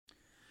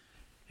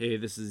Hey,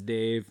 this is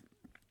Dave,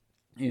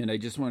 and I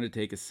just want to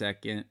take a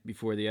second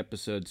before the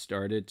episode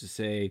started to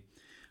say,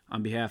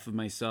 on behalf of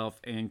myself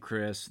and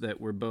Chris, that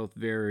we're both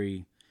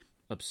very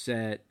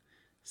upset,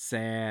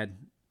 sad,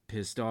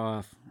 pissed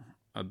off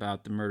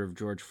about the murder of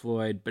George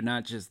Floyd, but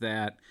not just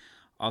that,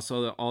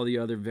 also all the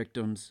other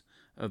victims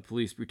of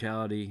police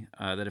brutality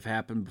that have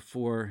happened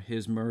before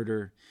his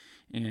murder,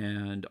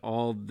 and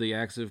all the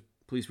acts of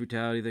police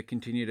brutality that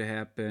continue to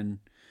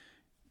happen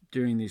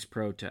during these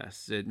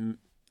protests.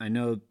 I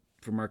know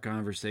from our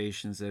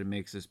conversations that it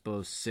makes us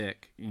both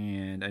sick,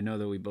 and I know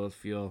that we both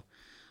feel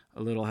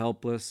a little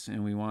helpless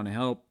and we want to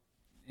help,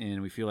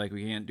 and we feel like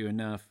we can't do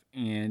enough.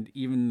 And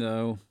even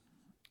though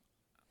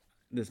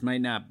this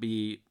might not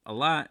be a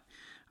lot,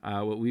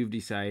 what we've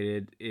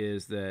decided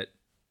is that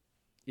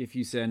if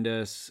you send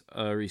us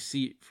a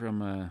receipt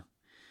from a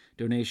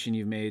donation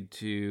you've made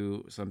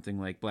to something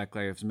like Black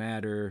Lives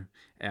Matter,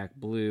 Act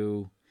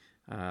Blue,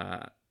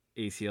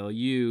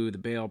 ACLU, the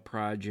Bail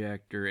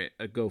Project, or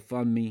a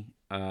GoFundMe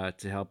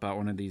to help out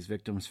one of these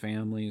victims'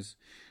 families,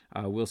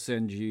 we'll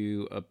send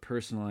you a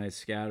personalized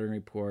scouting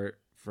report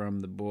from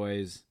the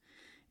boys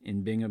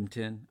in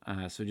Binghamton.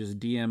 So just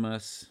DM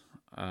us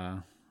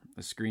a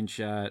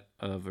screenshot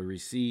of a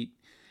receipt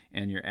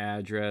and your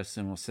address,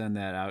 and we'll send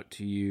that out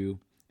to you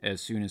as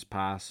soon as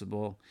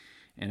possible.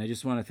 And I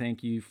just want to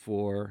thank you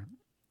for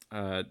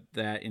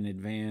that in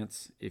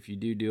advance. If you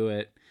do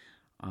it,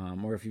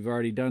 or if you've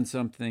already done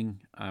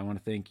something, I want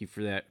to thank you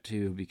for that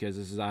too, because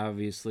this is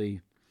obviously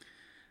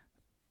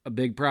a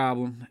big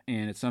problem,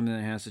 and it's something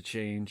that has to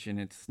change,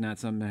 and it's not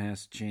something that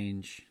has to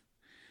change,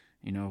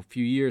 a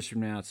few years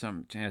from now. It's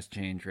something that has to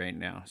change right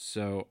now.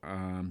 So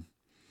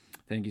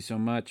thank you so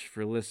much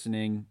for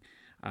listening.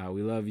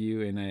 We love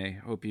you, and I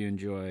hope you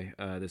enjoy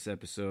this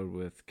episode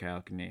with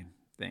Kyle Kinane.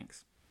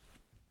 Thanks.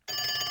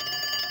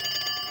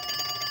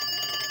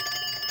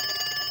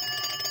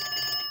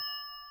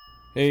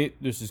 Hey,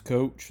 this is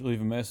Coach.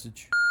 Leave a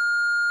message.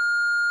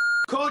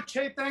 Coach,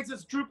 hey, thanks.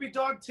 It's Droopy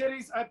Dog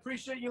Titties. I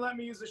appreciate you letting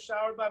me use the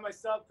shower by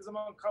myself because I'm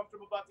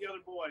uncomfortable about the other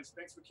boys.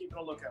 Thanks for keeping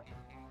a lookout.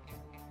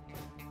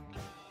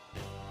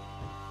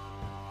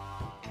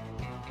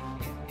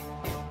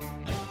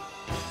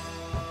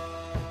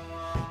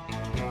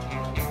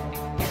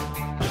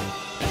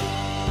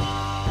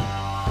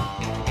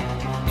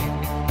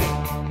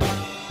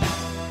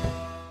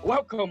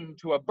 Welcome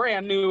to a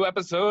brand new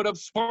episode of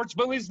Sports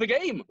Bullies the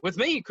Game with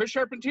me, Chris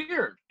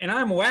Charpentier. And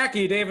I'm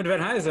wacky, David Van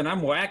Huysen.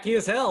 I'm wacky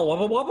as hell.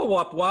 Wop, wop, wop,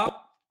 wop,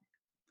 wop.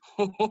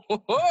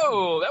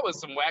 Oh, that was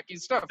some wacky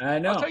stuff. I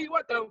know. I'll tell you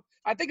what, though.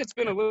 I think it's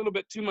been a little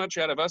bit too much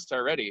out of us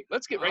already.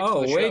 Let's get right to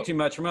the show. Oh, way too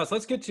much from us.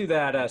 Let's get to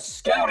that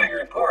scouting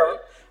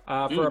report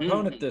for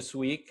opponent this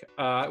week.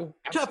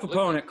 Tough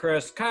opponent,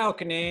 Chris. Kyle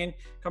Kinane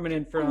coming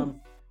in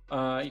from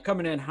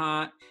coming in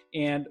hot,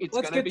 and it's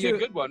going to be a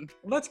good one.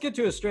 Let's get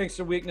to his strengths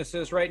and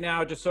weaknesses right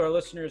now, just so our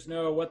listeners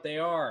know what they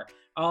are.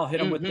 I'll hit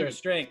them with their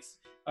strengths.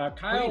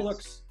 Kyle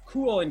looks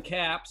cool in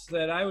caps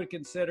that I would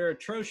consider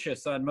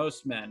atrocious on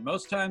most men.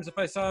 Most times if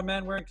I saw a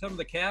man wearing some of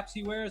the caps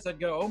he wears, I'd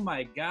go, oh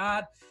my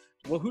God,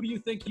 well, who do you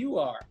think you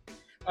are?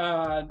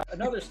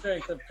 Another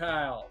strength of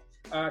Kyle.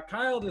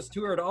 Kyle has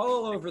toured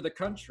all over the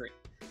country,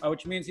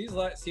 which means he's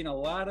seen a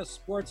lot of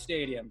sports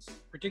stadiums,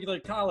 particularly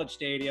college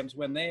stadiums,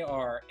 when they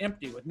are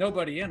empty with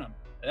nobody in them.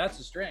 That's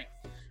a strength.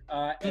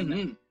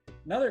 And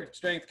another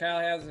strength Kyle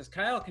has is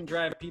Kyle can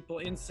drive people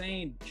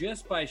insane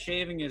just by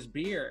shaving his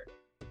beard.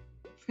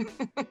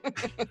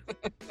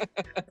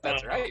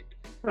 That's right.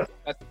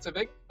 That's a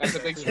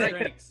big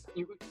strength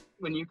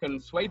when you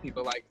can sway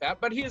people like that.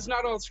 But he is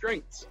not all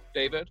strengths,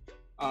 David.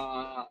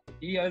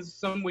 He has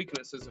some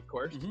weaknesses, of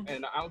course,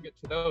 and I'll get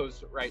to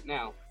those right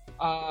now.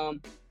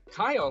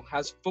 Kyle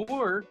has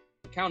four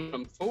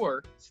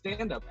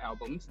stand-up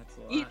albums,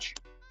 each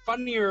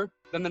funnier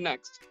than the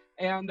next.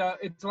 And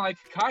it's like,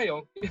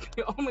 Kyle, if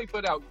you only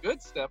put out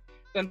good stuff,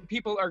 then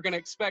people are going to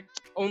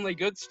expect only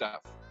good stuff.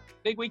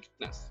 Big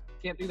weakness.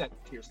 Can't do that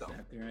to yourself.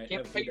 Exactly right.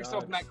 Can't put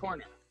yourself in that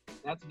corner.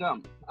 That's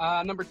dumb.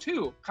 Number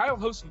two, Kyle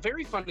hosts a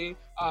very funny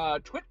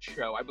Twitch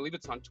show. I believe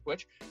it's on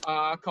Twitch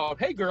called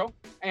Hey Girl.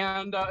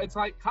 And it's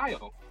like,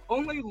 Kyle,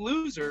 only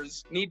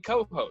losers need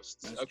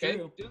co-hosts. That's okay?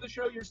 true. Do the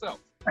show yourself.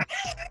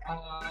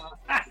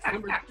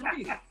 Number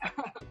three,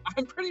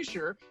 I'm pretty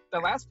sure the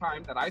last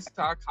time that I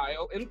saw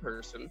Kyle in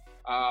person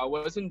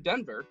was in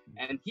Denver,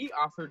 and he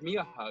offered me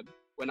a hug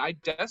when I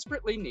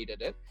desperately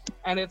needed it.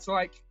 And it's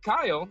like,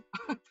 Kyle,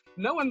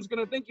 no one's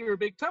going to think you're a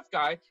big tough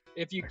guy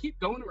if you keep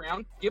going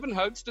around giving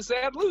hugs to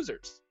sad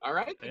losers. All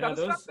right? You gotta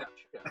stop that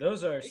shit.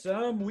 Those are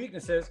some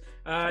weaknesses.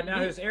 Now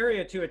his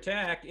area to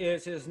attack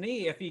is his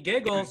knee. If he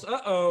giggles,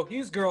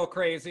 he's girl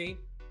crazy.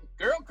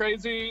 Girl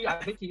crazy, I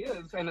think he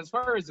is. And as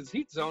far as his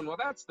heat zone, well,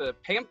 that's the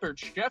Pampered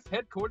Chef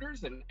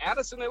headquarters in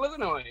Addison,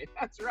 Illinois.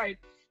 That's right.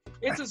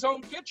 It's his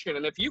home kitchen,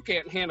 and if you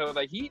can't handle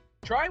the heat,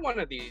 try one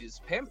of these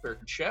Pampered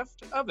Chef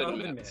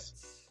oven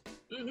mitts.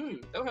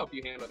 They'll help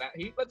you handle that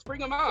heat. Let's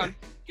bring him on.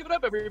 Give it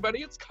up,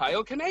 everybody. It's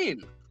Kyle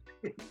Kinane.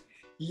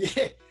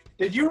 Yeah.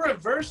 Did you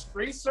reverse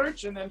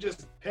research and then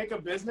just pick a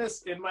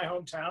business in my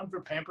hometown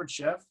for Pampered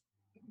Chef?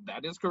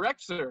 That is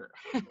correct, sir.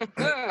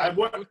 I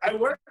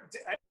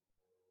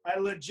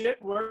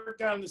legit worked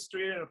down the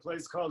street at a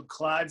place called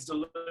Clyde's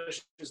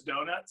Delicious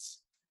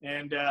Donuts.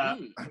 And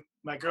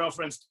my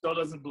girlfriend still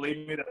doesn't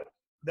believe me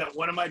that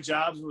one of my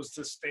jobs was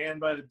to stand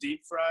by the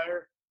deep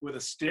fryer with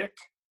a stick.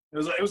 It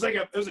was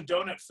a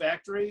donut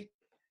factory,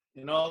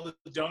 and all the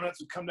donuts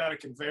would come down a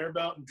conveyor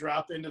belt and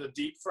drop into the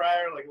deep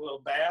fryer like a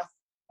little bath.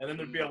 And then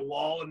there'd be a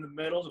wall in the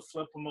middle to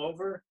flip them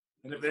over.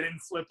 And if they didn't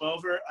flip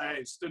over,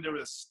 I stood there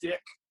with a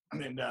stick.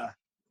 And I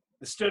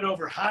stood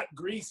over hot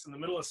grease in the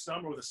middle of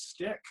summer with a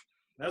stick.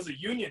 That was a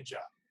union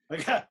job.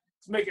 Like, I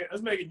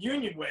was making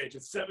union wage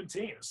at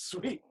 17. It was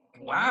sweet.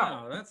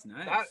 Wow, that's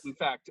nice. That, in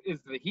fact,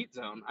 is the heat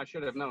zone. I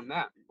should have known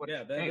that.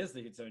 That is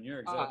the heat zone.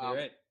 You're exactly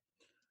right.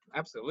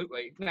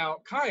 Absolutely. Now,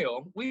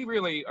 Kyle, we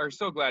really are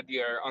so glad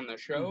you're on the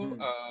show.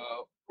 Mm-hmm.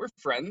 We're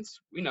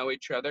friends. We know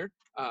each other.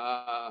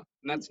 And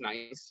that's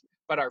nice.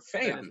 But our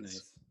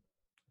fans,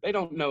 they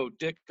don't know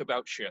dick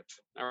about shit.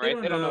 All right?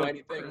 They don't know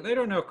anything. They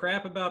don't know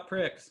crap about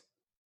pricks.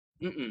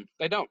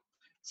 They don't.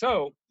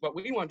 So what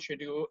we want you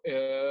to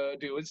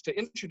do is to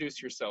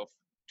introduce yourself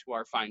to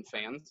our fine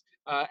fans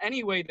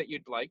any way that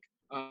you'd like.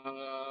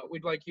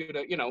 We'd like you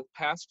to,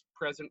 past,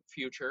 present,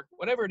 future,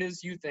 whatever it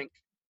is you think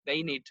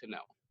they need to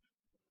know.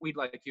 We'd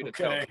like you to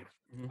tell them.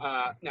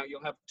 Now,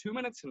 you'll have 2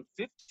 minutes and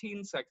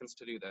 15 seconds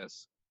to do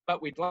this,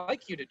 but we'd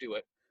like you to do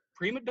it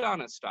prima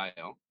donna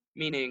style,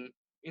 meaning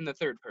in the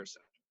third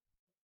person.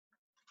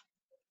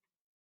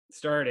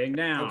 Starting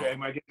now. Okay,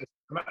 am I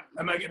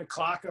getting a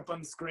clock up on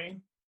the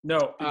screen?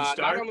 No. Not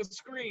on the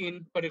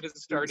screen, but it is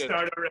started. Did it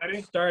start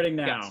already? Starting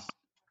now. Yes.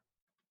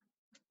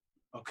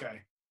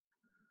 Okay.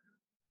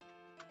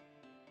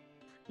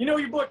 You know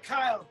your boy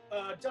Kyle,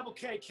 Double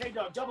K,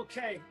 K-Dog, Double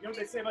K. You know what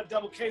they say about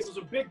double Ks? Those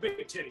are big,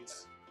 big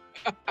titties.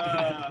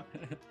 Kyle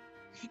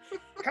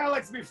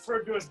likes to be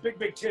referred to as big,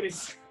 big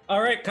titties.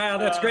 All right, Kyle,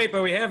 that's great,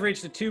 but we have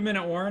reached the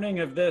 2-minute warning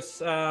of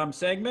this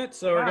segment,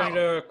 so we're going to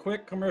do a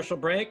quick commercial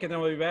break, and then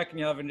we'll be back, and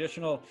you'll have an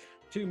additional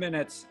 2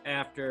 minutes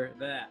after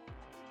that.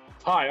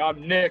 Hi,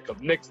 I'm Nick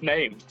of Nick's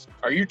Names.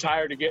 Are you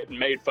tired of getting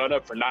made fun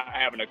of for not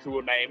having a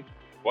cool name?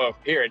 Well,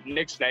 here at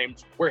Nick's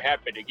Names, we're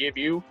happy to give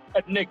you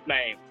a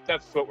nickname.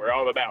 That's what we're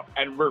all about,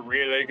 and we're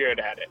really good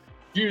at it.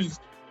 Use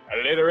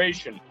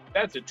alliteration.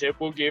 That's a tip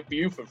we'll give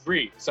you for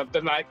free.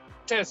 Something like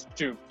test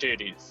tube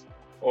titties,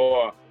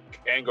 or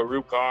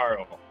kangaroo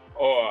Carl,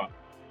 or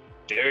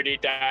dirty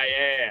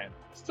Diane.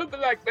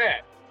 Something like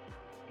that.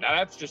 Now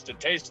that's just a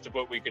taste of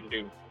what we can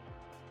do.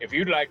 If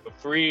you'd like a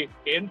free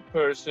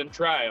in-person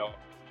trial,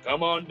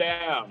 come on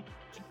down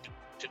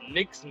to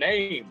Nick's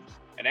Names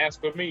and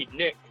ask for me,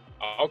 Nick.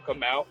 I'll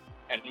come out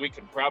and we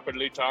can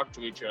properly talk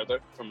to each other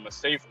from a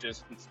safe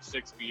distance of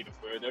 6 feet or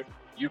further.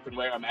 You can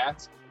wear a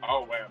mask,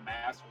 I'll wear a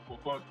mask, we'll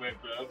both wear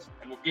gloves,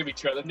 and we'll give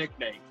each other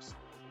nicknames.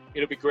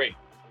 It'll be great.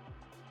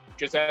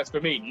 Just ask for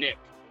me, Nick,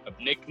 of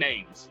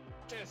Nicknames.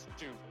 Test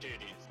tube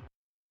titties.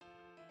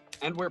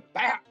 And we're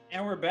back.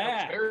 And we're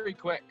back. Very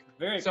quick.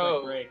 Very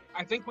quick break.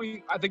 I think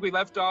we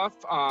left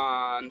off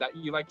on that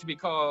you like to be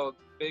called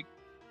big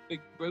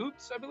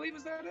boobs, I believe,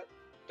 is that it?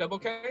 Double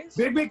Ks?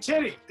 Big, big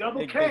titty.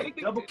 Double K.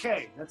 Big Double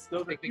K.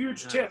 Those are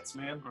huge tits,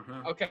 man.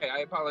 Okay, I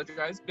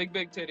apologize. Big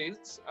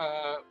titties.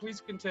 Please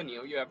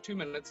continue. You have 2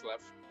 minutes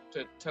left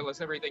to tell us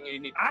everything you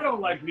need. I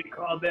don't like to be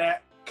called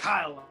that.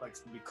 Kyle likes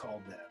to be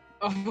called that.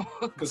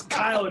 Because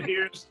Kyle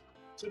adheres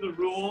to the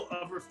rule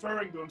of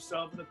referring to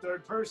himself in the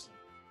third person.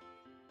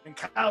 And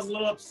Kyle's a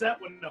little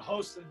upset when the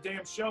host of the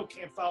damn show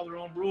can't follow their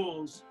own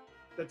rules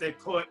that they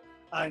put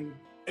on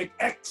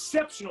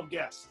exceptional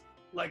guests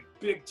like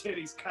Big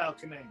Titties Kyle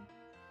Kinane.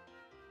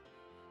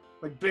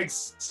 Like big,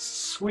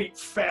 sweet,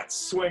 fat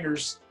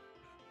swingers,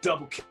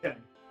 Double K.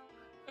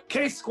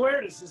 K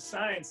squared is his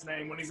science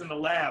name when he's in the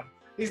lab.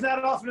 He's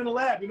not often in the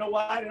lab. You know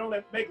why? They don't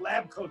make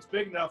lab coats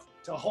big enough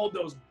to hold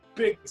those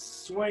big,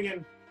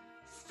 swinging,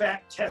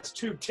 fat test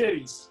tube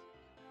titties.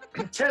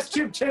 Test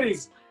tube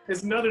titties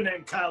is another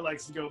name Kyle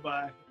likes to go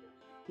by.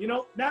 You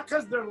know, not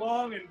because they're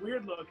long and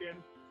weird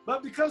looking,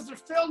 but because they're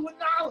filled with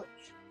knowledge.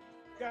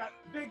 Got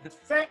big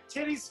fat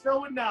titties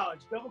filled with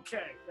knowledge. Double K.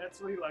 That's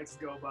what he likes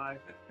to go by.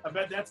 I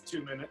bet that's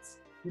 2 minutes.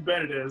 You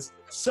bet it is.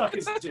 Suck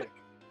his dick.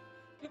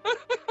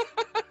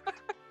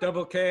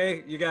 Double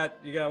K, you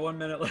got 1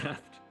 minute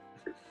left.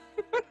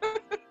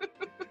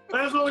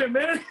 That's only a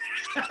minute?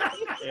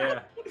 Yeah.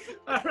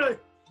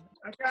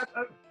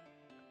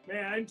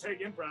 Man, I didn't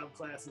take improv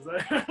classes.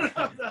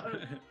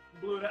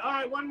 Blew it. All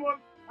right, one more.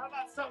 How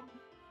about something?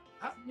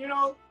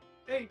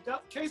 Hey,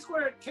 K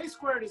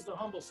squared is the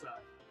humble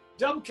side.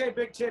 Double K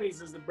big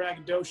titties is the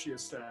braggadocious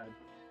side.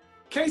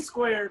 K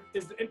squared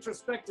is the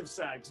introspective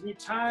side. Because when you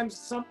times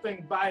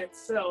something by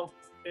itself,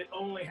 it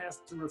only has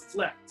to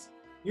reflect.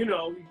 You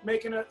know,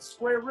 making a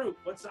square root.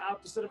 What's the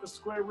opposite of a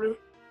square root?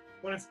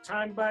 When it's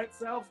timed by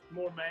itself,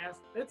 more math.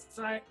 It's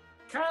science.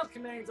 Kyle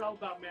Kinane's all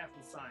about math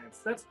and science.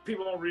 That's what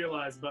people don't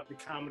realize about the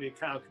comedy of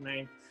Kyle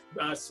Kinane.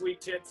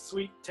 Sweet tits,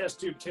 sweet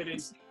test tube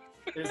titties,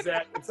 is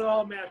that it's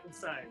all math and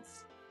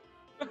science.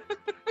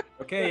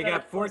 Okay, you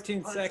got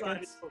 14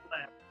 seconds.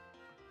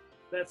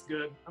 That's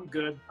good. I'm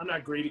good. I'm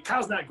not greedy.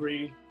 Kyle's not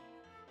greedy.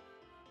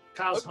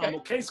 Kyle's humble.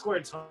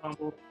 K-squared's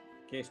humble.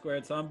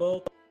 K-squared's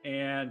humble.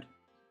 And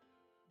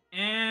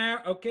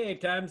okay,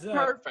 time's up.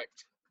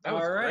 Perfect. That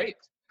was great.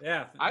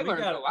 Yeah, I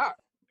learned a lot.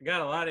 We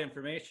got a lot of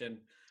information.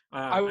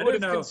 I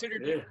would have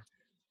considered you.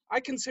 I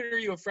consider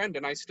you a friend,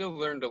 and I still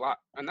learned a lot,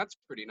 and that's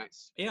pretty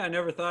nice. Yeah, I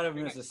never thought of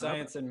him as a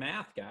science and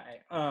math guy.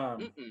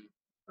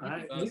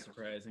 That was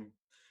surprising.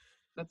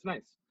 That's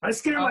nice. I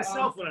scare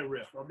myself when I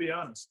riff, I'll be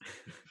honest.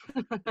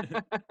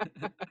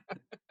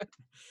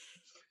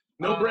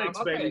 No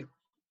breaks, baby.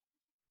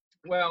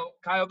 Well,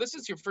 Kyle, this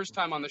is your first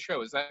time on the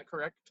show. Is that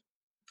correct?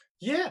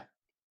 Yeah.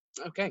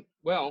 Okay.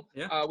 Well,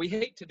 we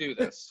hate to do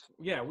this.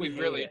 Yeah, we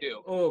really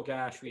do. Oh,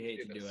 gosh, we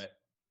hate to do it.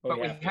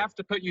 But we have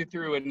to put you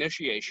through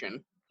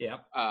initiation. Yeah.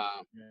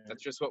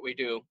 That's just what we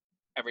do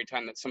every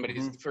time that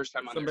somebody's the first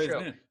time on the show.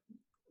 New.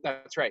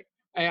 That's right.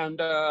 And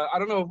I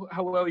don't know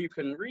how well you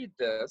can read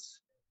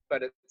this,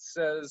 but it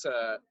says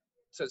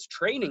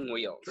training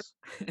wheels.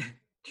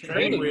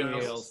 Training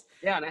wheels.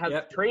 Yeah, and it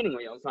has training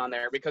wheels on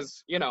there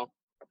because, you know,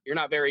 you're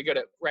not very good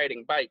at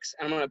riding bikes.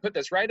 And I'm going to put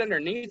this right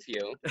underneath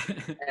you.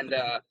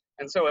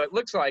 And so it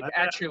looks like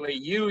actually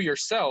you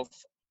yourself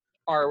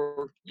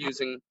are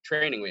using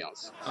training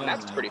wheels. And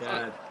that's pretty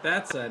fun.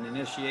 That's an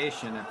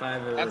initiation if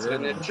I've ever That's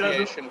heard an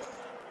initiation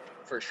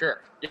for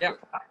sure. Yeah.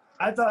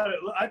 I thought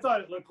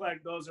it looked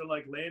like those are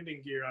like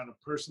landing gear on a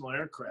personal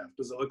aircraft.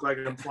 Does it look like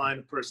I'm flying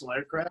a personal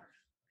aircraft?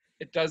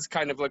 It does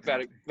kind of look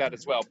that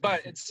as well,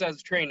 but it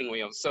says training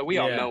wheels, so we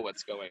all know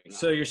what's going on.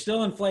 So you're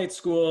still in flight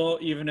school,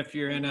 even if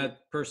you're in a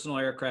personal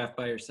aircraft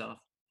by yourself.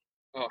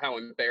 Oh, how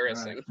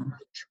embarrassing.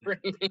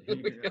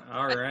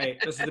 All right.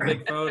 This is the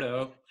big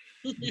photo.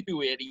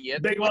 You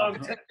idiot. Big long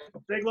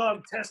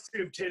test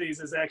tube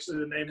titties is actually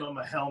the name of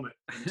my helmet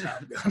in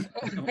Top Gun.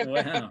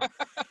 Wow.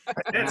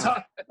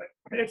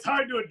 It's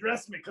hard to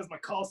address me because my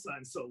call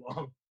sign's so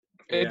long.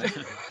 Yeah.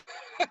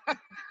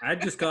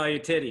 I'd just call you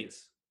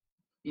titties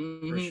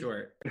for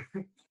short.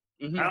 I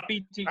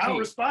don't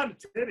respond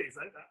to titties.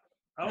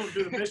 I don't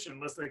do the mission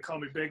unless they call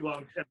me big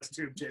long test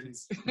tube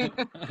titties.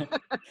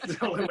 It's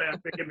the only way I'm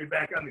picking me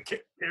back on the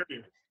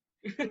carrier.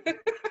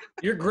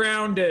 You're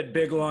grounded,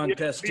 big long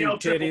test tube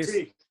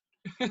titties.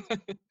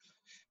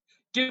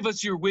 Give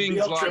us your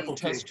wings, long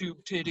test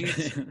tube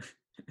titties.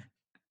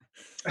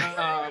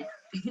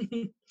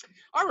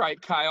 All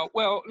right, Kyle.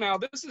 Well, now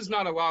this is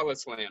not a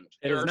lawless land.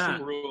 There are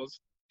some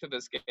rules to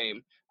this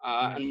game,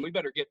 and we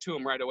better get to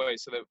them right away.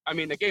 So that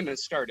the game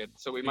has started,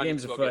 so we might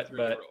as well get through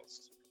the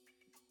rules.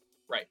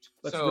 Right.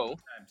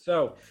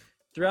 So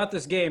throughout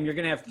this game, you're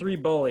going to have 3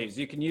 bullies.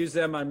 You can use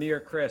them on me or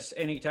Chris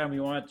anytime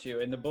you want to.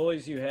 And the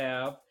bullies you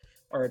have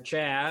are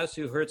Chaz,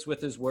 who hurts with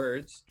his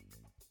words.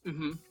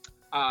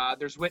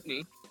 There's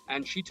Whitney,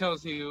 and she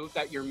tells you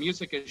that your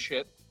music is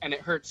shit, and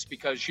it hurts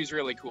because she's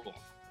really cool.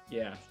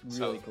 Yeah,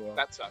 really cool.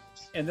 That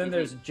sucks. And then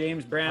there's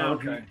James Brown.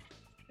 Who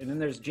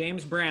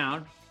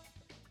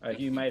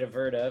you might have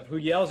heard of, who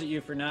yells at you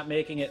for not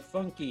making it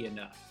funky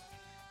enough.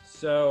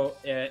 So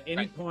at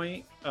any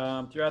point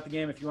throughout the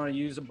game, if you want to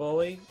use a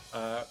bully,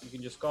 you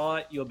can just call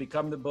it. You'll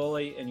become the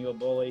bully, and you'll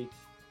bully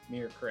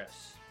me or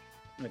Chris.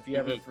 And if you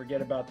ever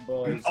forget about the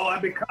bullies, I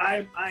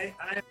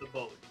am the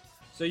bully.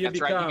 So you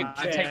become. Right.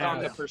 You can take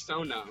on the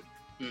persona,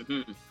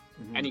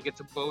 and you get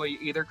to bully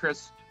either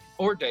Chris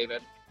or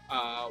David,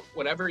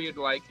 whatever you'd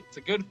like. It's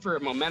good for a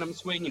momentum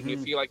swing if you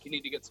feel like you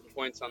need to get some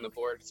points on the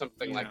board,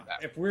 something like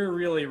that. If we're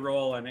really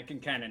rolling, it can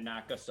kind of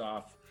knock us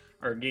off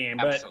our game.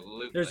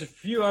 Absolutely. But there's a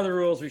few other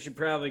rules we should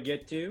probably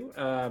get to.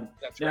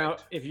 That's now, right.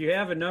 if you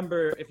have a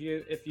number, if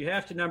you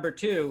have to number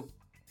 2,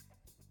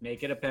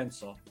 make it a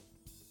pencil.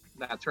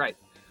 That's right.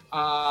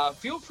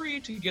 Feel free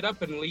to get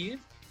up and leave,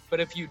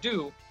 but if you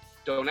do,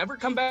 don't ever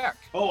come back.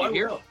 Oh, I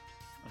will.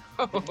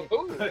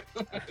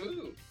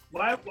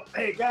 Why?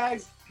 Hey,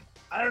 guys,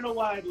 I don't know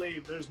why I'd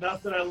leave. There's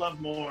nothing I love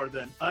more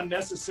than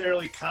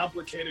unnecessarily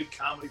complicated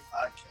comedy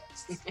podcasts.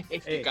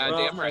 Hey,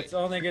 goddamn right. It's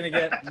only going to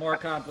get more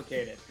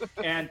complicated.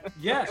 And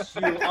yes,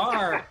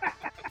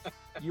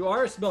 you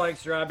are smelling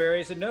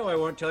strawberries, and no, I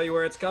won't tell you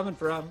where it's coming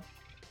from.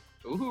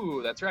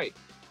 Ooh, that's right.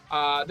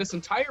 This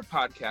entire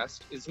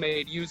podcast is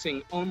made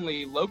using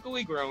only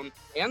locally grown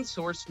and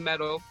sourced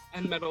metal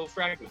and metal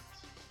fragments.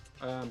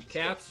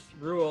 Cats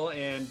rule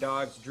and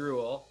dogs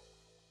drool.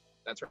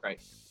 That's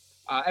right.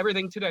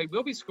 Everything today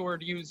will be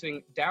scored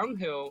using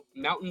downhill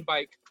mountain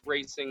bike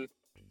racing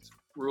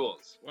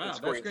rules. Wow, that's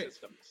great.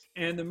 Systems.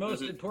 And the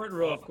most important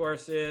rule, of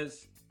course,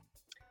 is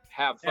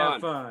have fun.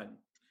 Have fun.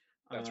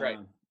 That's right.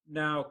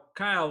 Now,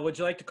 Kyle, would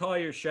you like to call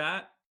your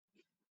shot?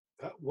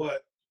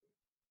 What?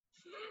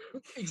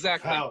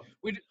 Exactly.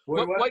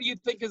 What do you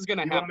think is going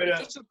to happen?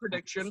 Just a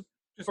prediction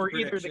for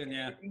either the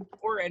game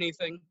or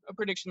anything. A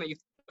prediction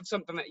of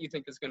something that you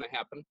think is going to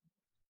happen.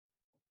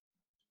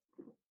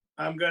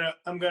 I'm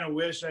gonna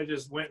wish I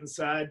just went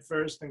inside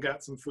first and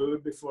got some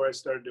food before I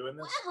started doing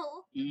this.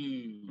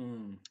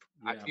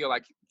 I feel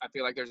like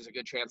there's a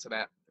good chance of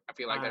that.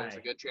 We'll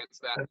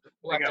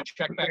have to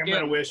check back in. I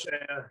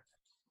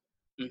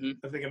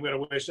think I'm gonna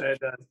wish I had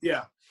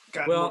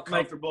gotten more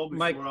comfortable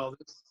before all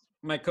this.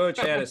 My coach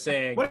had a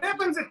saying. What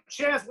happens if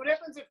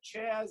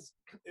Chaz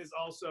is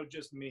also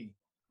just me?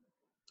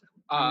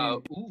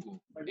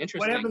 Interesting.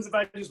 What happens if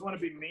I just want to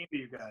be mean to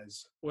you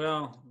guys?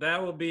 Well,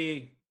 that will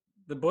be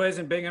the boys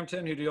in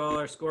Binghamton who do all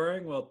our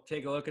scoring. Will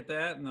take a look at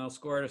that, and they'll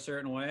score it a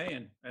certain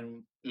way,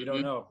 and we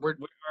don't know.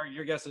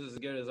 Your guess is as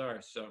good as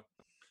ours. So.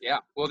 Yeah,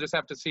 we'll just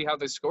have to see how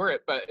they score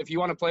it. But if you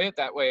want to play it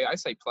that way, I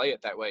say play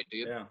it that way,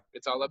 dude. Yeah.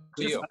 It's all up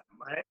to you.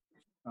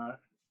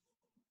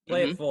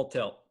 Play it full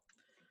tilt.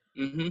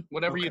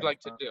 Whatever you'd like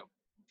to do.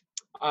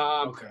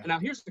 Now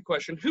here's the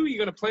question: who are you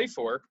going to play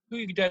for? Who are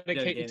you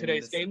dedicating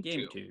today's game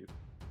to?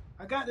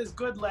 I got this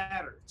good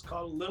ladder. It's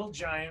called Little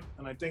Giant,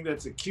 and I think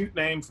that's a cute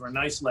name for a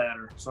nice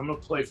ladder. So I'm going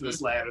to play for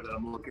this ladder that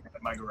I'm looking at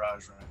in my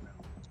garage right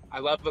now. I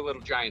love the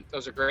Little Giant.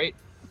 Those are great.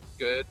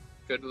 Good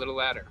little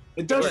ladder.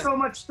 It does so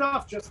much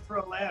stuff just for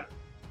a ladder.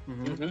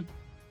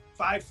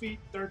 5 feet,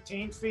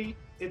 13 feet.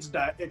 It's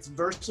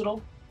versatile.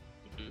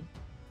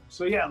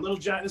 So yeah, Little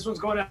Giant. This one's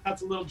going out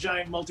to Little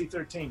Giant Multi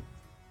 13.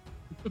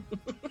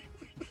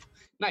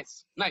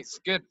 Nice.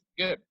 Good.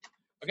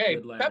 Okay,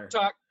 Good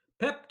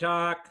Pep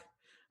Talk.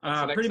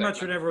 Pretty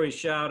much whenever we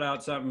shout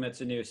out something, it's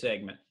a new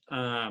segment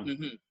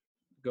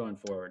going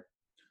forward.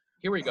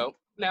 Here we go.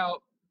 Now,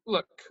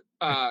 look,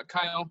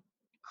 Kyle,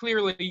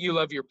 clearly you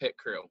love your pit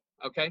crew,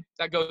 okay?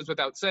 That goes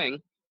without saying.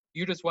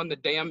 You just won the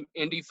damn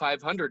Indy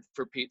 500,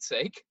 for Pete's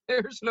sake.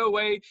 There's no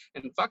way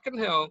in fucking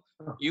hell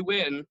you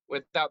win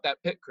without that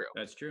pit crew.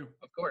 That's true.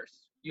 Of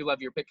course. You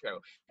love your pit crew.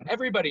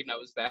 Everybody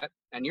knows that,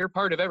 and you're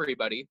part of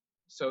everybody,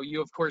 so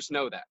you, of course,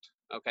 know that,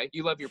 okay?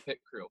 You love your pit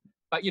crew.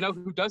 But you know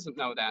who doesn't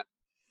know that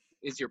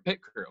is your pit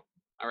crew,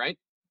 all right?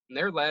 And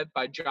they're led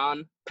by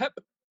John Pep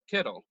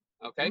Kittle,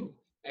 okay? Ooh.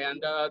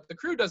 And the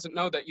crew doesn't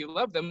know that you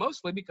love them,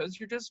 mostly because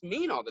you're just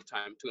mean all the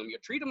time to them. You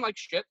treat them like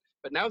shit,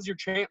 but now's your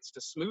chance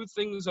to smooth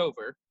things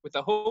over with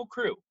the whole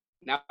crew.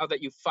 Now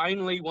that you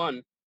finally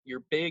won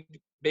your big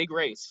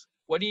race,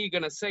 what are you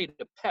going to say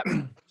to Pep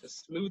to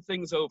smooth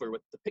things over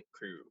with the pit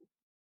crew?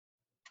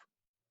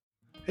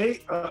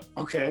 Hey,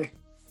 okay.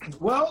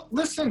 Well,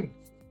 listen,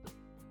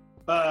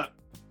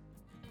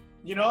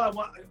 you know, I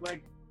want,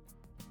 like,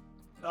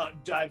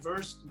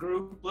 diverse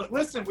group.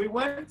 Listen, we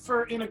went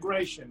for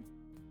integration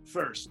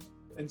first,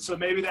 and so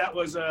maybe that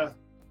was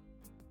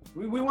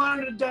we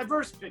wanted a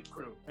diverse pit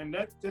crew, and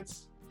it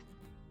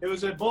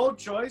was a bold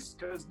choice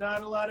because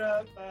not a lot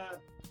of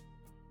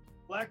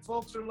black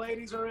folks or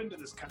ladies are into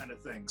this kind of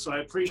thing. So I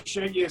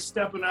appreciate you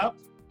stepping up,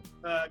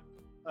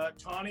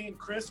 Tawny and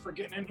Chris, for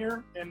getting in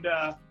here and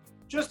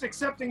just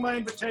accepting my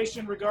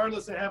invitation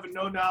regardless of having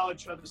no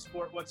knowledge of the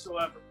sport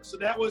whatsoever. So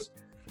that was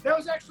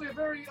actually a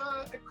very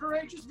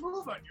courageous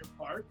move on your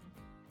part.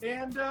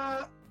 And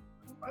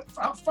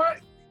I'm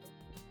fine.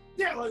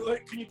 Yeah,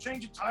 like, can you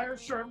change a tire?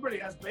 Sure, everybody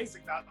has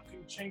basic knowledge. Can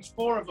you change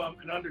 4 of them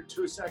in under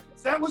 2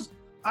 seconds?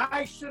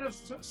 I should have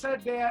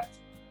said that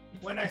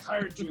when I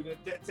hired you,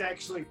 that's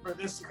actually for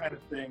this kind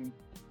of thing.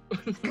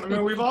 I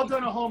mean, we've all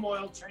done a home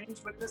oil change,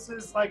 but this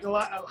is like a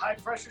high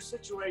pressure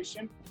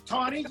situation.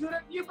 Tawny,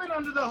 you've been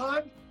under the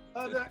hood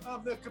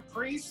of the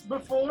Caprice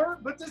before,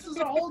 but this is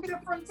a whole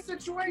different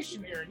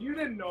situation here, and you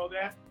didn't know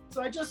that.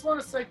 So I just want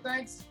to say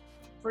thanks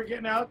for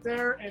getting out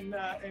there, and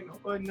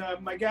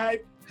my guy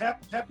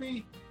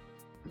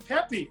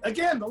Peppy,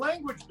 again, the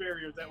language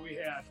barrier that we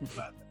had.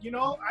 You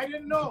know, I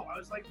didn't know. I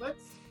was like,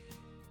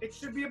 it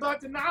should be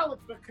about the knowledge,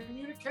 but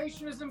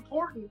communication is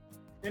important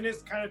in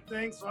this kind of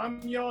thing. So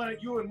I'm yelling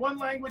at you in one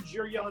language,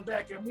 you're yelling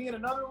back at me in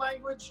another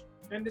language.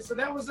 And so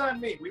that was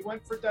on me. We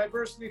went for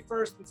diversity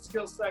first and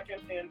skill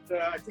second. And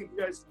I think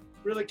you guys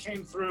really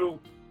came through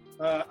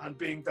on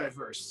being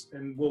diverse.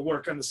 And we'll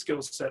work on the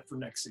skill set for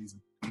next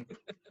season.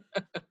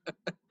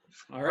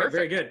 All right,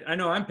 very good. I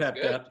know I'm pepped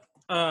up.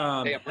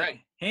 Damn right.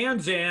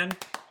 Hands in.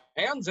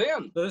 Hands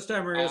in. So this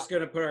time we're just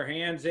going to put our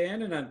hands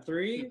in, and on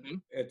 3,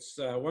 it's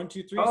 1,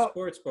 2, 3,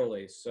 sports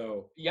bullies.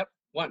 So yep,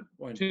 1,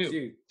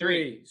 2,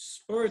 3,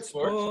 sports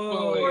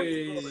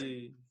bullies.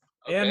 Okay.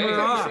 And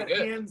we're off.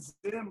 Hands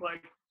in,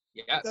 like,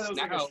 yes, that was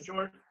like a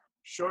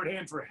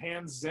shorthand for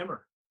Hans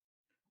Zimmer.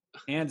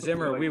 Hans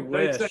Zimmer, we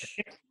wish.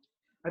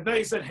 I thought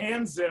you said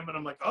Hans Zim, and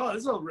I'm like, oh,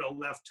 this is a real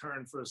left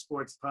turn for a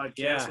sports podcast.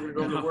 Yeah, we're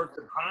going to work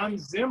with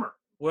Hans Zimmer.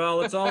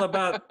 Well, it's all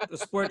about the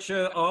sports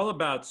show, all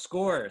about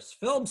scores,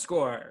 film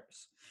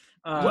scores.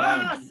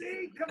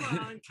 See, come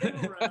on, get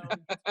around.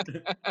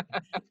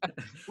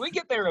 We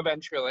get there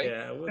eventually.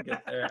 Yeah, we'll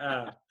get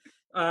there.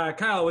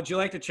 Kyle, would you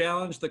like to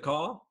challenge the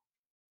call?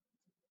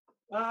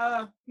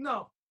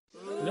 No.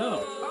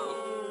 No.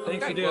 Oh,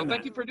 Thanks for doing that.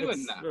 Thank you for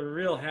doing that. It's a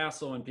real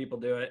hassle when people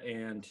do it,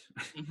 and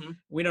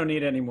we don't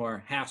need any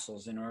more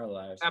hassles in our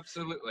lives.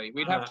 Absolutely.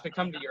 We'd have to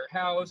come to your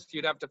house.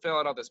 You'd have to fill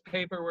out all this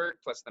paperwork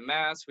plus the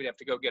mass. We'd have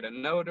to go get a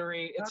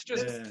notary. It's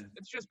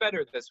just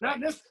better this way. Not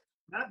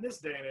in this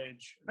day and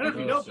age. I don't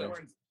know if you know,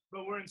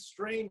 but we're in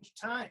strange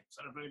times.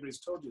 I don't know if anybody's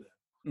told you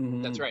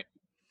that. That's right.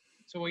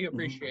 So we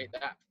appreciate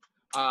that.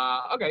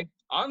 Okay,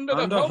 on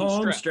to the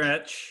home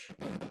stretch.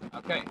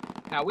 Okay,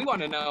 now we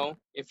want to know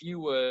if you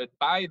would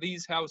buy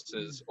these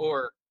houses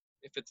or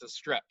if it's a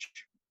stretch.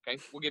 Okay,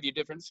 we'll give you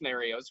different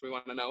scenarios. We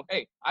want to know,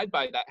 hey, I'd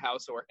buy that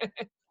house, or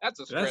that's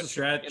a stretch. That's a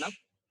stretch. You know?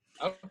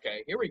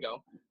 Okay, here we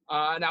go.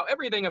 Now,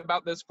 everything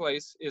about this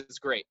place is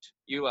great.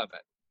 You love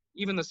it.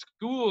 Even the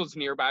schools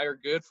nearby are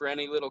good for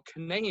any little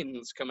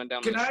cananes coming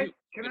down the chute.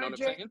 You know what I'm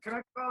saying? Can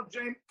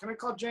I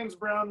call James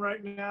Brown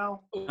right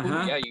now? Ooh,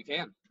 yeah, you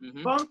can.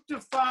 Mm-hmm.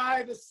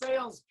 Punctify the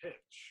sales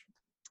pitch.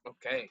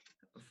 Okay.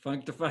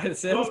 Punctify the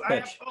sales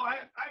pitch.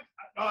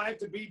 I have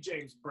to be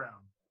James Brown.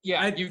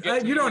 Yeah, you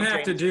don't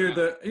have to do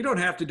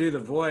the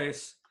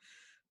voice.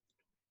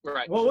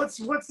 Right. Well, what's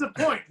the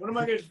point? What am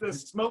I going to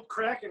smoke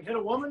crack and hit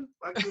a woman?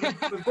 Like,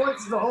 the voice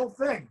is the whole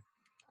thing.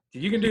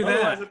 You can do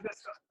that.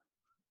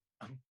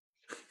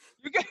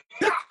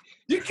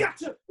 You got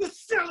to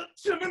sell it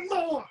to me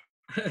more.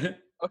 Okay.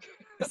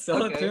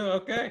 Sell it too.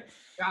 Okay.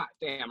 God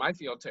damn, I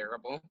feel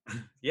terrible.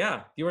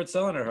 Yeah, you weren't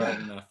selling it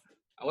hard enough.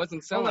 I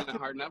wasn't selling it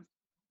hard enough.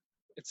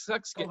 It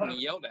sucks getting me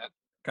yelled at.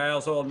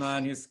 Kyle's holding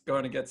on. He's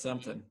going to get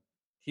something.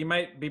 He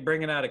might be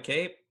bringing out a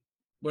cape.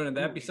 Wouldn't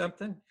that be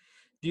something?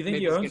 Do you think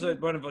he owns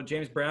one of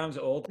James Brown's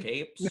old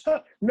capes?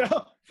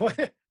 No.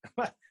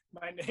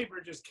 My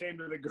neighbor just came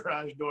to the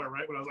garage door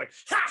right when I was like,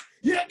 ha!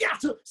 You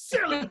got to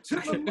sell it to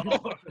them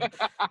more.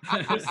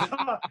 I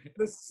saw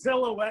the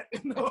silhouette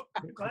in the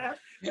glass,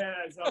 and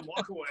I saw him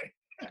walk away.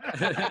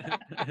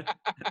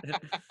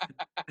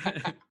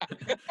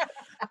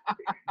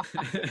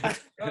 That's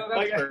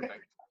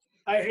perfect.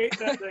 I hate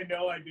that they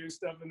know I do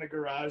stuff in the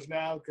garage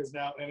now, because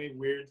now any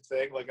weird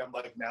thing, like I'm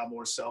like now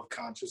more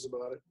self-conscious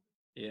about it.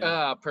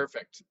 Yeah.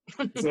 Perfect.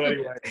 So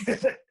anyway.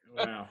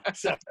 Wow.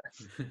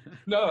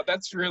 No,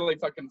 that's really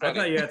fucking funny. I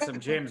thought you had some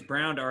James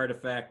Brown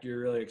artifact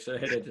you're really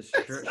excited to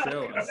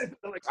show us.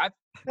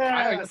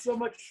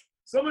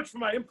 So much for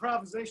my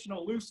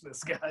improvisational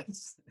looseness,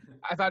 guys.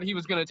 I thought he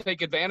was going to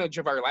take advantage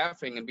of our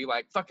laughing and be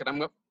like, fuck it,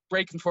 I'm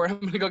breaking for it. I'm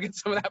going to go get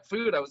some of that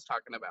food I was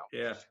talking about.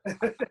 Yeah.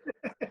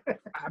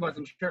 I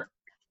wasn't sure.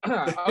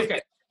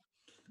 Okay.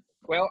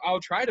 Well, I'll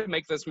try to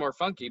make this more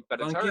funky,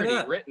 but it's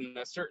already written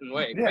a certain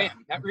way. Yeah. Man,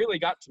 that really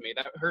got to me.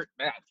 That hurt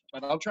bad.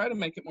 But I'll try to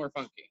make it more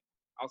funky.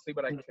 I'll see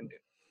what I can do.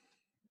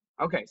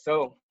 Okay,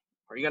 so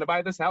are you going to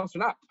buy this house or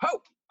not?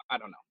 Oh, I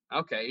don't know.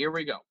 Okay, here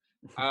we go.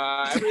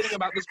 Everything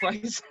about this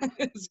place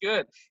is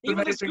good.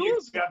 Even the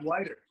schools got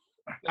lighter.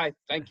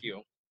 Thank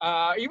you.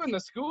 Even the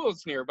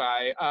schools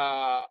nearby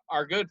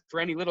are good for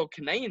any little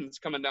cananes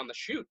coming down the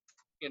chute.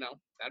 You know,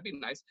 that'd be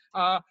nice.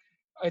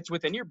 It's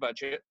within your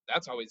budget.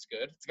 That's always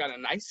good. It's got a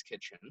nice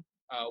kitchen,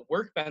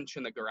 workbench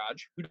in the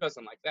garage. Who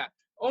doesn't like that?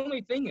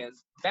 Only thing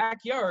is,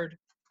 backyard,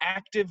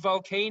 active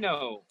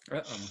volcano.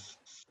 Uh-oh.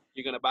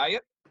 You gonna buy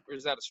it, or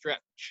is that a stretch?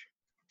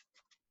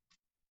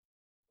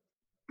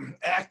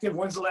 Active.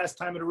 When's the last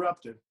time it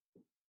erupted?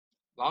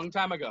 Long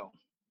time ago.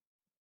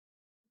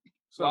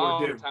 So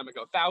we're due. Long time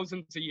ago.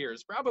 Thousands of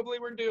years. Probably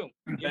we're due.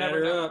 You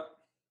never Batter know. up.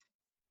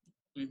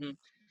 Mm-hmm.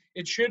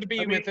 It should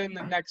be within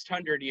the next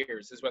 100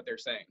 years, is what they're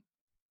saying.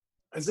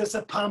 Is this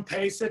a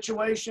Pompeii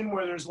situation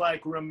where there's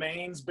like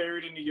remains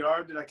buried in the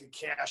yard that I could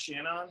cash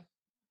in on?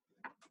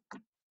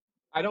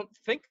 I don't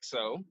think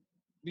so.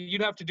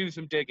 You'd have to do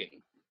some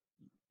digging.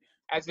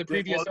 As the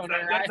previous owner,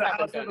 I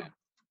haven't done it.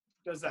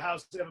 Does the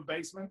house have a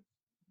basement?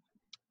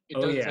 It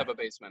does have a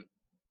basement.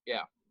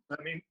 Yeah.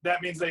 I mean,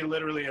 that means they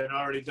literally had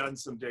already done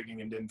some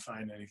digging and didn't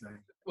find anything.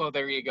 Well,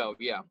 there you go.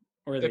 Yeah.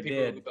 Or the they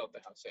people did. who built the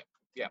house.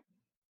 Yeah.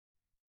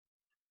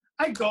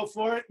 I'd go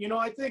for it. You know,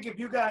 I think if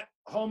you got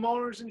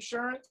homeowners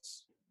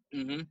insurance,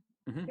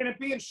 Mm-hmm. can it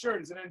be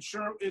insured? Is it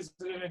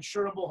an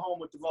insurable home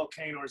with the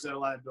volcano, or is it a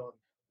liability?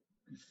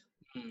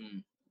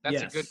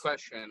 That's a good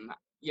question.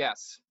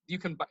 Yes, you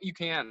can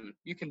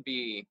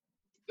be.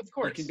 Of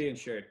course. You can be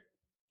insured.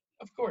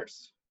 Of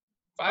course.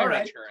 Fire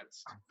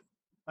insurance.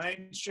 My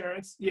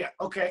insurance. Yeah.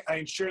 Okay. I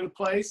insure the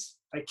place.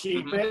 I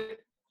keep it.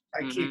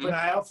 I keep an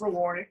eye out for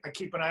warning. I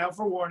keep an eye out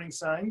for warning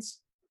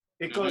signs.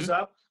 It goes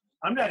up.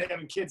 I'm not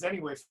having kids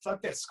anyway.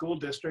 Fuck that school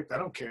district. I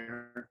don't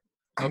care.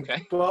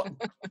 Okay. Well,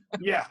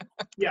 yeah.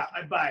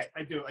 I buy it.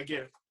 I do. I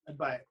get it. I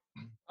buy it.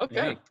 Okay.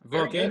 Yeah.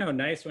 Volcano,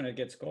 nice when it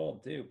gets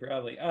cold too.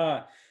 Probably.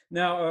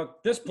 Now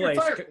this place.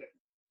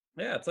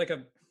 Yeah, it's like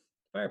a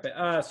fire pit.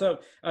 So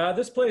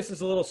this place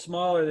is a little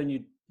smaller than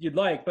you'd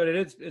like, but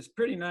it's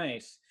pretty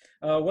nice.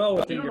 Well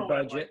within your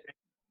budget.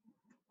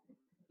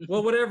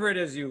 Well, whatever it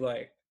is you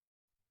like.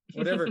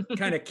 Whatever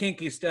kind of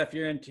kinky stuff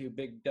you're into,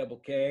 big double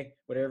K,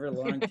 whatever,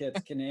 long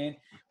tits, canine,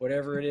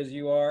 whatever it is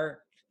you are.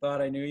 Thought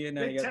I knew you.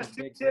 Now big you got test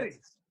the big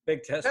titties.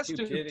 Big test tube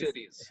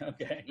titties.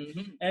 Okay.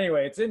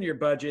 Anyway, it's in your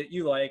budget.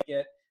 You like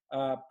it.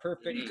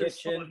 Perfect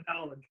kitchen.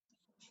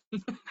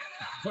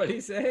 What do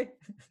you say?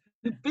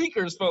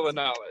 Beakers full of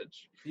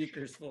knowledge.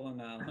 Beakers full of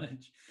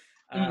knowledge.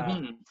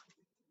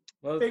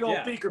 Well, big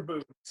old beaker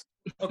boobs.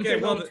 Okay,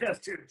 big well, old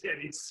test tube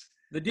titties.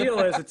 The deal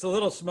is it's a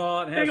little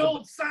small. And has big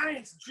old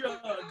science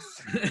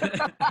jugs.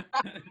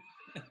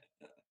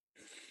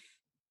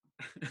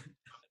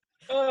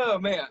 Oh,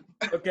 man.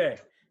 Okay.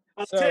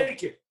 I'll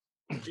take it.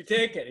 You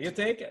take it. You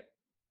take it.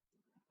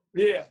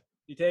 Yeah.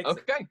 You take it.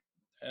 Okay.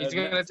 He's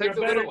going to take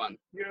the little one.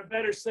 You're a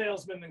better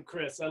salesman than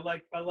Chris. I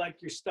like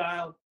your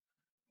style.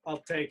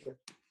 I'll take it.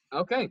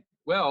 Okay.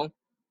 Well,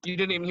 you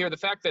didn't even hear the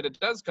fact that it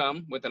does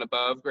come with an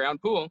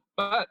above-ground pool,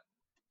 but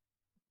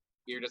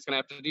you're just gonna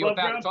have to deal with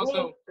that. It's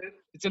also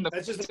it's in the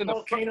that's just it's a in the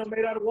volcano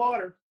made out of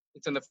water.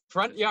 It's in the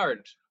front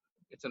yard.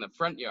 It's in the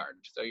front yard,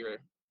 so you're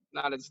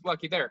not as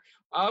lucky there.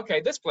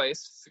 Okay, this place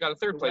it's got a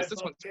third place.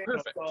 This one's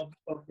perfect.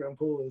 Above ground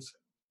pool is.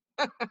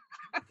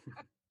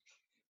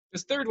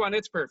 This third one,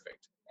 it's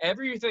perfect.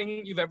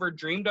 Everything you've ever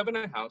dreamed of in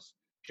a house,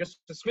 just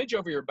a smidge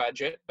over your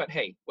budget, but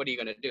hey, what are you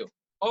gonna do?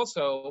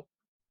 Also,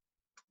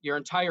 your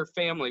entire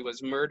family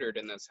was murdered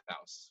in this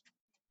house.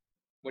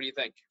 What do you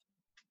think?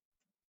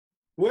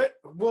 What?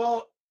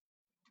 Well,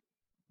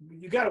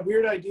 you got a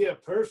weird idea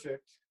of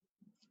perfect.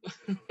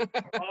 Also,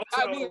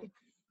 I mean,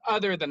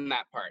 other than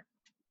that part.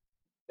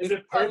 Is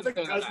it perfect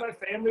because my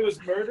family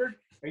was murdered?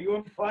 Are you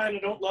implying I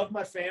don't love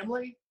my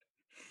family?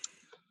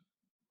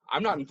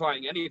 I'm not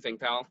implying anything,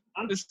 pal.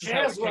 I'm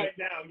Chaz right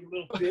now, you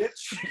little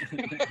bitch.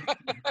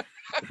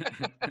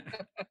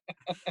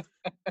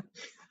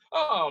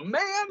 Oh,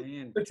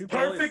 man. It's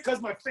perfect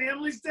because my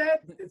family's dead.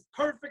 It's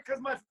perfect because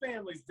my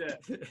family's dead.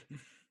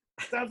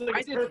 Sounds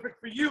like it's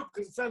perfect for you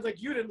because it sounds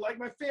like you didn't like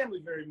my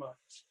family very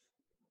much.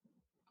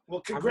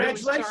 Well,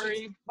 congratulations.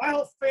 Really my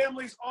whole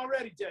family's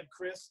already dead,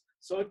 Chris,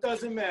 so it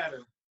doesn't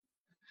matter.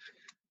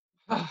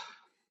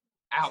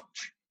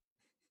 Ouch.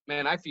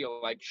 Man, I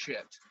feel like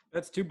shit.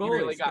 That's too bold.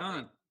 Really got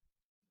me.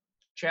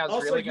 Chaz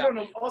really got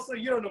me. Also,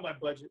 you don't know my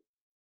budget.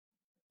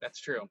 That's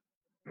true.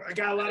 I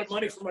got a lot of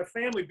money from my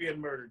family being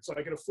murdered, so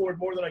I could afford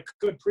more than I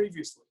could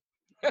previously.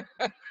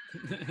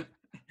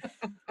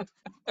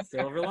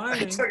 Silver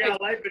lining. I took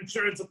out life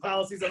insurance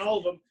policies on all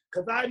of them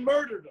because I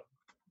murdered them.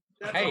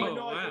 That's how I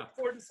know I can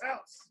afford this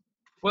house.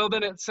 Well,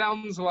 then it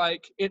sounds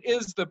like it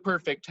is the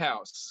perfect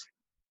house.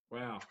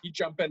 Wow. You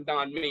jumping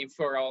on me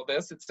for all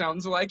this. It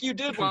sounds like you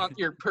did want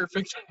your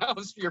perfect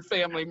house, your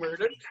family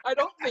murdered. I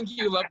don't think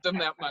you loved them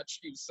that much,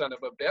 you son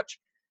of a bitch.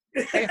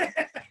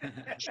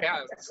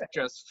 Chaz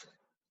just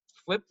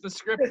flipped the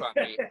script on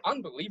me.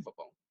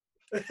 Unbelievable.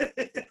 Good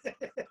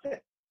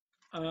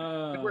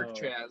work,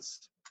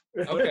 Chaz.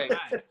 Okay.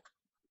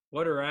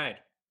 What a ride.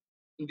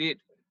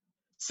 Indeed.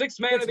 Sixth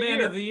man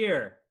of the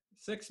year.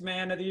 Sixth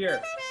man of the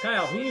year.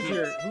 Kyle, who's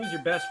your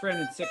best friend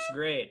in sixth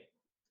grade?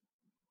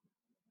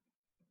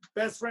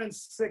 Best friend,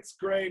 sixth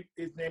grade.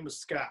 His name was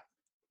Scott.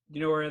 Do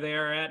you know where they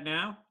are at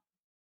now?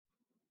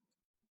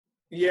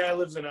 Yeah, he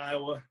lives in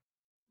Iowa.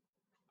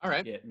 All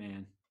right. Shit,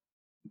 man.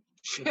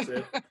 That's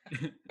it.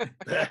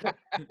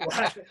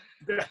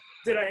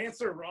 Did I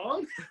answer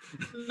wrong?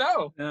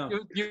 No.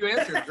 You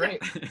answered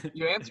great.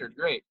 You answered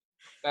great.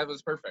 That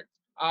was perfect.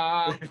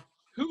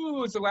 Who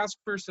was the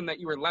last person that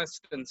you were less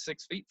than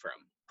 6 feet from?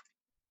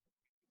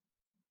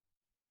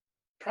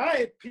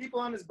 Probably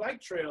people on his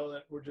bike trail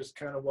that were just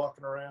kind of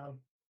walking around.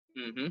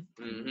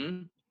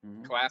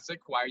 Classic.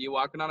 Why are you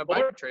walking on a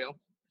bike trail?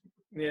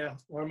 Yeah,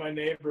 or my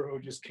neighbor who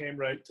just came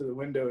right to the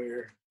window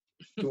here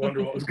to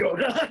wonder what was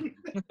going on.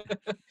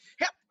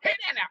 Hey,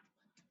 now.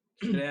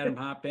 Adam,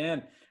 hop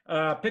in.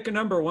 Pick a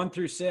number 1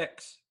 through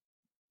 6.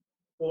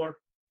 4.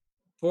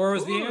 4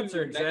 was the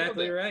answer.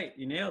 Exactly right.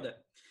 You nailed it.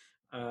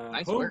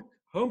 Nice work.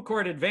 Home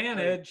court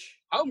advantage.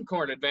 Home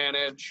court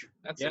advantage.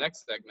 That's the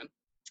next segment.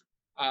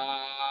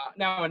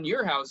 Now in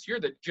your house, you're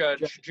the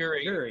judge,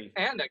 jury,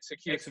 and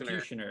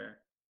executioner.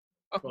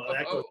 Well,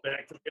 that goes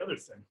back to the other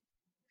thing.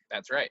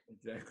 That's right.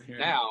 Exactly. Right.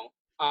 Now,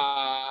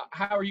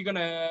 how are you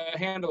gonna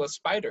handle a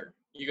spider?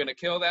 You gonna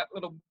kill that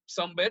little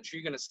sumbitch? Or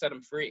you gonna set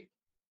him free?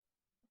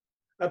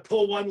 I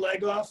pull one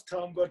leg off.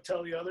 Tell him go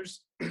tell the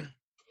others.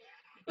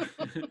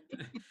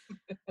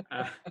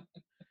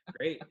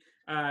 Great.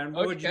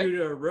 What would you do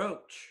to a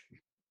roach?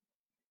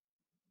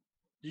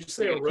 Did you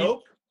say a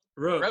rope?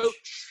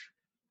 Roach.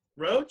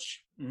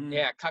 Roach? Mm-hmm.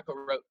 Yeah,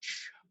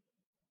 cockroach.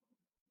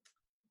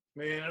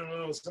 Man, I don't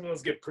know. Some of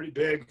those get pretty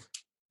big.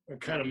 They're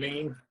kind of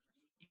mean.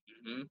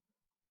 Mm-hmm.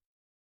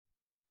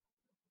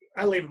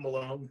 I leave them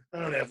alone. I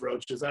don't have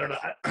roaches. I don't know.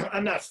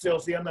 I'm not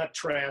filthy. I'm not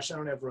trash. I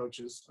don't have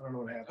roaches. I don't know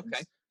what happens.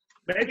 Okay.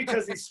 Maybe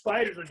because these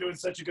spiders are doing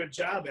such a good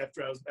job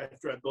after I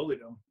bullied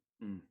them.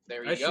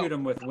 There you go. I shoot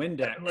them with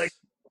Windex. I'm like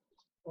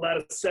a lot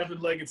of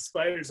 7-legged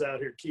spiders out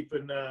here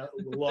keeping the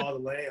law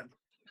of the land.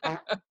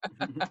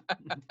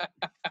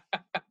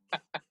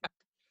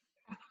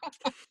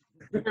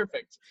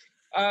 Perfect.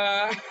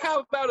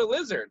 How about a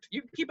lizard?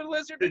 You keep a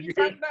lizard that you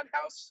find in that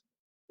house?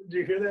 Did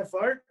you hear that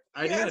fart?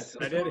 I did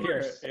hear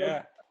it.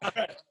 Yeah. All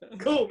right.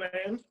 Cool,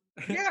 man.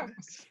 Yeah.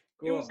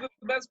 Cool. It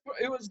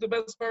was the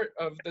best part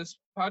of this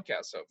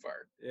podcast so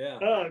far. Yeah.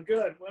 Oh,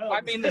 good. Well,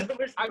 I mean the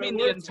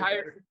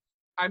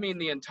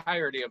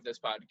entirety of this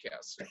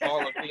podcast.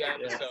 All of the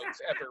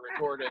episodes ever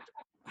recorded.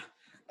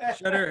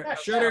 Shut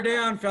her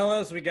down,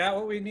 fellas. We got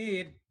what we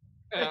need.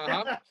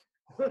 Uh-huh.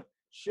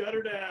 Shut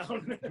her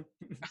down.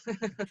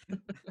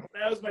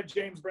 That was my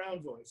James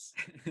Brown voice.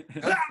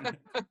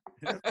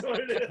 That's what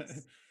it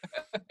is.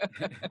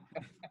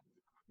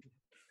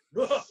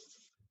 What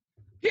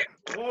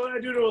would I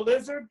do to a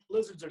lizard?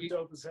 Lizards are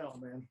dope as hell,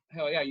 man.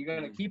 Hell yeah. You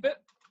going to keep it?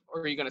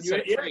 Or are you going to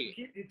set it free?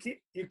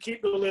 You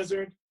keep the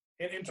lizard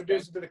and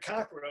introduce it to the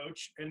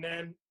cockroach. And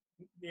then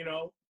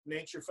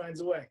nature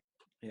finds a way.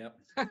 Yep.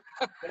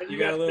 Then you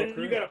got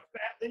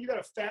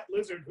a fat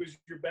lizard who's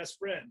your best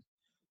friend.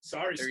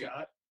 Sorry,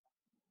 Scott.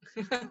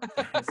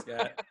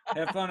 Scott.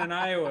 Have fun in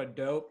Iowa,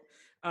 dope.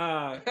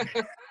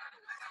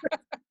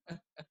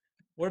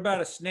 What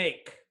about a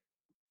snake?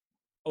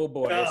 Oh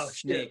boy, a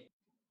snake. Shit.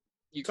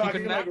 You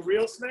talking like a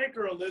real snake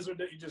or a lizard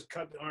that you just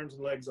cut the arms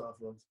and legs off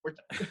of?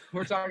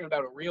 We're talking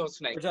about a real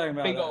snake. We're talking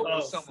about big old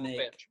snake.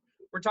 Bitch.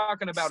 We're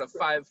talking about a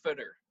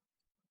 5-footer.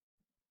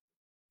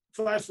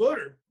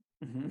 5-footer?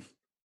 Mm-hmm.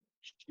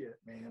 Shit,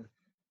 man.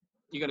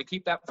 You gonna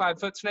keep that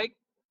 5-foot snake?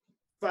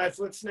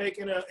 5-foot snake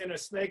in a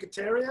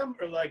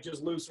snaketarium, or like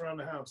just loose around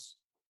the house?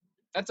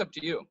 That's up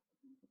to you.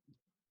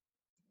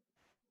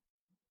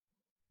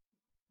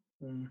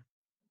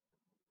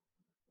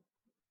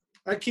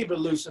 I'd keep it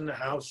loose in the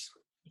house.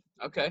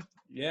 Okay.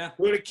 Yeah.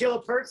 Would it kill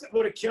a person?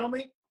 Would it kill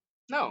me?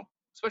 No,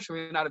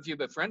 especially not if you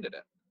befriended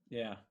it.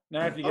 Yeah.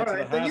 Now if you get to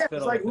the hospital,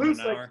 it's like loose,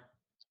 an hour.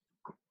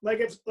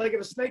 Like if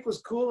a snake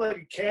was cool, like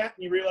a cat,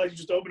 and you realize you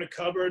just open a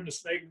cupboard and the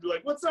snake would be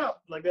like, "What's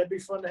up?" Like that'd be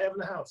fun to have in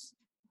the house.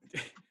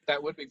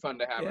 That would be fun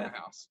to have in a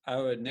house. I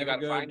would never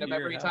go find them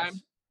every time.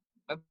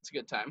 That's a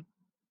good time.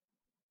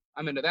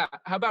 I'm into that.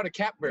 How about a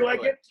cat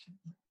burglar?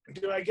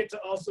 Do I get to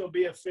also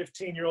be a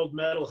 15-year-old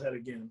metalhead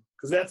again?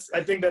 Because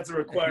I think that's a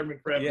requirement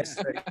for having a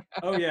snake.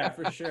 Oh yeah,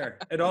 for sure.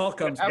 It all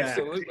comes back.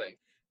 Absolutely.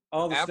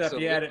 All the stuff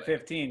you had at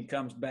 15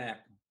 comes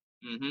back.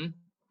 Mm-hmm.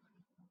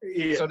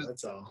 Yeah, so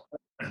that's all.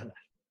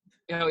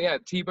 Hell yeah,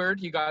 T-Bird,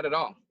 you got it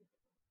all.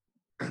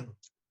 How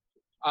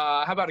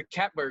about a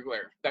cat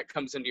burglar that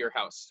comes into your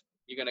house?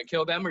 You gonna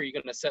kill them or are you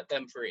gonna set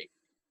them free?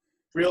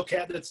 Real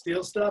cat that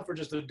steals stuff, or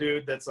just a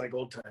dude that's like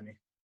old timey?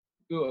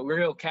 Ooh, a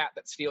real cat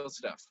that steals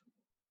stuff.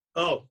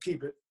 Oh,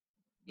 keep it.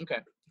 Okay.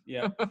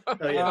 Yeah. Oh,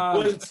 yeah.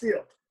 What does it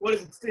steal? What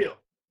does it steal?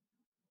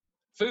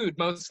 Food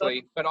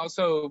mostly, but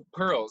also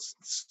pearls.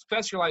 It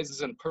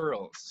specializes in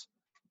pearls.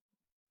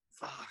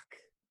 Fuck.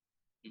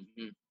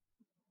 Mm-hmm.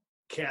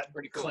 Cat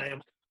pretty cool.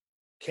 Clam.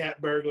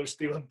 Cat burglar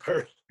stealing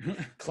pearl.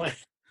 Clam.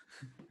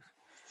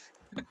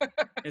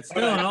 It's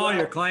stealing all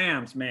your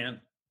clams,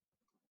 man.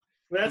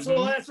 That's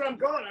where I'm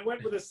going. I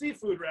went with a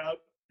seafood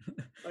route.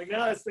 Like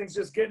now this thing's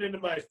just getting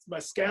into my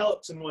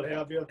scallops and what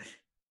have you.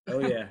 Oh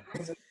yeah.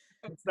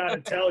 It's not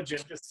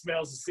intelligent, just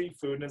smells of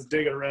seafood and is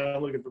digging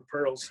around looking for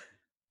pearls.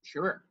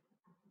 Sure.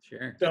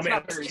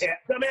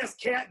 Dumbass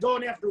cat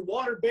going after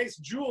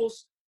water-based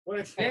jewels when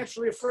it's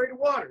naturally afraid of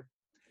water.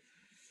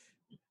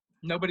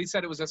 Nobody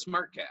said it was a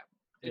smart cat.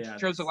 It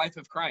chose a life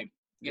of crime.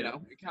 You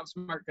know, how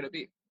smart could it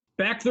be?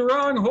 Back the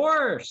wrong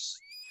horse.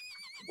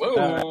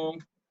 Whoa.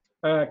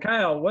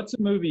 Kyle, what's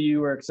a movie you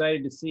were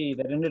excited to see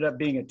that ended up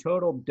being a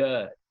total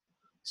dud?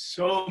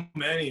 So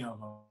many of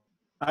them.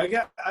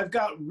 I've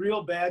got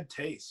real bad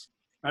taste.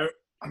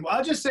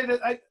 I'll just say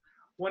that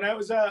when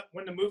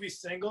the movie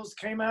Singles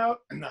came out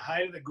in the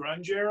height of the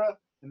grunge era,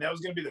 and that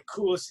was going to be the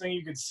coolest thing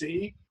you could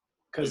see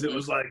because it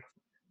was like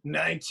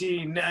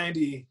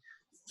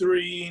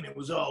 1993 and it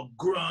was all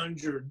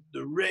grunge or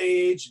the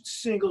rage, and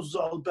Singles was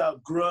all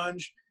about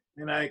grunge,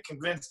 and I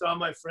convinced all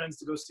my friends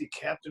to go see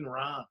Captain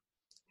Ron.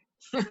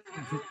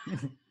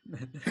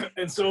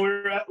 And so we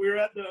were at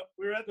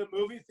the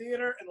movie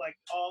theater, and like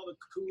all the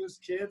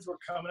coolest kids were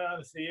coming out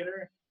of the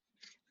theater,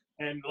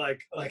 and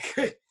like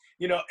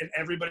you know, and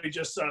everybody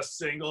just saw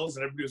Singles,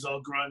 and everybody was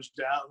all grunged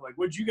out. Like,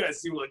 what'd you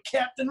guys see? We're like,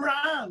 Captain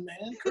Ron,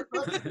 man.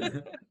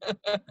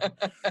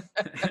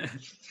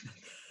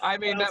 I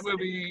mean, that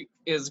movie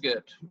is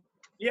good.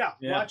 Yeah.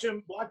 Watch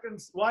him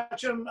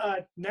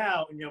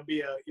now, and you'll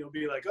be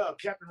like, oh,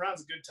 Captain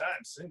Ron's a good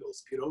time.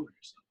 Singles, get over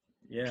yourself.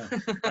 Yeah,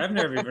 I've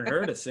never even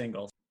heard of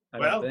Singles.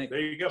 Well, there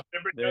you go.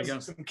 Everybody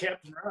does some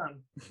Captain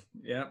Ron.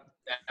 Yep.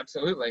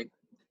 Absolutely.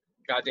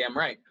 Goddamn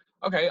right.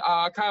 Okay,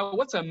 Kyle,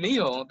 what's a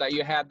meal that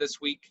you had this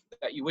week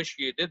that you wish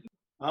you didn't?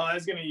 Oh, I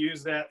was going to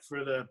use that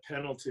for the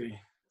penalty.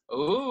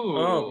 Ooh.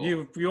 Oh,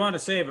 you want to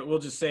save it? We'll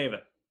just save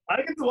it.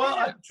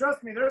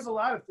 Trust me, there's a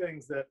lot of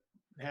things that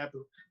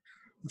happen.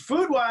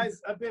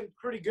 Food-wise, I've been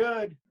pretty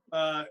good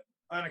on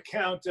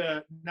account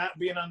of not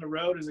being on the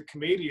road as a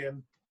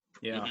comedian.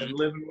 Yeah. And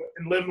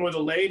living with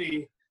a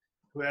lady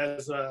who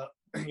has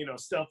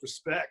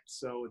self-respect.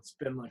 So it's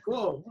been like,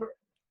 whoa.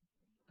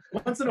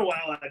 Once in a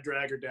while, I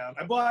drag her down.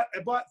 I bought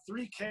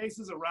 3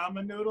 cases of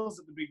ramen noodles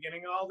at the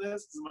beginning of all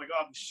this. I'm like,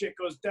 oh, if the shit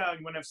goes down,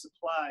 you won't have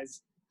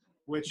supplies.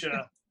 Which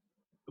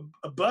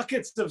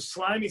buckets of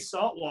slimy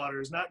salt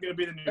water is not going to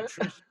be the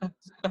nutrition to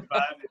survive the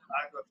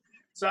apocalypse.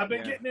 So I've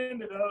been getting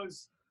into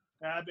those.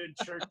 I've been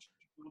church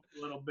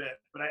a little bit,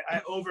 but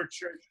I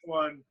over-churched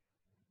one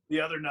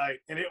the other night,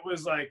 and it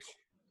was like,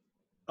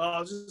 it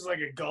was just like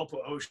a gulp of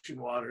ocean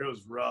water. It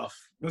was rough.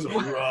 It was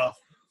rough.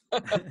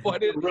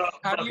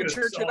 How do you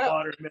church it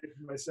up?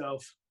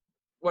 Myself.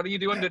 What are you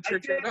doing to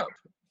church it up?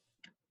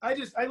 I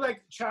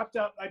like chopped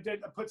up. I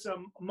put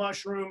some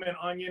mushroom and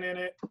onion in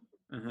it,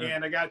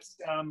 and I got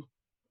some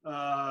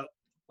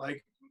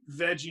like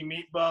veggie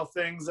meatball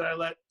things that I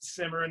let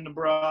simmer in the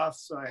broth.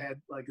 So I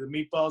had like the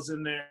meatballs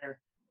in there,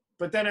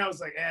 but then I was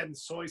like adding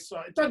soy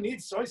sauce. It doesn't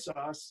need soy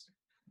sauce.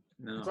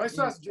 No. Soy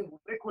sauce is just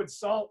liquid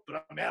salt,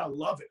 but man, I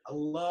love it.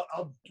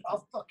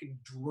 I'll fucking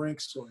drink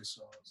soy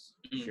sauce.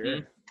 Sure.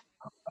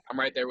 I'm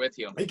right there with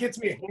you. It gets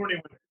me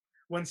horny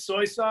when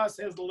soy sauce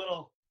has the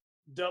little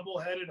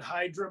double-headed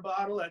Hydra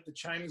bottle at the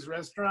Chinese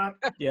restaurant.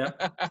 Yeah.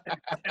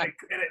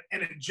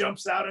 and it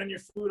jumps out on your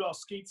food all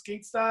skeet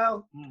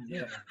style.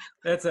 Yeah.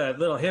 That's a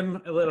little him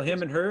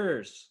and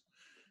hers.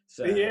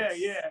 So Yeah.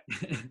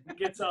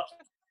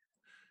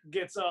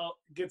 Gets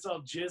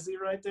all jizzy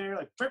right there,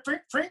 like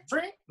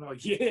frink. Oh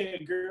yeah,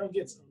 girl,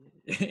 gets.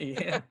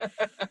 Yeah.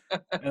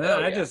 And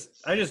then I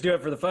just do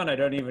it for the fun. I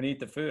don't even eat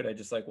the food. I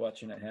just like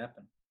watching it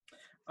happen.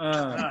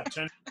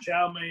 Turn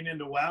chow mein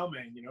into wow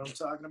mein. You know what I'm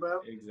talking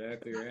about?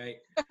 Exactly right.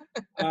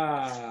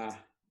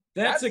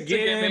 That's a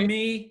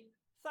gimme.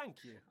 Thank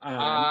you.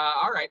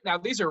 All right. Now,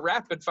 these are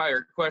rapid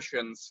fire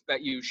questions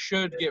that you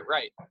should get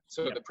right.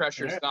 So the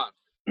pressure's on.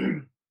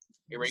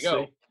 Here we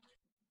go.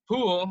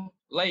 Pool,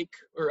 lake,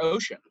 or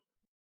ocean?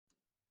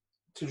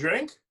 To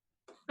drink?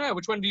 Yeah,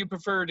 which one do you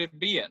prefer to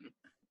be in?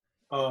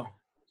 Oh,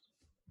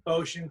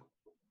 ocean.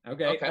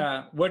 Okay.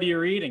 What are you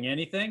reading?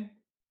 Anything?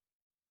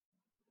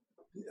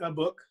 A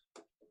book.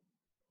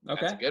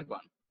 Okay. That's a good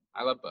one.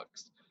 I love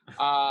books.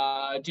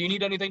 Do you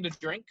need anything to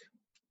drink?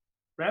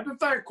 Rapid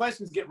fire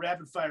questions get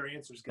rapid fire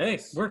answers,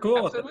 guys. Hey, we're cool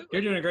with Absolutely. it.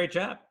 You're doing a great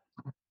job.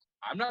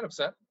 I'm not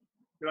upset.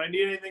 Do I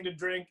need anything to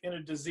drink in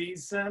a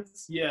disease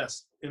sense?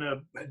 Yes.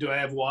 Do I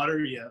have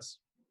water? Yes.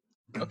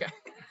 Okay.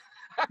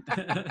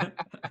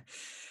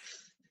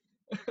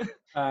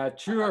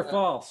 True or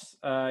false?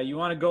 You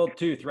want a gold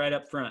tooth right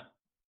up front.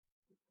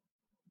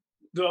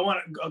 Do I want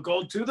a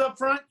gold tooth up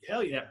front?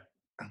 Hell yeah.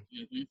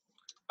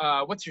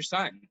 Mm-hmm. What's your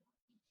sign?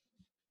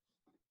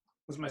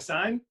 What's my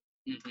sign?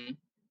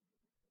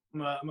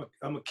 Mm-hmm.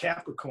 I'm a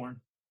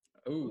Capricorn.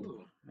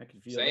 Ooh, I can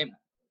feel Same.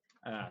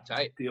 it.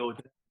 Tight. The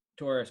old.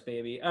 Taurus,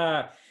 baby.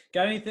 Got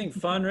anything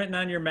fun written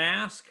on your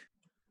mask?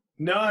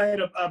 No, I had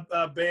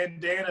a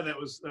bandana that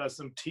was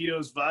some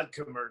Tito's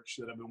vodka merch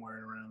that I've been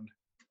wearing around.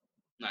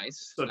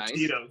 Nice. So nice.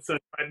 Tito's. So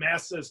my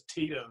mask says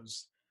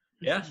Tito's.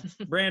 Yeah,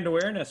 brand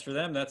awareness for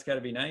them. That's got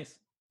to be nice.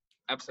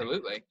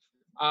 Absolutely.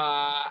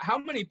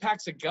 How many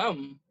packs of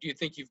gum do you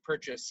think you've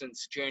purchased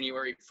since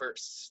January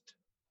 1st?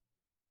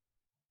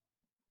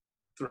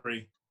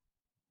 3.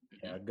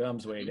 Yeah,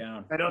 gum's way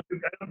down. I don't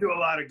do a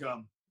lot of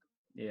gum.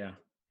 Yeah.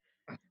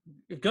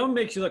 Gum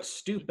makes you look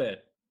stupid.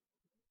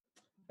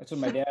 That's what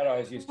my dad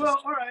always used to Well,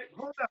 say. all right,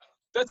 hold up.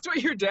 That's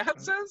what your dad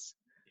says?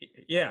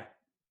 Yeah.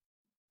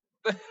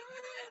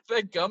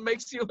 That gum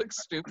makes you look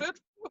stupid?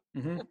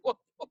 Mm-hmm.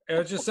 It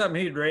was just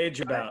something he'd rage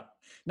about.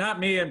 Not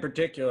me in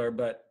particular,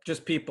 but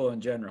just people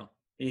in general.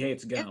 He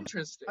hates gum.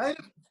 Interesting.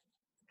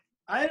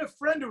 I had a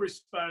friend who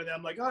responded to that.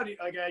 I'm like, oh,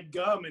 I had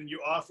gum, and you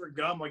offer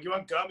gum. Like, you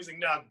want gum? He's like,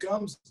 no,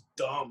 gum's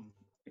dumb.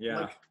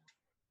 Yeah. Like,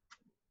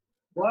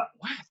 what?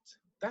 What?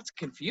 That's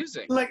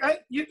confusing. Like,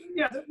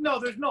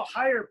 there's no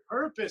higher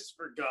purpose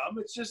for gum.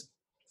 It's just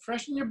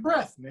freshen your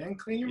breath, man.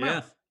 Clean your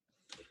mouth.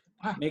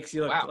 Wow. Makes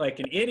you look Wow. like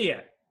an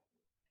idiot.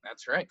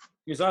 That's right.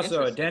 He was also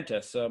a Interesting.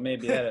 dentist, so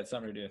maybe that had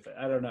something to do with it.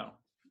 I don't know.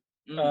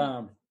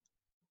 Mhm.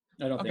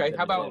 I don't Okay, think.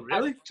 how about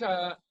Really? at,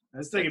 I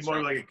was thinking That's more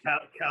right. like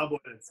a cowboy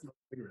that smokes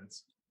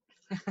cigarettes.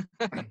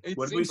 it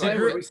What did we seems say? like-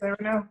 What did we say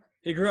right now?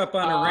 He grew up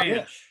on a Yeah.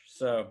 ranch,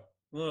 so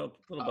a little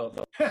both.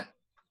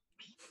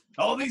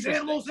 All these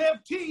animals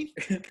have teeth.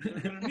 You're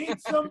gonna need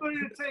somebody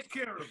to take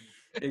care of them.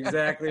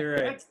 Exactly right.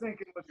 That's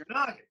thinking with your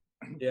noggin.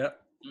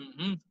 Yep.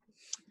 Mhm.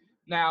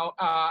 Now,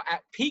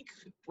 at peak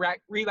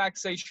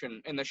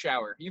relaxation in the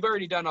shower, you've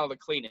already done all the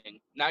cleaning.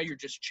 Now you're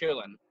just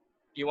chilling.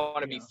 Do you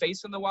want to be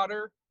facing the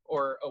water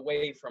or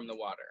away from the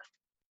water?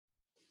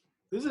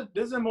 This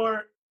is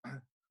more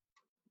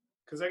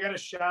because I got a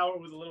shower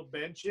with a little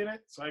bench in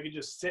it, so I can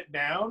just sit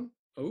down.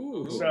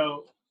 Ooh.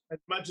 So as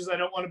much as I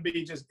don't want to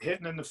be just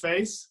hitting in the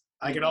face,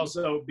 I could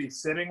also be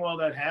sitting while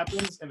that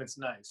happens, and it's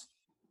nice.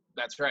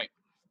 That's right.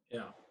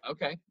 Yeah.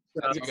 Okay.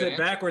 You That's a can good sit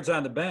answer. backwards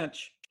on the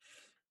bench,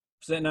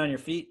 sitting on your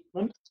feet.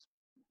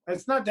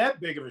 It's not that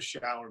big of a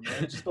shower,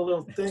 man. It's just a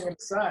little thing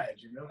inside,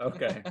 you know.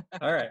 Okay.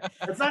 All right.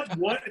 It's not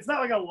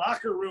like a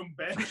locker room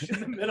bench in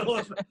the middle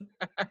of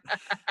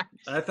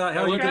I thought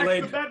how you could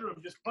lay. the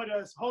bedroom. Just put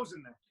a hose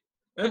in there.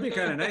 That'd be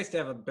kind of nice to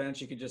have a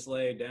bench you could just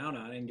lay down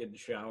on and get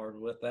showered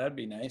with. That'd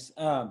be nice.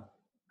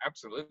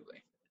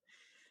 Absolutely.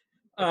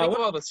 Think What,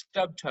 of all the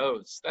stub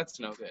toes. That's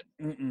no good.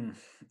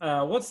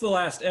 what's the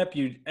last app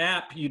you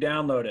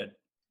downloaded?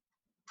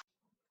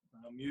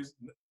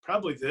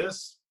 Probably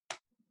this.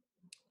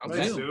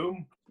 Okay.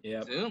 Zoom.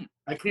 Yeah. Zoom.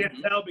 I can't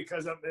tell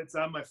because it's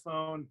on my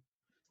phone.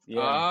 Yeah.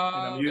 And Oh,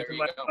 I'm there using you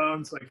my go.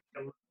 phone, so I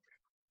can't.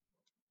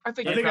 I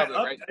think I you're think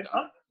probably right.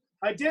 though.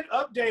 I did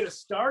update a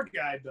star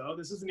guide though.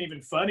 This isn't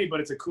even funny, but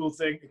it's a cool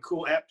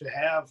app to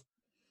have,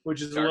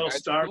 which is Star a little guides are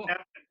star cool.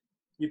 map.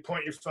 You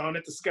point your phone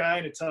at the sky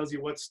and it tells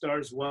you what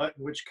stars what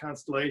and which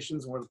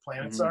constellations and where the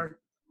planets Mhm. are.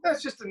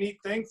 That's just a neat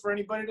thing for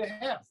anybody to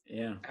have.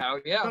 Yeah. Hell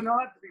It yeah. doesn't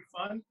have to be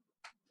fun.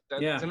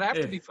 That Yeah. doesn't have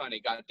to Yeah. be funny,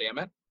 God damn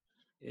it.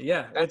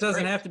 Yeah. It That's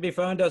doesn't great. have to be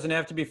fun. Doesn't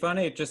have to be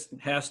funny. It just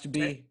has to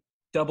be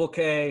double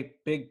K,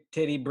 big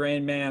titty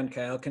brain man,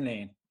 Kyle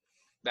Kinane.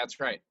 That's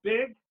right.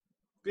 Big,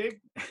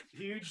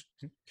 huge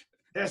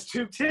test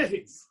tube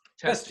titties.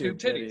 Test tube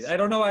titties. I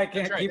don't know why I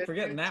can't keep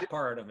forgetting that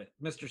part of it.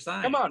 Mr.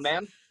 Science. Come on,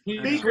 man.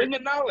 He's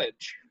bringing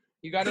knowledge.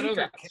 You got to know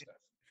that stuff.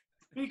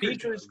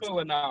 Beaker's full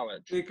of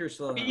knowledge. Beaker's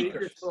full of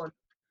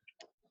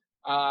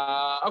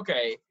knowledge.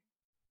 Okay.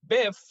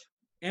 Biff.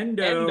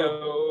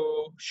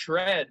 Endo.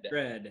 Shred.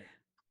 Shred.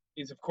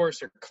 These, of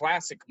course, are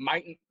classic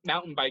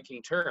mountain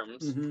biking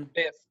terms. Mm-hmm.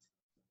 Biff.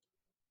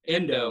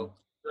 Endo.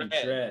 And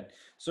shred.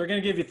 So we're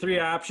going to give you 3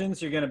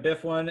 options. You're going to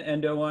biff 1,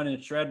 endo 1,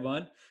 and shred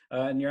 1.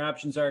 And your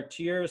options are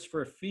tears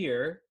for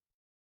fear.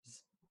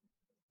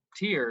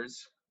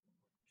 Tears.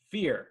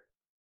 Fear.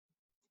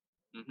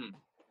 Mm-hmm.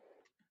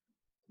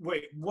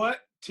 Wait, what?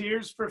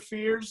 Tears for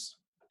Fears?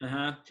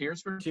 Uh-huh.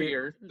 Tears for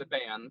Fear, the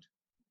band.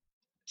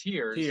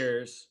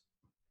 Tears.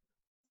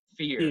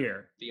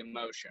 Fear. The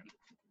emotion.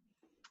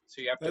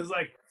 So you have to. It's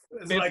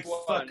like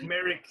fuck,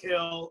 marry,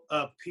 kill,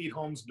 Pete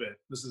Holmes bit.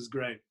 This is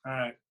great.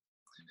 All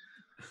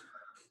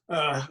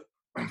right.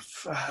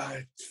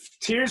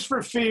 Tears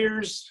for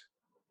Fears.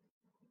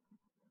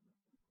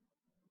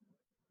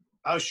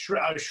 I'll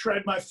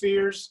shred my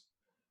fears.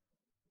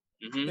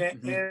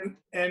 Mm-hmm. And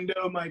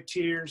endo my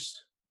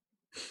tears.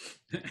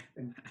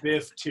 And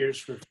biff Tears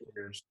for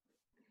Fears.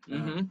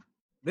 Mm-hmm.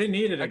 They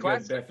needed a good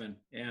classic. biffing.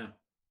 Yeah.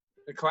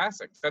 The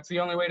classic. That's the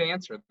only way to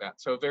answer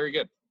that. So very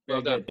good.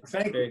 Well done.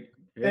 Thank you.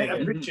 I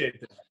appreciate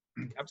that.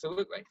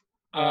 Absolutely.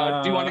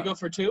 Do you want to go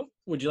for 2?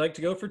 Would you like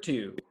to go for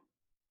 2?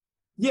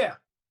 Yeah.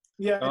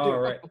 Yeah, I do.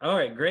 All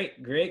right. Great.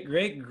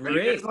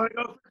 You guys want to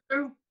go for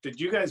 2? Did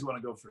you guys want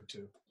to go for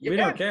 2? We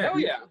don't care. Hell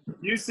yeah.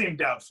 You seem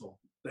doubtful.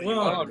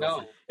 Well,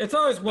 no. It's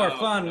always more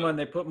fun when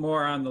they put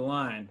more on the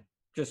line,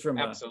 just from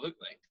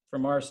absolutely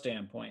from our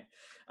standpoint.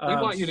 We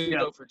want you to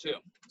go for 2.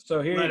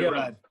 So here you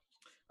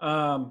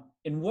go.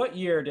 In what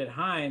year did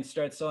Heinz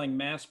start selling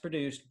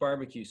mass-produced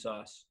barbecue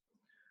sauce?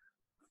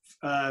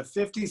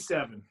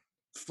 57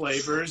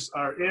 flavors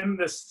are in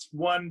this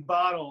one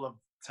bottle of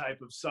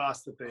type of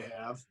sauce that they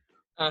have.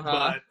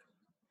 But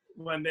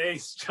when they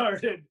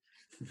started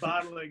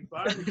bottling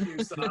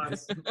barbecue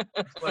sauce,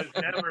 was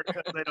never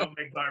because they don't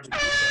make barbecue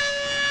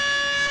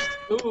sauce.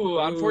 Ooh,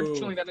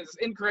 unfortunately, that is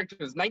incorrect. It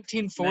was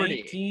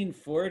 1940.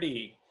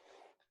 1940.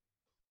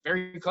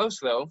 Very close,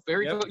 though.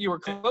 Very close. You were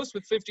close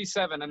with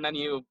 57, and then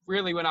you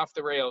really went off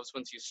the rails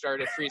once you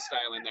started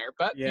freestyling there.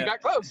 But you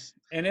got close.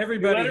 And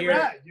everybody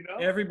here,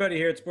 everybody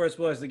here at Sports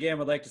Boys Again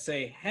would like to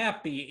say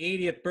happy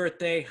 80th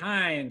birthday,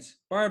 Heinz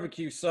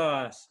barbecue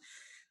sauce.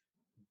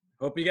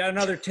 Hope you got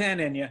another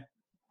 10 in you.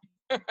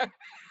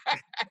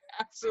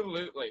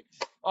 Absolutely.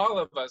 All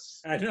of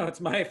us. I know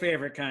it's my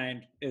favorite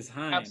kind is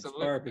Heinz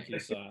barbecue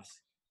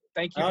sauce.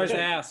 Thank you. I always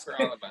ask for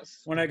all of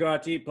us. when I go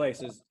out to eat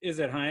places, is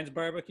it Heinz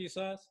barbecue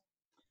sauce?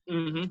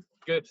 Mm-hmm.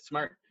 Good.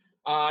 Smart.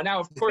 Now,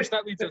 of course,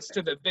 that leads us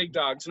to the Big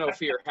Dogs No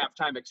Fear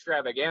halftime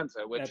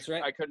extravaganza, which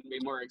I couldn't be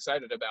more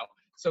excited about.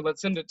 So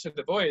let's send it to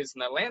the boys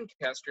in the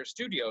Lancaster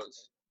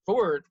studios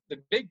for the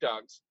Big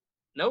Dogs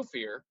No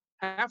Fear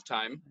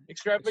halftime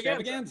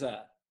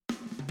extravaganza.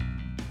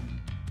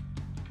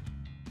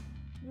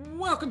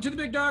 Welcome to the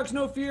Big Dogs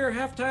No Fear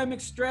halftime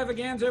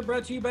extravaganza,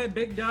 brought to you by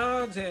Big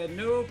Dogs and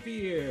No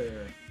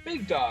Fear.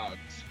 Big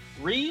Dogs.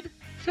 Read?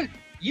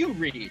 You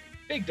read.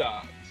 Big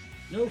Dogs.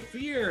 No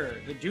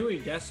Fear. The Dewey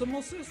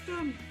Decimal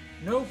System?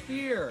 No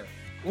Fear.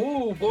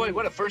 Ooh, boy,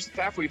 what a first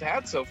half we've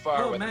had so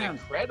far with an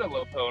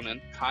incredible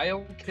opponent,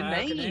 Kyle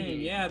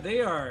Kinane. Yeah,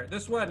 they are.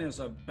 This one's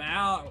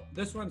about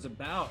just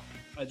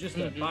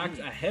a box,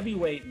 a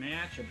heavyweight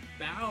match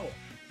about.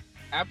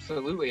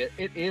 Absolutely,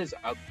 it is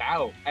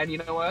about. And you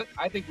know what?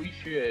 I think we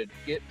should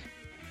get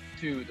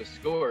to the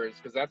scores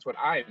because that's what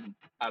I'm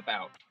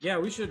about. Yeah,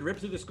 we should rip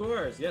through the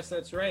scores. Yes,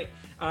 that's right.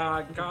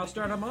 I'll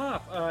start them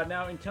off.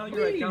 Now, in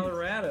Telluride,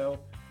 Colorado,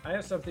 I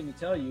have something to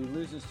tell you.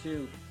 Loses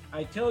to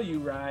I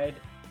Telluride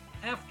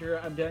after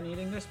I'm done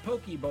eating this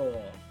Poke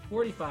Bowl.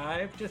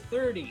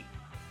 45-30.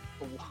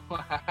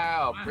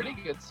 Wow, pretty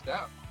good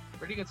stuff.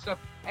 Pretty good stuff.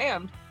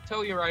 And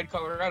Telluride,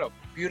 Colorado,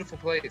 beautiful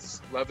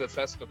place. Love the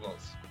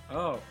festivals.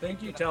 Oh,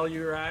 thank you,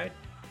 Telluride.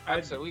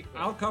 Absolutely.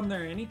 I'll come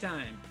there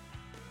anytime.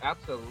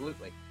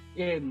 Absolutely.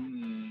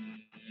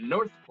 In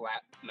North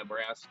Platte,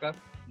 Nebraska,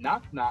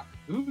 knock knock,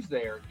 who's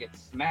there?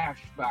 Gets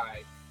smashed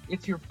by,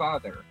 it's your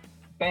father.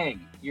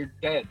 Bang, you're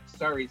dead.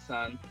 Sorry,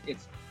 son.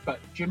 But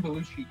Jim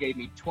Belushi gave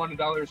me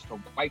 $20 to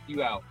wipe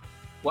you out.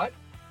 What?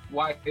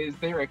 Why, is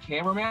there a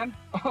cameraman?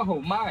 Oh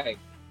my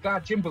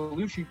God, Jim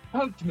Belushi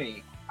punked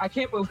me. I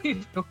can't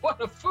believe it. What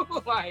a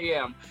fool I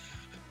am.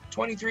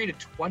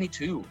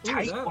 23-22.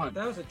 Tight one.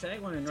 That was a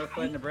tight one in North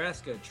Platte,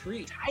 Nebraska.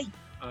 Treat. Tight.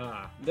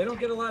 They don't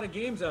get a lot of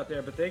games out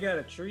there, but they got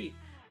a treat.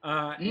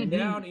 And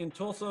down in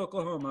Tulsa,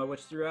 Oklahoma,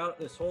 which throughout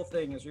this whole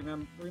thing has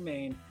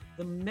remained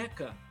the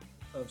mecca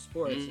of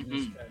sports in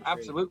this country.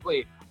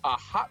 Absolutely. A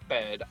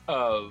hotbed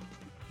of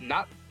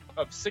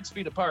 6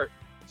 feet apart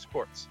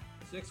sports.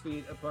 6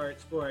 feet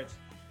apart sports.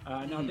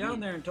 Now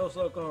down there in Tulsa,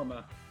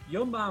 Oklahoma,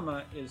 Yo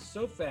Mama is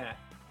so fat,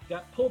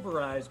 got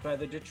pulverized by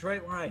the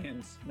Detroit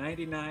Lions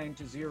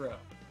 99-0.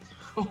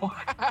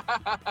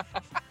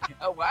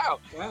 Oh, wow.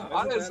 Wow.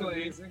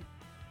 Honestly,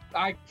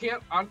 I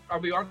can't. I'll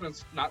be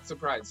honest. Not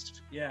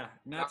surprised. Yeah,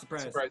 not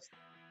surprised.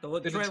 The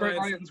Detroit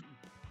Lions.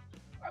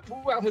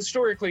 Well,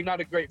 historically, not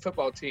a great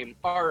football team,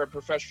 are a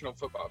professional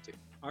football team.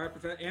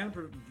 And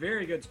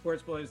very good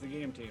Sports Bullies the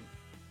game team.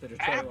 The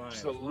Detroit Lions.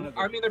 Absolutely.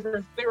 I mean,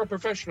 they're a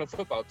professional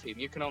football team.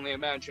 You can only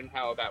imagine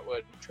how that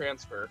would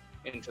transfer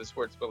into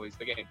Sports Bullies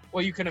the game.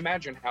 Well, you can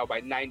imagine how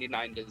by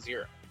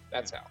 99-0.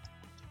 That's how.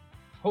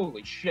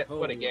 Holy shit!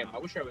 What a game! Wow.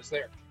 I wish I was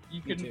there.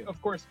 You can,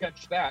 of course,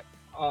 catch that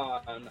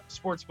on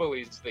Sports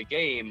Bullies the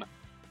game.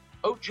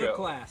 Ocho. The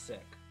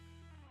classic.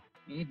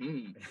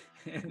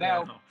 Mm-hmm.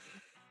 Now,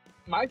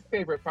 my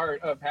favorite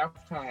part of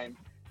halftime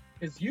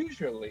is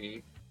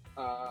usually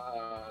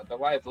the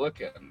live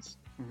look-ins.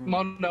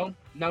 Mm-hmm.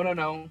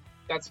 No.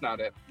 That's not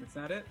it. That's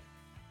not it?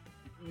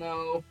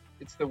 No,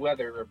 it's the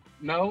weather.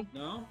 No.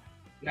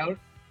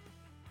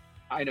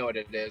 I know what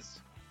it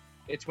is.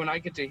 It's when I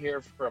get to hear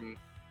from,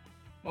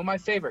 well, my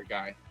favorite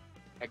guy.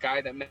 A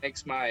guy that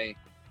makes my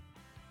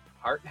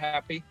heart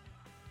happy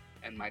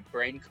and my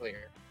brain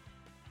clear.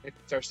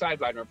 It's our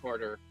sideline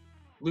reporter,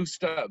 Lou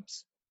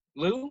Stubbs.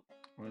 Lou?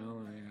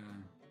 Well,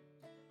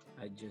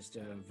 I just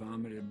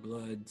vomited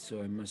blood,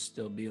 so I must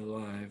still be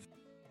alive.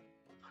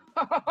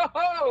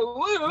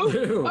 Oh,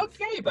 Lou!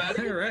 Okay,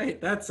 buddy. All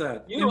right, that's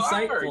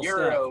insightful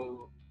You're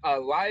stuff.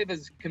 alive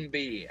as can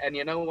be. And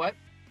you know what?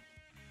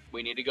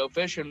 We need to go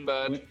fishing,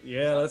 bud.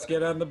 Yeah, let's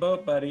get on the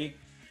boat, buddy.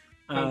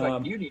 Sounds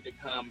like you need to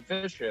come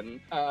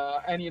fishing.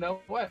 And you know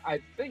what?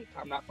 I'm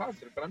not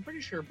positive, but I'm pretty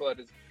sure blood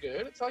is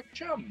good. It's like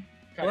chum.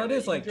 Well, it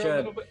is like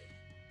chum.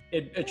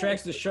 It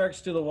attracts the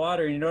sharks to the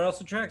water. You know what else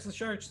attracts the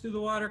sharks to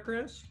the water,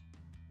 Chris?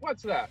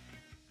 What's that?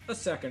 The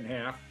second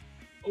half.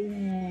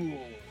 Ooh,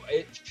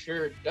 it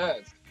sure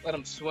does. Let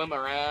them swim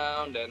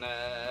around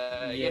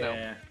and, you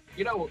know.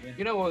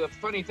 The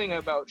funny thing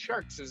about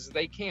sharks is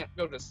they can't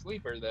go to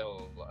sleep or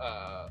they'll,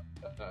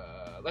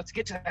 let's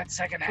get to that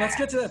second half. Let's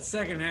get to that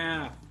second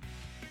half.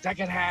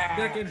 Second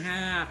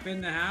half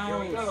in the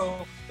house. Here we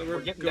go. So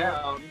we're getting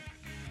down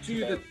to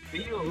the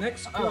field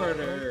next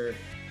quarter.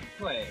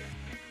 Play.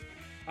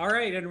 All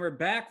right, and we're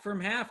back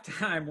from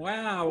halftime.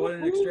 Wow, what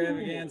an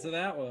extravaganza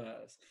that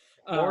was.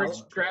 More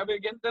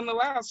extravagant than the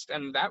last,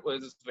 and that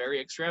was very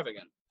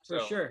extravagant. For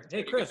sure.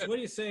 Hey, Chris, what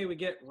do you say we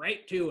get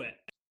right to it?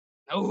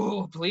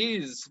 Oh,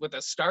 please, with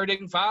a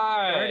starting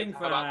five. Starting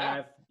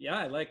five. Yeah,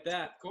 I like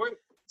that. Of course.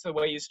 So the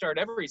way you start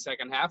every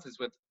second half is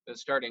with the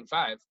starting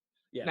five.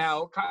 Yes.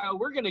 Now, Kyle,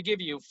 we're going to give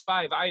you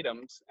 5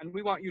 items, and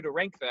we want you to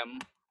rank them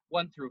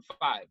 1 through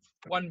 5.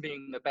 1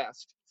 being the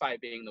best, 5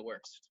 being the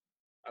worst.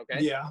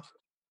 Okay? Yeah.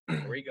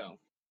 Here we go.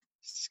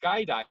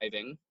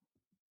 Skydiving,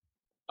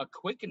 a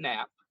quick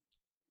nap,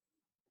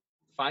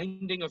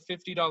 finding a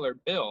 $50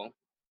 bill,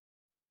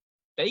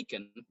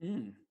 bacon,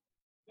 and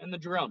the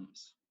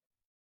drums.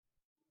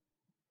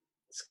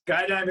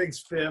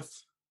 Skydiving's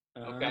 5th.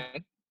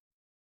 Okay.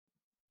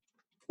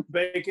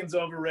 Bacon's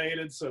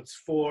overrated, so it's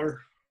 4.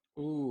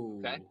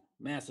 Ooh. Okay.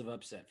 Massive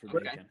upset for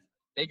bacon.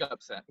 Big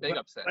upset. What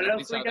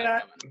else we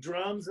got?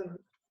 Drums.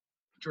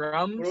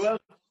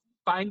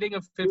 Finding a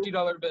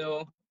 $50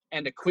 bill,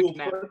 and a quick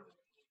nap.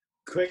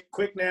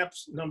 Quick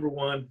naps, number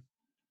 1.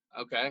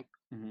 Okay.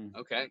 Mm-hmm.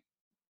 Okay.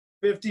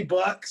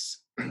 $50.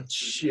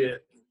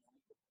 Shit.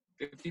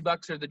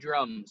 $50 are the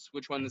drums.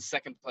 Which one is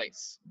second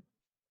place?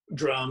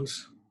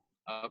 Drums.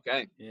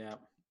 Okay. Yeah.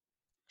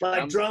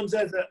 Like drums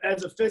as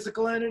a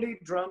physical entity,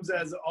 drums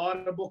as an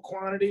audible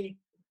quantity,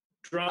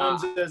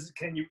 drums as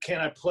can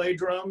I play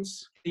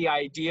drums? The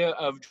idea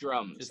of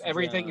drums.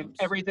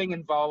 Everything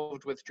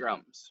involved with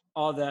drums.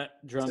 All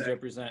that drums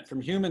represent, from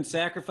human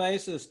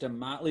sacrifices to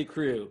Motley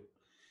Crue.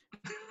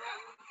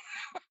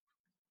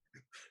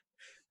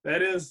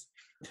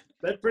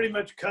 That pretty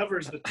much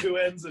covers the 2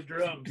 ends of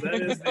drums.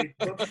 That is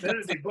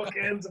the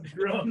bookends of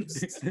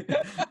drums.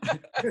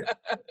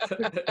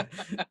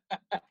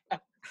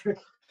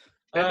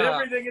 And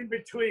everything in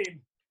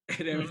between.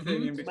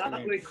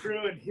 Motley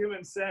Crue and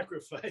human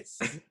sacrifice.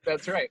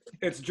 That's right.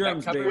 It's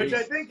drums, baby. Which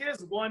I think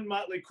is one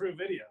Motley Crue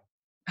video.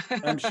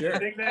 I'm sure.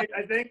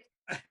 I think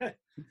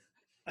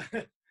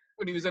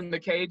when he was in the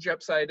cage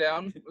upside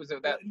down, was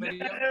it that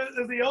video? It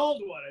was the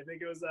old one. I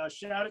think it was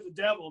Shout at the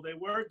Devil. They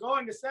were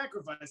going to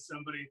sacrifice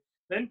somebody.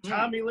 Then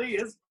Tommy Lee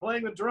is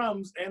playing the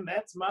drums, and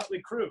that's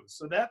Motley Crue.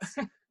 So that's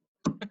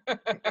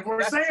if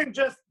we're saying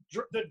just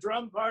the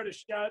drum part of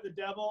Shout at the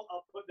Devil,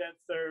 I'll put that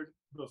 3rd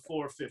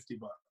before $50.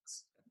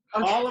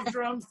 Okay. All of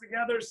drums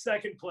together,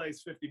 2nd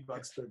place, $50,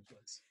 3rd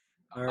place.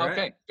 All right.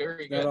 Okay,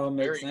 very good. That all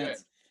makes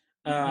sense.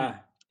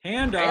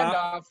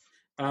 Handoff.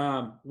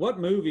 What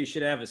movie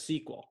should have a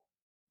sequel?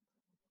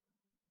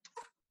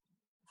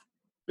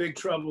 Big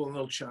Trouble in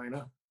Little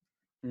China.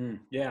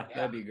 Yeah,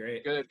 that'd be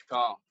great. Good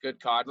call.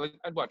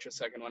 I'd watch a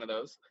second one of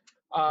those.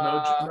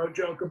 No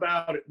joke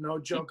about it.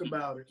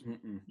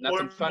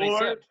 Nothing funny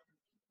said.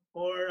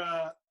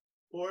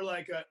 Or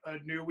like a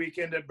New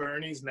Weekend at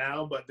Bernie's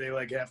now, but they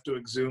like have to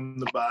exhume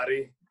the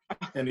body,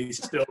 and he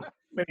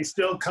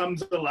still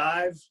comes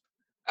alive.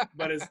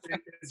 but it's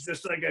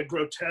just like a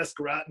grotesque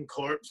rotten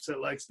corpse that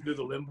likes to do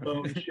the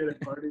limbo and shit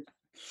at parties.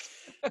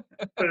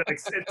 But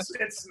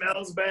it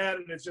smells bad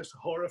and it's just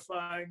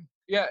horrifying.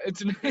 Yeah,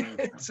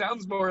 it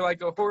sounds more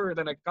like a horror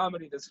than a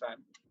comedy this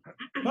time.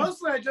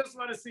 Mostly, I just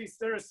want to see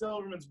Sarah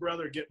Silverman's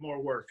brother get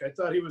more work. I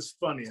thought he was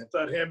funny. I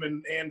thought him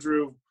and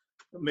Andrew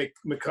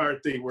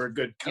McCarthy were a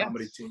good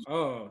comedy team.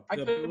 Oh,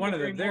 they're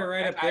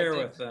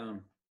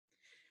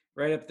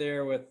right up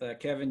there with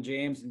Kevin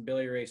James and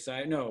Billy Ray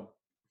Cyrus. No,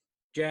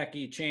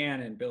 Jackie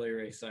Chan and Billy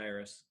Ray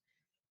Cyrus.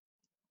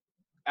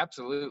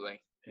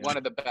 Absolutely, one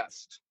of the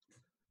best.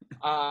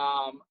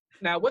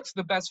 Now, what's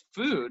the best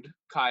food,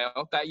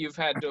 Kyle, that you've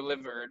had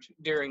delivered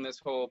during this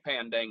whole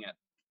pandang-it?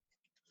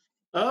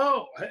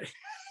 Oh,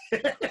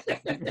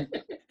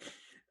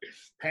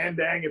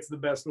 pandang, it's the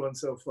best one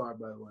so far,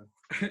 by the way.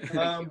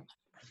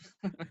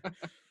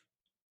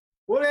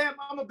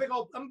 I'm a big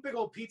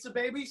old pizza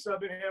baby, so I've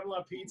been having a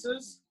lot of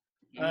pizzas.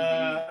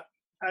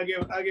 I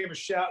gave a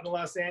shout in the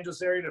Los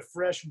Angeles area to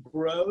Fresh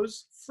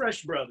Brothers.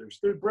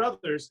 They're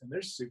brothers and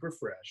they're super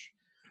fresh.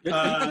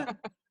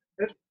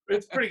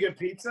 It's pretty good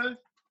pizza.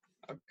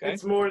 Okay.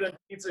 It's more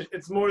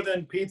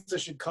than pizza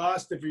should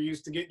cost if you're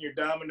used to getting your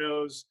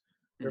Domino's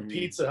or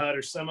Pizza Hut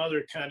or some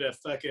other kind of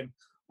fucking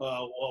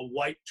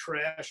white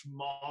trash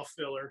maw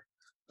filler.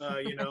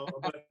 But if you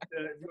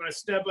want to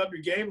step up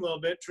your game a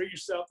little bit, treat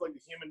yourself like the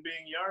human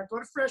being you are, go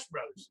to Fresh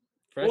Brothers.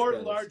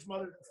 Large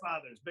Mothers and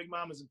Fathers. Big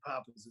Mamas and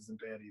Papas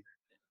isn't bad either.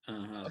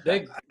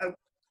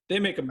 They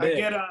make them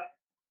big.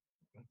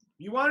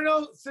 You want to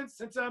know, since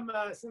I'm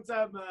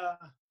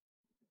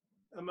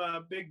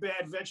a big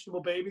bad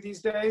vegetable baby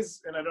these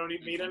days, and I don't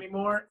eat meat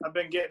anymore.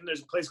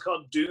 There's a place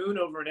called Dune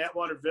over in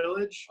Atwater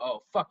Village.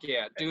 Oh, fuck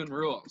yeah. Dune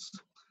rules.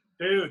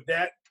 Dude,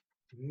 that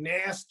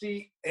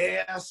nasty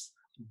ass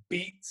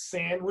beet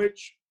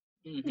sandwich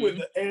with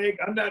the egg.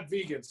 I'm not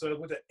vegan, so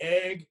with the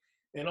egg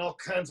and all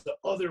kinds of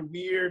other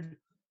weird,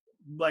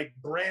 like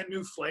brand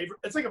new flavor.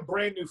 It's like a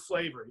brand new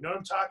flavor. You know what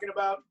I'm talking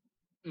about?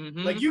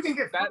 Mm-hmm. Like you can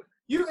get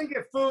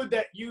food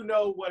that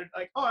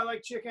I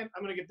like chicken.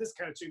 I'm going to get this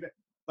kind of chicken.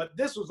 But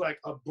this was like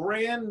a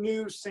brand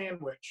new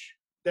sandwich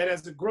that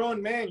as a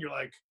grown man, you're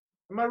like,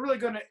 am I really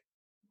going to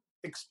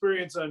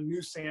experience a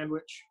new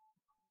sandwich?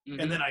 Mm-hmm.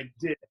 And then I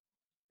did.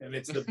 And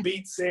it's the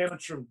beet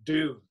sandwich from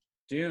Dune.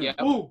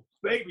 Yep. Ooh,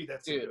 baby,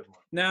 that's a good one.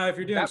 Now, if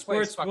you're doing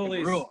Sports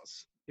Bullies,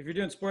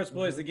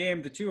 the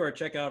game, the tour,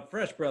 check out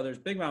Fresh Brothers,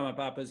 Big Mama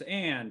Papas,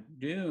 and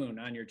Dune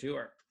on your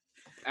tour.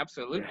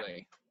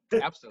 Absolutely.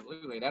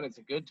 Absolutely. That is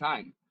a good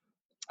time.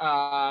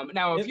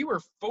 Now, if you were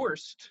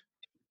forced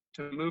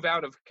to move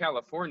out of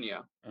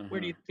California,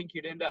 where do you think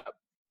you'd end up?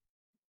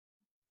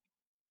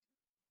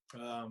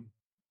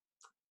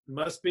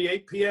 Must be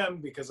 8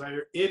 p.m. because I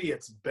hear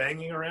idiots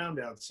banging around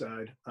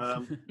outside.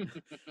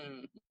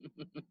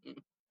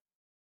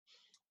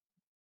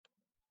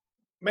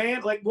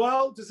 Man,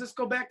 does this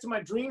go back to my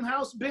dream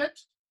house bit?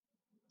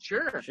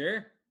 Sure.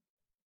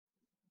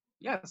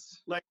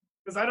 Yes.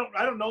 Because I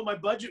don't know what my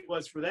budget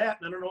was for that,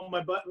 and I don't know what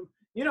my budget.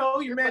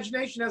 Your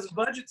imagination has a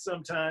budget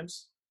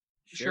sometimes.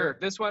 Sure.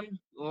 This one,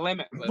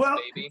 limitless,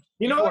 baby.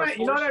 You know what I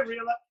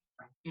realized?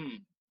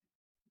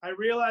 I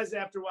realized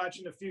after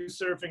watching a few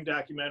surfing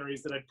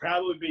documentaries that I'd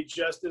probably be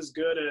just as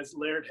good as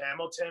Laird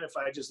Hamilton if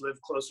I just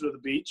lived closer to the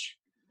beach.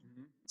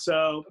 Mm-hmm.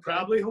 So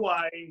probably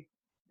Hawaii.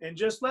 And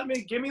just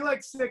give me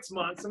like 6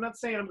 months. I'm not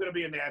saying I'm going to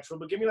be a natural,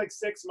 but give me like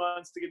 6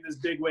 months to get this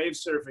big wave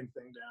surfing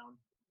thing down.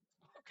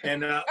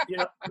 And I'm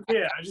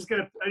just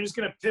gonna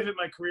pivot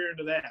my career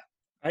into that.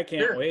 I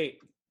can't wait.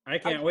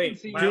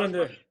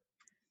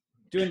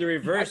 Doing the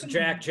reverse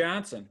Jack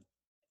Johnson.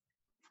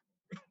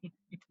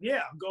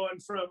 Yeah, I'm going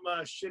from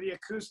shitty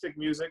acoustic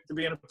music to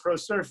being a pro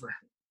surfer.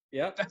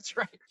 Yep, that's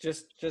right.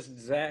 Just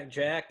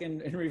Jack in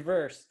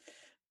reverse.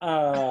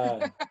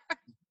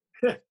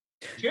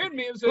 Good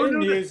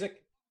music.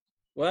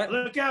 What?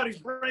 Look out, he's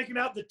breaking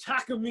out the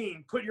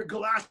Takamine. Put your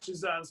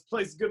galoshes on. This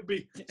place is going to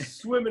be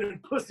swimming in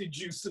pussy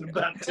juice in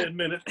about 10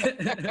 minutes.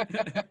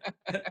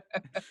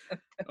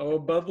 Oh,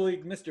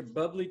 Mr.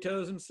 Bubbly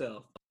Toes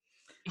himself.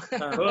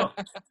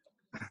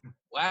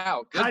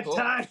 Wow, good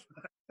time.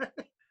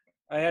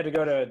 I had to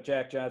go to a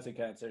Jack Johnson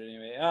concert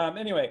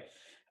anyway.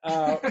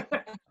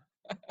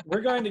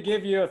 We're going to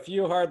give you a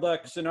few hard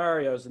luck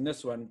scenarios in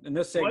this one. And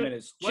this segment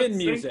is chin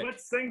music. What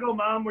single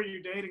mom were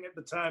you dating at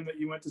the time that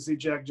you went to see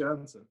Jack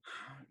Johnson?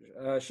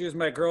 She was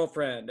my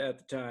girlfriend at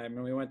the time,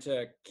 and we went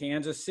to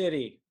Kansas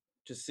City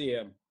to see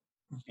him.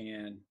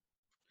 And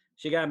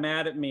she got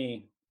mad at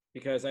me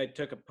because I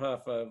took a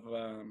puff of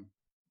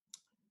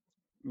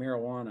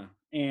marijuana,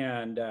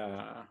 and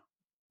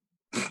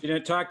she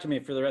didn't talk to me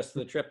for the rest of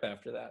the trip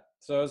after that.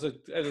 So it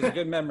was a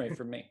good memory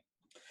for me.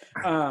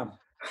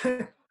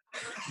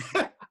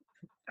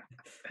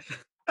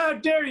 How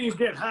dare you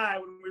get high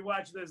when we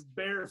watch this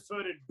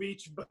barefooted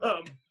beach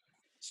bum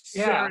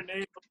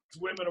serenade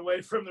women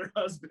away from their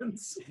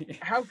husbands?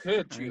 How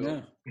could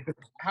you?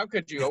 How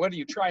could you? What are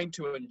you trying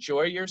to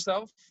enjoy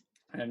yourself?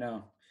 I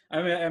know.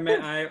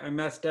 I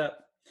messed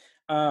up.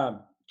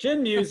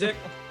 Chin music.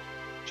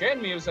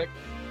 Chin music.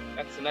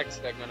 That's the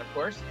next segment, of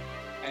course.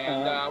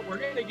 And we're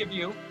going to give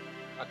you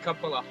a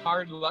couple of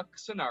hard luck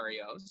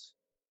scenarios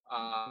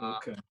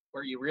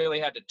where you really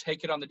had to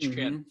take it on the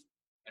chin.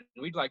 And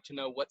we'd like to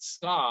know what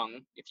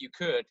song, if you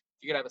could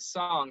have a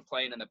song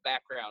playing in the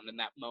background in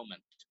that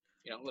moment.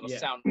 You know, a little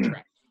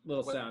soundtrack.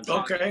 Little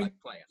soundtrack. Okay. Like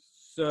playing.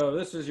 So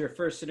this is your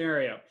first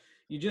scenario.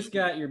 You just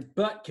got your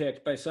butt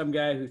kicked by some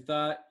guy who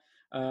thought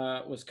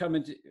who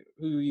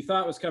you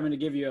thought was coming to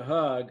give you a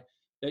hug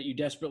that you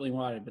desperately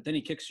wanted, but then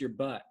he kicks your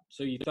butt.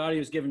 So you thought he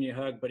was giving you a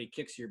hug, but he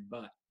kicks your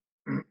butt.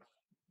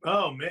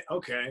 Oh man,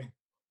 okay.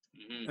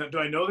 Do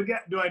I know the guy?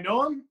 Do I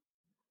know him?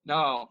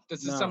 No,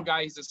 this is some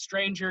guy. He's a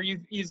stranger.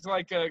 He's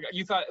like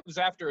you thought it was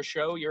after a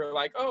show. You're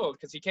like, oh,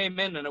 because he came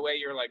in a way.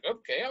 You're like,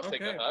 okay, I'll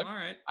take a hug. All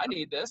right. I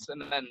need this,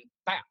 and then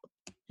bam,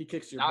 he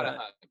kicks your not butt. a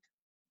hug,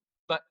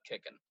 butt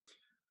kicking.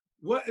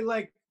 What,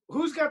 like,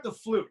 who's got the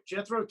flute?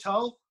 Jethro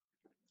Tull?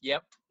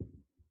 Yep.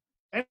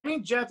 Any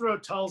Jethro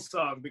Tull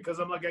song, because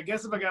I'm like, I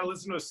guess if I gotta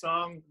listen to a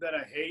song that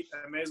I hate,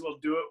 I may as well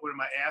do it when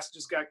my ass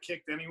just got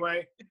kicked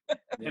anyway,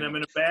 and I'm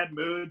in a bad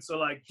mood. So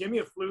like, give me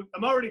a flute.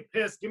 I'm already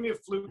pissed. Give me a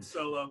flute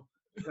solo,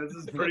 because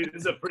this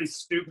is a pretty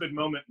stupid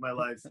moment in my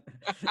life.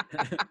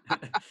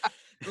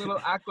 A little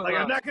aqua. Like,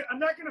 I'm not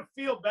gonna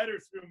feel better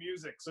through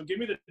music. So give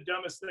me the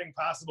dumbest thing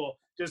possible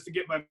just to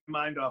get my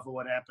mind off of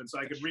what happened, so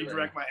I could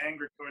redirect my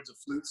anger towards a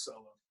flute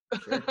solo.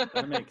 Sure.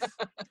 That makes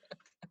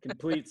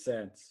complete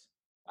sense.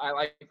 I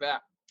like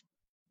that.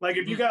 Like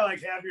if you got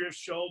like have your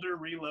shoulder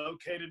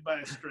relocated by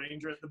a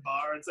stranger at the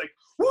bar, it's like,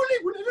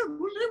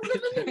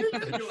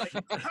 you're like,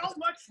 how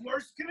much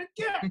worse can it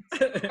get?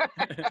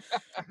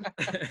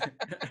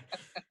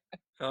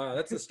 Oh,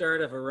 that's the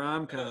start of a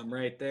rom-com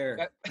right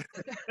there.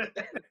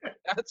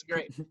 That's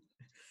great.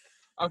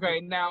 Okay,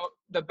 now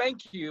the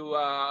bank you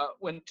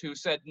went to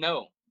said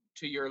no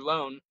to your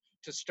loan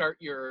to start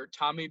your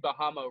Tommy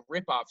Bahama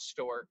ripoff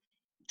store,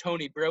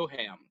 Tony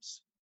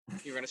Brohams.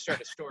 You're going to start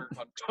a store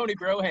called Tony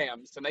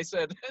Brohams, and they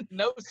said,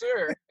 no,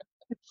 sir.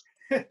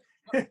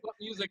 What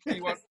music do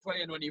you want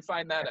playing when you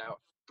find that out?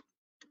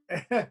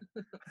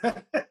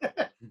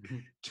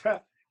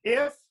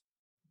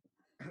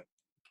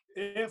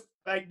 If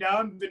like now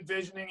I'm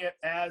envisioning it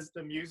as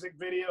the music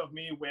video of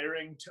me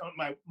wearing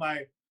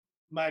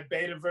my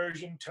beta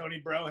version Tony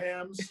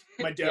Brohams,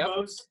 my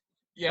demos,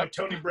 my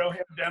Tony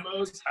Broham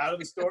demos out of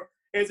the store.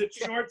 Is it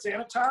shorts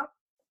and a top?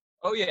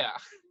 Oh yeah.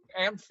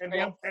 And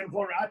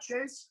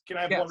huaraches? Can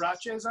I have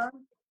huaraches on?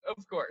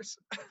 Of course.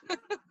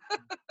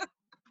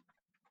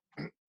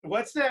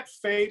 What's that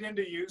Fade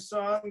Into You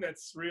song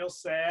that's real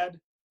sad?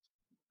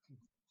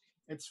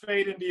 It's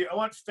Fade Into You. I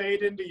want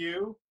Fade Into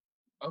You.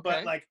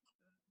 Okay.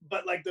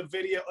 But like the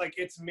video, like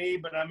it's me,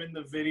 but I'm in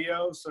the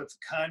video, so it's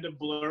kind of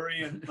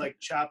blurry and like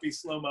choppy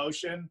slow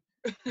motion.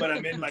 But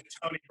I'm in my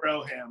Tony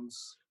Brohams,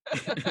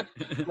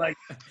 like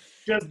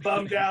just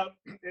bummed out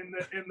in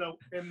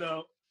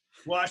the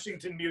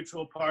Washington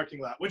Mutual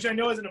parking lot, which I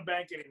know isn't a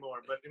bank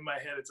anymore, but in my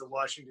head it's a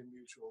Washington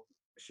Mutual.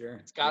 Sure,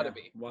 it's got to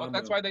be. Well,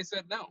 that's why they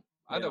said no.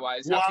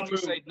 Otherwise, how could you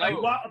say no?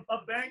 Like,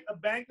 a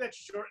bank that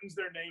shortens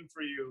their name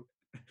for you.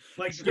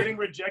 Like getting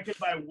rejected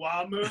by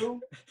WAMU.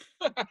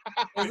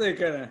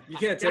 You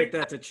can't take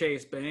that to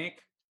Chase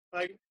Bank.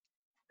 Like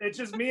it's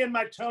just me and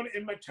my Tony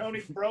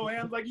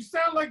Brohams. Like you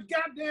sound like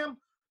goddamn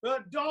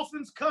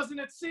Dolphins' cousin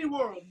at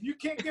SeaWorld. You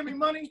can't give me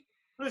money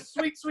for the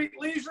sweet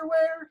leisure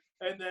wear.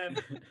 And then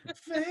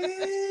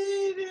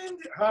fade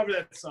into however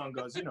that song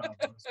goes, you know how it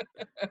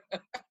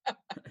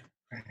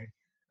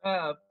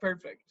goes.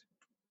 Perfect.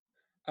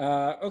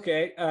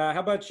 Okay. How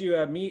about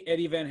you meet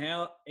Eddie Van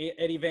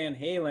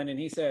Halen, and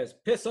he says,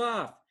 "Piss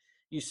off!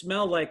 You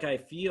smell like I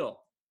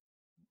feel."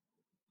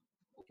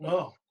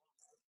 Oh,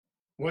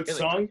 what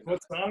song?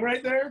 What song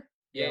right there?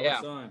 Yeah.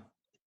 What song?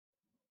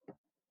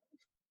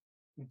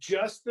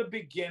 Just the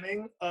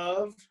beginning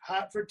of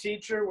Hot for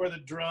Teacher, where the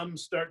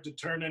drums start to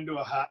turn into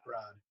a hot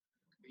rod.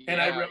 And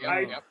I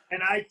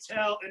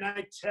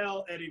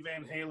tell Eddie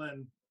Van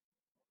Halen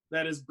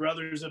that his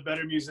brother's a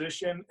better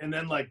musician, and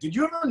then like, did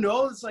you ever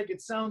know it's like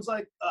it sounds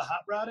like a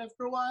hot rod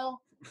after a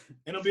while?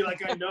 And he'll be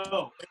like, I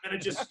know, and then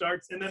it just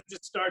starts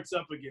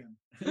up again.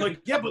 I'm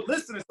like, yeah, but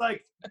listen, it's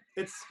like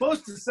it's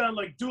supposed to sound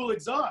like dual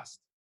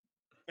exhaust,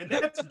 and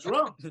that's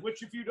drums.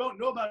 Which, if you don't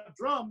know about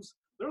drums,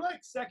 they're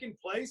like second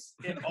place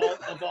in all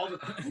the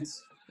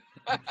things.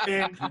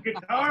 And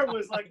guitar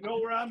was like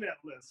nowhere on that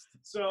list,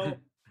 so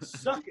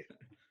suck it.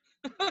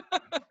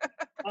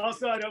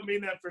 Also, I don't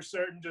mean that for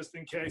certain, just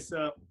in case.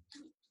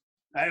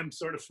 I am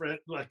sort of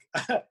friends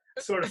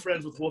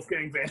with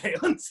Wolfgang Van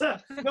Halen. So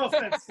no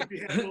offense if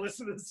you have to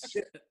listen to this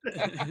shit.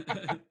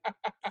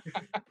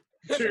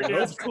 Sure,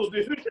 that's cool,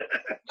 dude.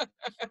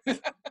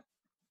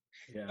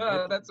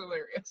 Oh, that's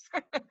hilarious.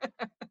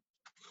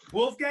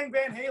 Wolfgang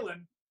Van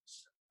Halen,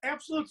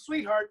 absolute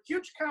sweetheart,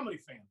 huge comedy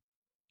fan.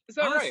 Is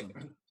that right?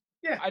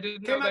 Yeah. I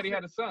didn't know that he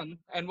had a son,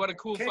 and what a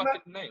cool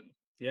fucking name.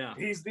 Yeah.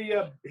 He is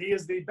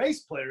the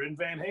bass player in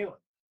Van Halen.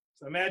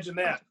 So imagine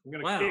that. I'm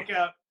gonna kick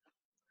out.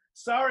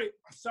 Sorry,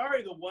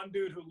 the one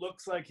dude who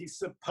looks like he's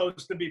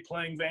supposed to be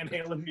playing Van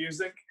Halen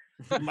music,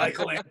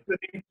 Michael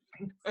Anthony.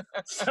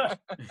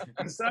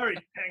 I'm sorry,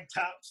 tank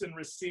tops and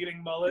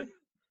receding mullet.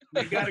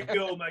 You gotta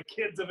go. My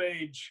kid's of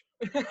age.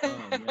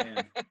 Oh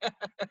man,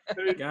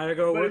 gotta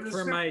go work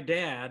for my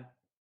dad.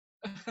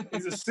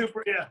 He's a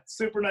super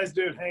nice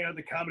dude. Hanging out at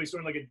the Comedy Store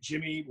in like a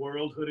Jimmy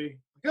World hoodie.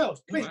 Go,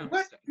 wait, wow.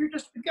 What? You're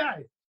just a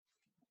guy.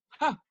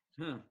 Huh.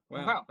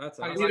 Wow. That's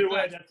awesome. Either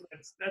way,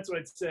 that's what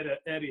I'd say to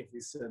Eddie if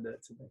he said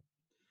that to me.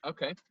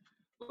 Okay.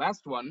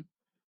 Last one.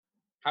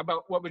 How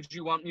about what would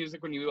you want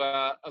music when you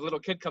a little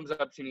kid comes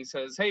up to you and he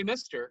says, "Hey,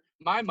 mister,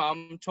 my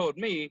mom told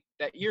me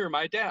that you're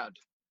my dad."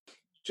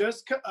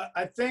 Just,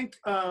 I think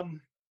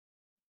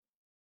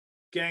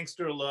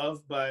Gangster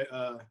Love by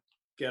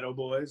Ghetto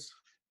Boys.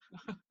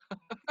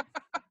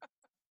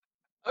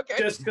 Okay.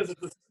 Just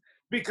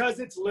because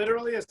it's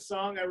literally a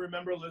song I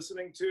remember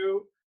listening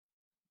to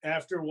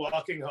after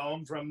walking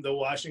home from the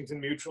Washington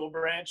Mutual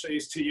branch I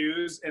used to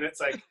use. And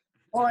it's like,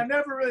 oh, I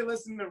never really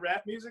listened to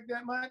rap music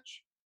that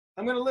much.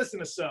 I'm going to listen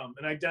to some.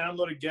 And I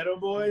downloaded Ghetto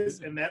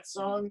Boys, and that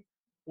song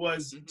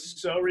was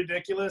so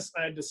ridiculous.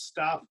 I had to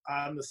stop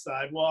on the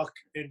sidewalk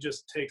and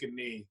just take a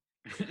knee.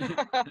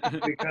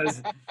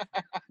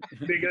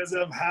 because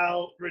of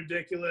how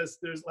ridiculous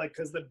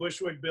because the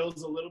Bushwick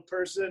Bill's a little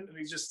person and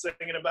he's just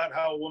singing about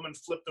how a woman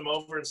flipped him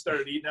over and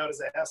started eating out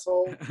his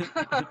asshole.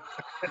 and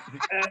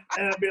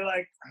I'd be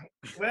like,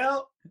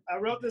 well, I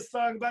wrote this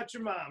song about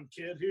your mom,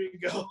 kid, here you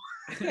go.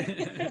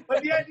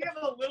 But the idea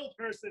of a little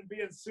person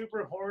being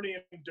super horny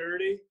and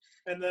dirty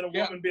and then a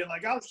woman being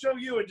like, I'll show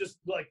you, and just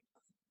like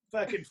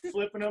fucking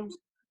flipping him,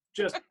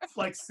 just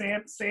like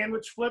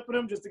sandwich flipping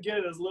him just to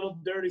get his little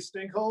dirty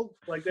stink hole.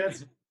 Like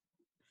that's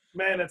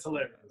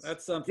hilarious.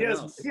 That's something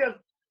else.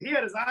 He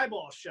had his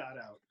eyeball shot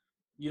out.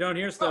 You don't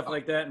hear stuff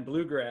like that in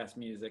bluegrass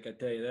music, I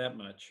tell you that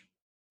much.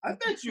 I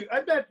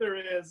bet there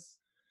is.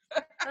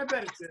 I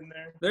bet it's in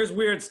there. There's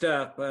weird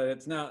stuff, but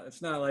it's not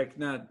like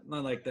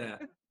that.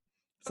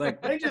 It's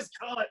like they just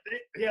call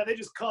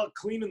it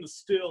cleaning the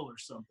still or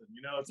something.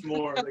 You know, it's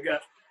more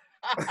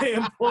they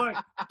employ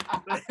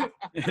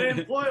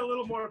a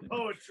little more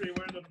poetry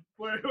where the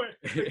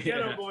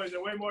Ghetto Boys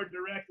are way more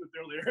direct with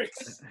their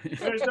lyrics.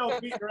 There's no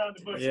beating around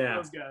the bush with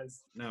those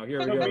guys. No, here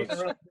we go. Beating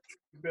around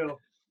Bill.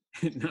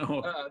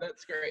 No.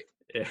 That's great.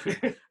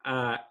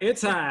 Yeah.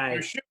 It's high.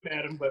 You're shooting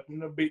at him, but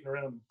no beating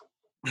around him.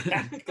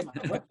 Come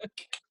on, what?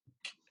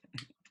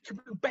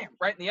 Bam!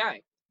 Right in the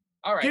eye.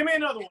 All right. Give me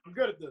another one. I'm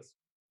good at this.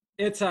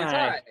 It's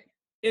high.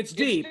 It's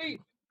deep.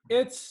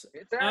 It's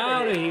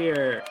out of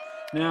here.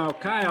 Now,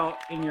 Kyle,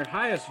 in your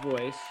highest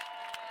voice,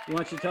 we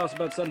want you to tell us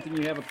about something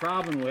you have a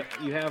problem with.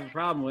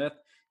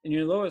 In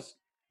your lowest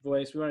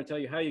voice, we want to tell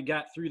you how you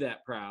got through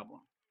that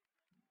problem.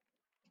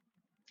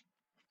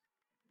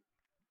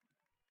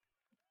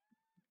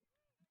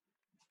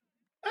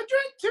 I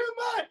drink too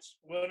much.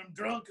 When I'm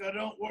drunk, I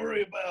don't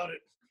worry about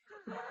it.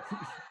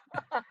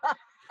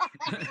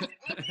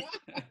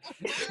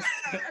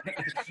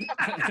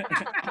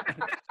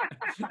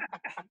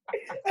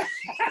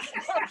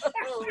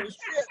 Holy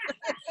shit.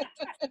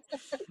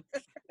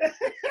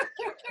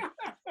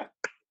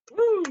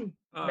 Woo.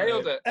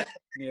 Nailed it.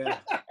 Yeah.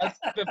 That's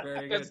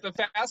the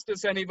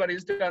fastest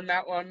anybody's done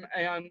that one,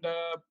 and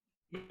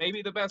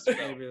maybe the best. You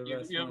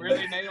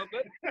really nailed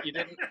it.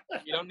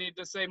 You don't need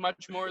to say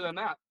much more than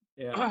that.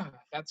 Yeah.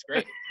 That's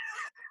great.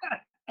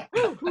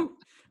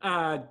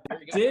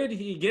 Did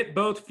he get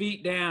both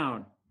feet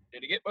down?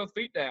 Did he get both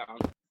feet down?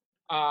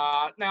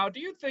 Now, do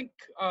you think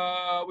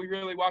we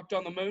really walked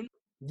on the moon?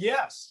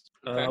 Yes.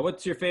 Okay.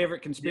 What's your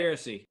favorite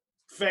conspiracy?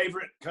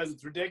 Favorite because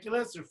it's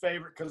ridiculous, or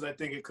favorite because I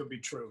think it could be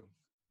true?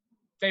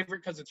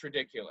 Favorite because it's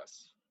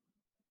ridiculous.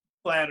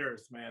 Flat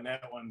Earth, man.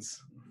 That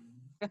one's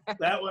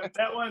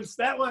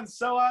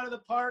so out of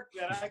the park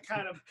that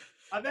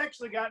I've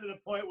actually gotten to the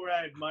point where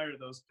I admire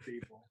those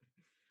people.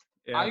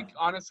 Yeah. I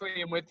honestly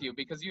am with you,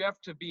 because you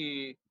have to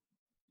be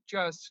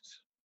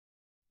just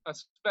a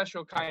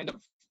special kind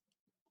of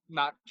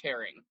not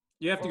caring.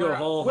 You have to go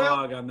whole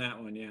hog on that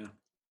one, yeah.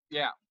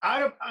 Yeah.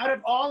 Out of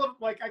all of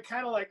I'm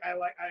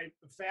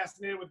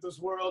fascinated with this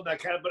world.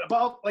 But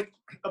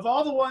of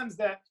all the ones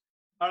that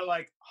are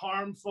like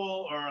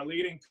harmful or are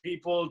leading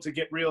people to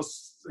get real,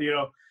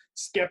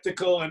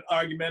 skeptical and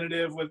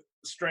argumentative with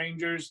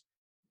strangers,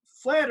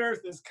 Flat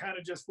Earth is kind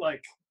of just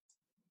like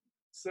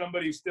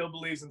somebody who still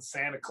believes in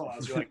Santa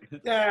Claus. You're like,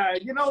 yeah,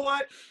 you know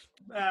what?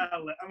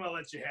 I'm gonna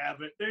let you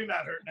have it. They're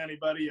not hurting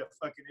anybody, you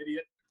fucking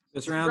idiot.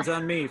 This round's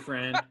on me,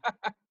 friend.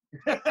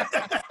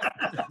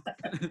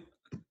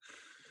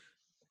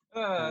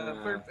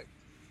 Perfect.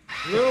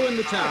 Throw in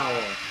the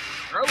towel.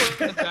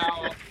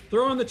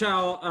 Throw in the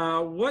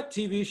towel. What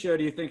TV show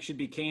do you think should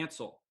be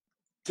canceled?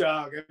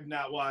 Dog, I've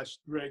not watched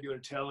regular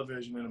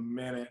television in a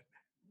minute.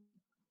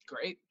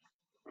 Great.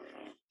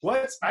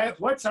 What's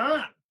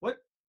on? What?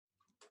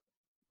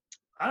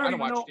 I don't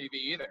watch TV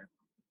either.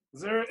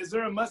 Is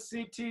there a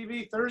must-see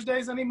TV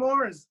Thursdays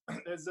anymore? Is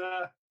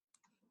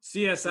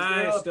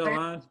CSI still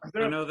on?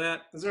 I know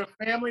that. Is there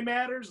a Family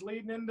Matters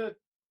leading into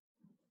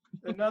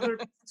another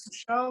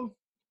show?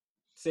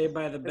 Saved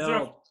by the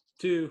Bell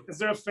 2. Is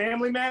there a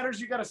Family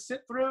Matters you got to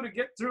sit through to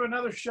get through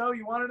another show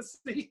you wanted to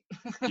see?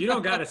 You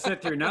don't got to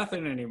sit through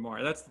nothing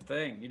anymore. That's the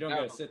thing. You don't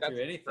got to sit through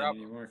the anything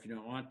problem. anymore if you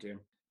don't want to.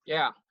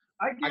 Yeah.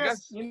 I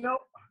guess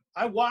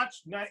I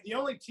watched the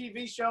only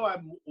TV show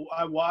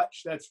I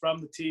watch that's from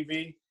the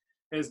TV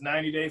is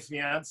 90 Day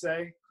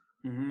Fiance,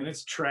 and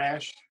it's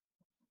trash.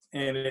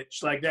 And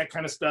it's like that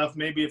kind of stuff.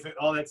 Maybe if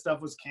all that stuff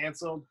was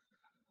canceled,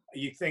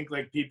 you think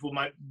like people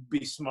might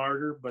be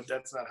smarter, but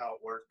that's not how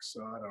it works.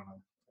 So I don't know.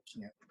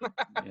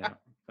 I can't.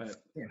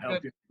 Can't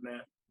help you in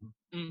that.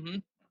 Mm-hmm.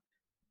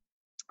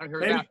 I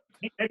heard that.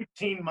 Maybe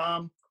Teen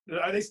Mom.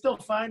 Are they still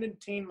finding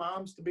teen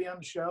moms to be on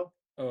the show?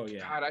 Oh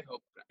yeah. God, I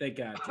hope that. They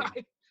got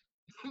to.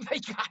 They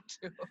got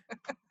to.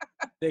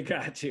 They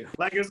got to.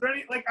 Like, is there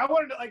any, like, I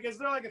wanted to, like, is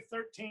there like a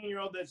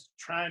 13-year-old that's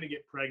trying to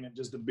get pregnant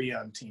just to be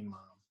on Teen Mom?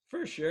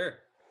 For sure.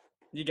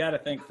 You got to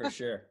think for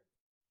sure.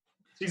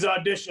 She's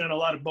auditioning a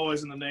lot of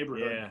boys in the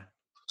neighborhood. Yeah.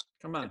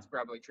 Come on. That's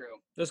probably true.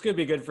 This could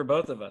be good for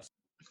both of us.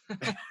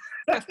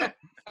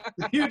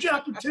 Huge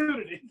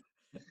opportunity.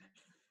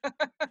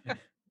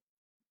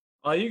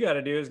 All you got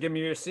to do is give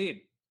me your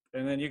seat,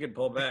 and then you can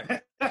pull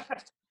back.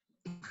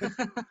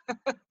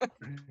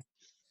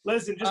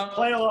 Listen, just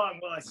play along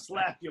while I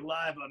slap you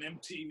live on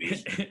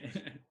MTV.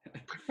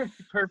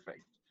 Perfect.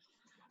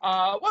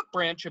 What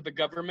branch of the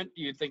government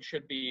do you think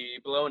should be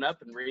blown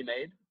up and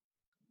remade?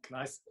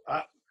 Nice.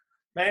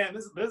 Man,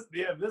 this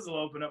will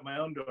open up my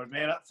own door,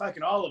 man.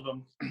 Fucking all of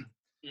them.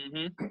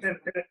 Mm-hmm.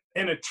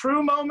 In a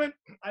true moment,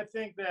 I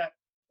think that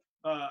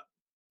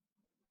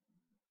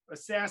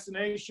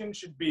assassination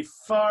should be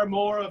far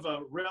more of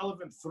a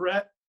relevant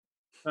threat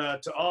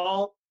to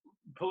all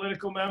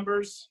political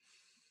members.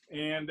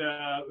 And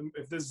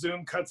if this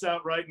Zoom cuts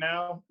out right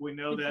now, we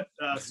know that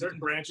certain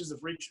branches have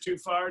reached too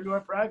far into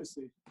our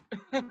privacy.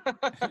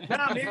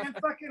 Nah, man,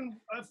 fucking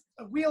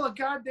wheel a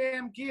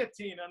goddamn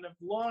guillotine on the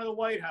lawn of the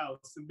White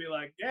House and be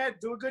like, yeah,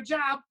 do a good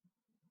job.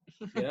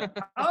 Yeah.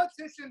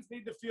 Politicians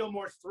need to feel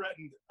more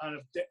threatened on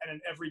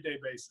an everyday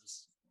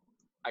basis.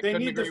 I They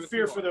couldn't need to agree with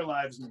fear you for more. their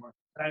lives more.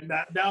 And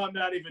now I'm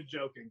not even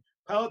joking.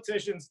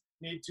 Politicians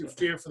need to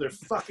fear for their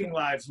fucking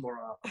lives more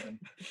often.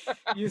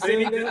 You They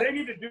saying need, that? they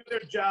need to do their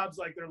jobs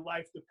like their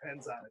life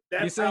depends on it. You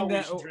That's saying how we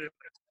that- should treat it.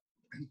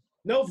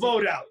 No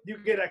vote out. You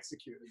get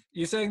executed.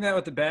 You saying that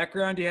with the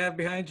background you have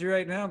behind you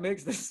right now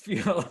makes this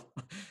feel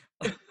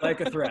like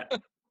a threat.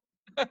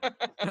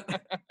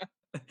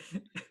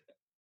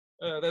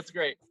 That's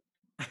great.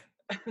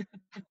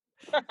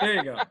 There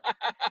you go.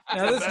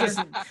 Now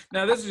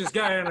this is just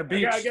guy on a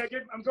beach.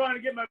 I'm going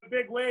to get my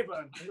big wave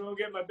on. I'm going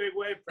to get my big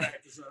wave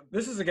practice on.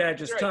 This is a guy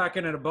just Right.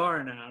 talking at a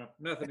bar now.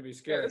 Nothing to be Yeah,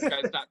 scared. this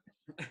guy's not.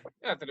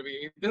 Nothing to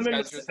be. This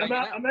guy's just hanging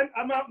out.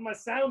 I'm out in my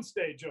sound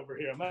stage over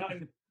here. I'm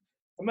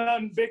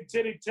out in Big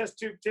Titty Test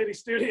Tube Titty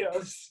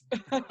Studios.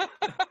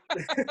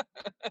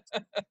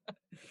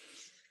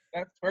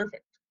 That's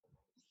perfect.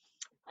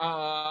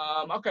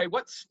 Okay,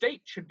 what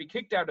state should be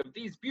kicked out of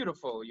these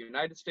beautiful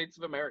United States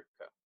of America?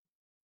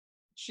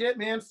 Shit,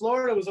 man.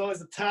 Florida was always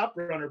the top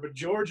runner, but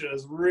Georgia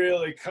is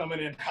really coming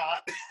in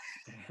hot.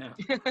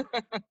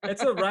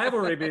 It's a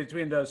rivalry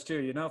between those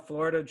two, you know,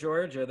 Florida,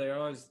 Georgia. They're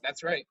always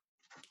That's right.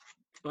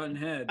 butting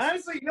heads.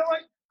 Honestly, you know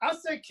what? I'll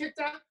say kicked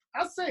out.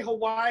 I'll say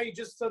Hawaii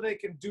just so they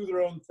can do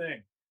their own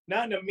thing.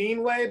 Not in a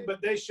mean way, but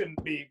they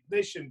shouldn't be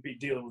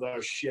dealing with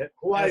our shit.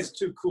 Hawaii's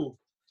too cool.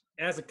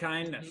 As a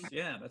kindness.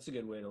 Yeah, that's a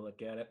good way to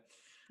look at it.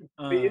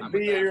 Be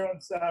your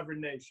own sovereign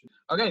nation.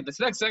 Okay,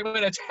 this next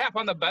segment, a tap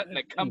on the button.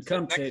 It comes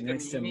Come next, sit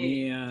next to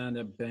me. me on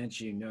the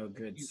bench, you no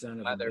good You son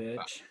of a motherfucker.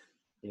 bitch.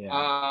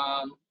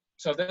 Yeah.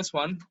 So this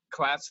one,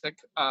 classic.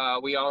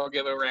 We all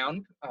give a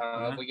round.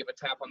 Yeah. We give a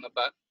tap on the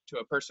butt to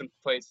a person,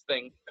 place,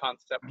 thing,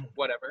 concept,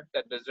 whatever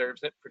that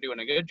deserves it for doing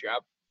a good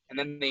job. And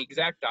then the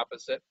exact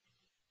opposite.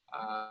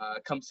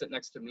 Come sit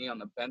next to me on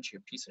the bench, you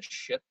piece of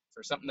shit,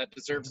 for something that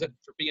deserves it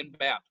for being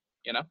bad.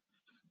 You know.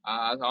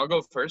 I'll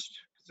go first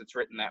because it's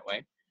written that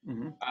way.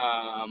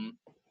 Mm-hmm.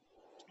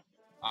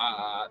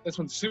 This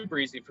one's super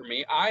easy for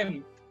me.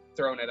 I'm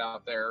throwing it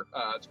out there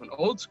to an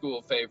old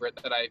school favorite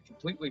that I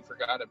completely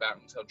forgot about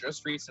until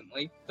just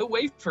recently, the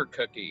wafer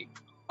cookie.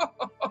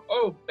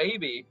 Oh,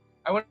 baby.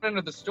 I went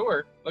into the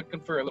store looking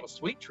for a little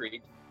sweet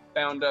treat,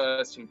 found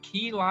some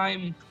key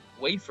lime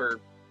wafer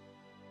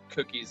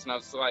cookies, and I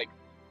was like,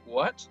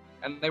 what?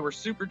 And they were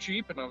super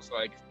cheap, and I was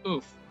like,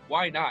 oof,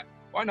 why not?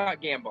 Why not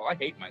gamble? I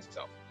hate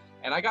myself.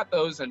 And I got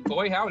those, and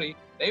boy howdy,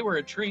 they were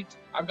a treat.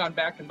 I've gone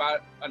back and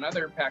bought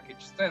another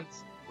package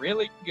since.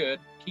 Really good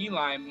key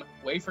lime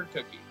wafer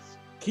cookies.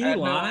 Key I had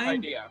lime? No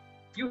idea.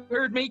 You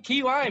heard me,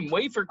 key lime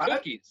wafer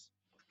cookies.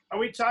 Are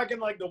we talking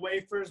like the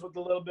wafers with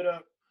a little bit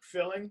of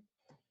filling?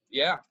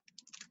 Yeah.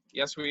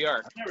 Yes, we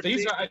are.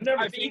 These are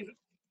I've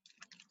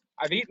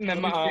eaten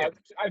them.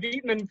 I've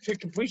eaten them to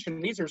completion.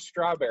 These are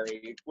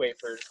strawberry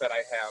wafers that I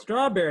have.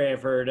 Strawberry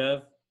I've heard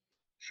of.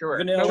 Sure.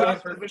 Vanilla, No,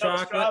 chocolate.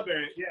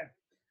 Strawberry, yeah.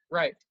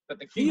 right. But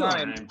the key Key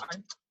lime,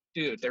 lime.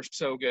 dude, they're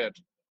so good.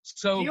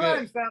 So Key good.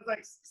 lime sounds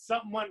like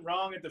something went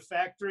wrong at the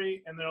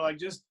factory, and they're like,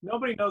 just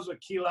nobody knows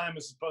what key lime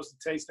is supposed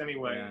to taste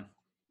anyway. Yeah.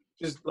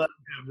 Just let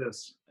them have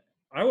this.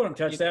 I wouldn't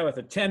touch that with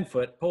a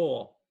 10-foot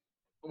pole.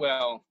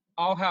 Well,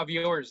 I'll have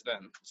yours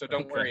then, so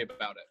don't worry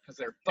about it, because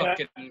they're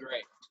fucking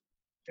great.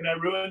 Can I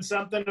ruin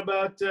something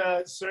about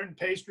certain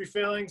pastry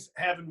fillings?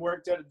 Having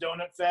worked at a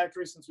donut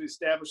factory since we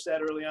established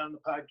that early on in the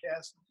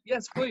podcast.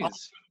 Yes,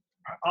 please.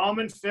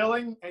 Almond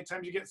filling.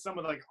 Anytime you get some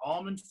with like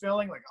almond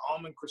filling, like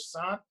almond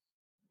croissant,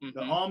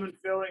 the almond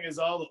filling is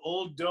all the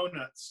old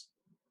donuts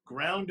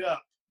ground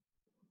up,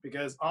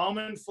 because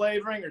almond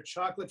flavoring or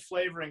chocolate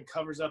flavoring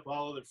covers up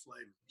all other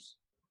flavors.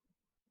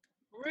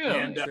 Really?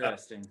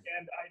 Interesting.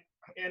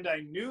 And I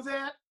knew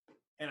that,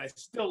 and I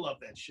still love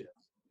that shit.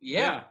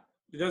 Yeah.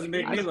 It doesn't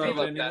make me love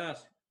it any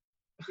less.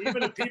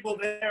 Even the people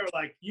there are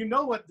like, you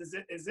know what is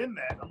in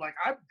that? I'm like,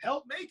 I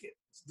helped make it.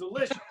 It's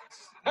delicious.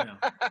 Hell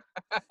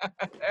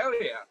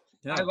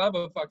yeah. I love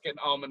a fucking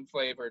almond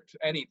flavored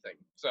anything.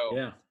 So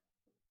yeah.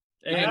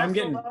 And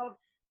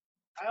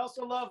I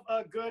also love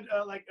a good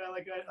like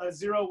a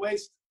zero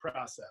waste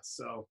process.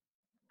 So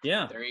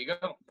yeah, there you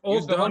go.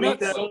 Old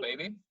donuts,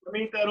 baby. Let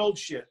me eat that old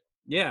shit.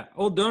 Yeah,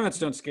 old donuts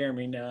don't scare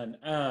me none.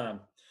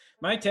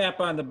 My tap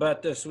on the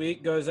butt this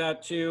week goes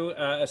out to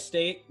a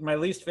state, my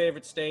least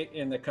favorite state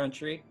in the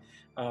country,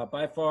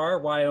 by far,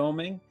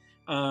 Wyoming.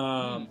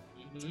 Mine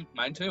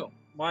too.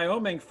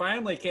 Wyoming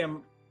finally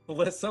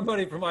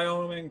somebody from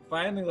Wyoming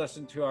finally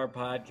listened to our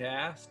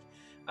podcast.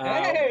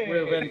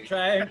 We've been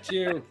trying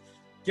to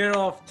get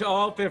off to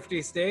all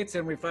 50 states,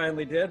 and we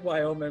finally did.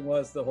 Wyoming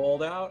was the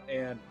holdout,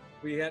 and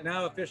we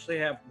now officially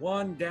have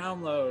one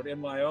download in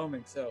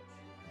Wyoming. So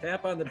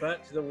tap on the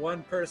butt to the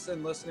one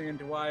person listening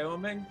into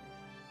Wyoming.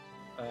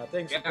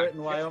 Thanks for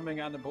putting Wyoming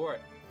on the board.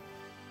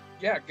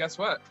 Yeah, guess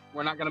what?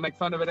 We're not going to make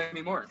fun of it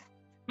anymore.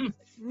 No,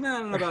 I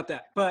don't know about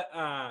that. But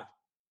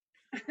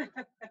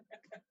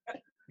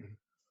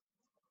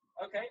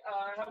okay,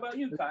 how about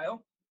you,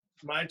 Kyle?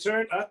 My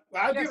turn.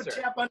 I'll give a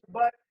tap on the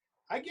butt.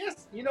 I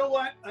guess, you know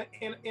what?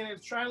 And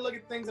it's trying to look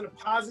at things in a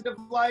positive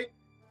light.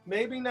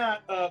 Maybe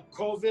not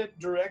COVID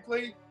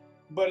directly,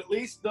 but at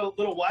least the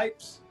little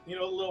wipes. You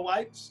know, the little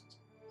wipes.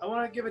 I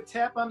want to give a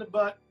tap on the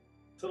butt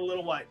to the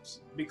little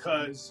wipes,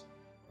 because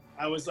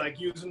I was like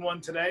using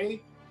one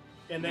today,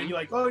 and then you're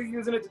like, oh, you're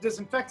using it to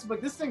disinfect.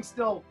 But this thing's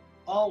still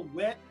all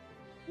wet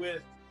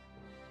with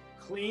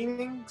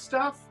cleaning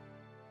stuff.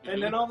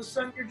 And then all of a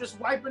sudden you're just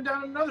wiping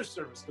down another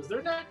surface, because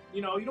they're not,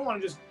 you don't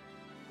want to just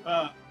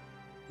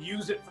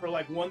use it for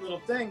like one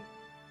little thing.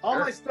 All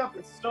my stuff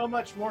is so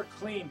much more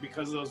clean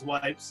because of those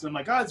wipes. I'm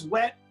like, oh, it's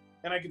wet,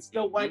 and I can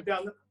still wipe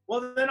down.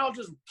 Well, then I'll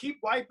just keep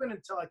wiping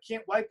until I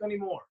can't wipe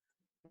anymore.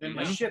 And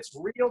my shit's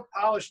real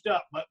polished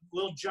up. My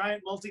little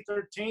giant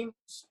multi-13,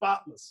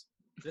 spotless.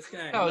 This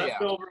guy,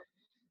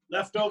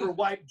 leftover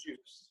wipe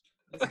juice.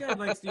 This guy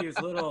likes to use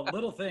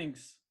little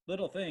things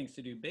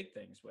to do big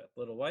things with.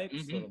 Little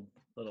wipes,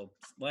 little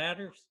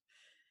splatters,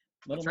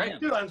 little man.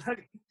 Dude, I'm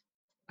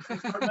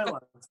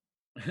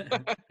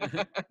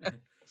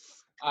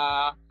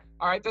all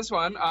right, this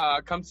one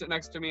come sit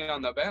next to me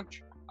on the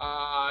bench.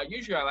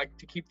 Usually I like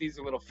to keep these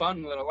a little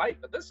fun, a little light,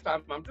 but this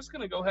time I'm just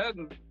gonna go ahead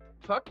and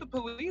fuck the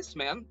police,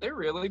 man. They're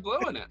really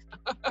blowing it.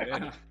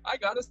 I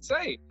gotta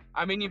say.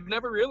 I mean, you've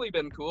never really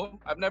been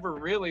cool. I've never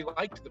really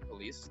liked the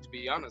police, to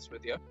be honest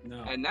with you.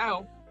 No. And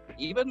now,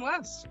 even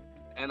less.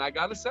 And I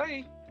gotta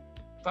say,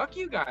 fuck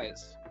you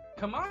guys.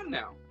 Come on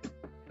now.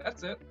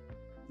 That's it.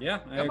 Yeah,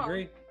 I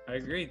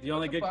agree. The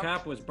only good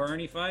cop was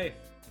Barney Fife,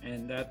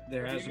 and that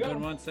there hasn't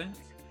been one since.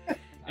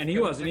 And he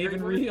wasn't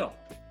even real.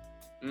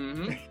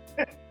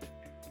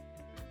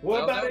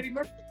 What about Eddie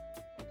Murphy?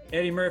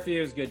 Eddie Murphy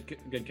was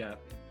good cop.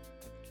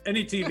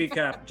 Any TV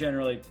cop,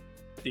 generally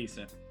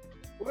decent.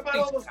 What about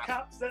all those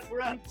cops that were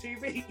on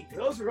TV?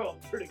 Those were all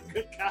pretty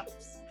good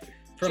cops.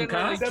 From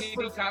cops?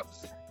 TV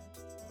cops.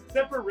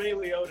 Except for Ray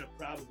Liotta,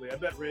 probably. I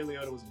bet Ray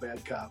Liotta was a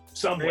bad cop.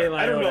 Somewhere.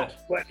 I don't know.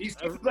 But he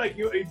seems like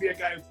he'd be a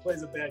guy who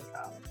plays a bad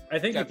cop. I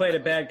think he played a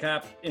bad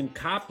cop in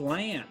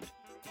Copland.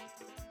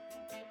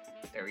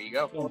 There you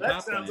go. Well,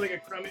 that sounds like a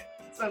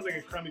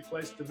crummy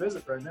place to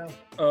visit right now.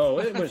 Oh,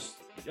 it was.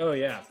 Oh,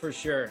 yeah, for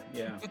sure.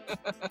 Yeah.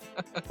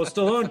 Well,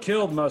 Stallone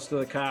killed most of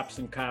the cops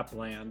in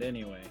Copland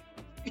anyway.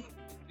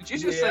 Did you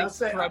just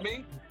say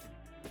crummy?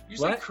 You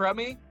said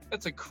crummy?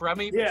 That's a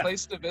crummy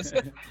place to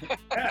visit.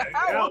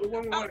 I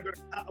wouldn't want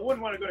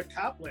to go to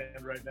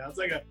Copland right now. It's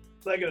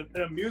like an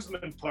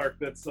amusement park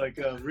that's like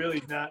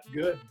really not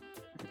good.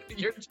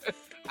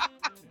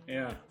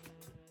 Yeah.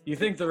 You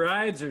think the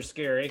rides are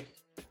scary?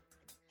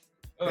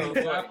 Oh,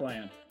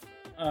 Copland.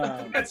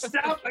 I got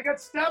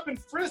stopped and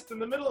frisked in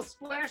the middle of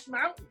Splash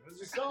Mountain. It was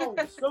just all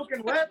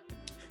soaking wet.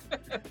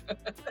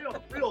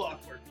 Real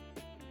awkward.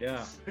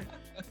 Yeah.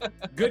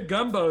 Good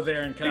gumbo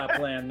there in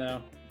Copland,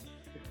 though.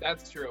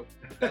 That's true.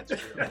 I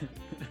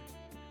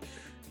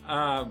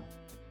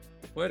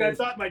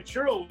thought my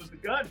churro was a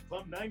gun.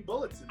 Pumped 9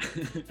 bullets in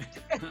it.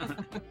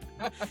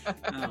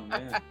 Oh,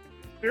 man.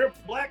 If you're a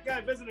black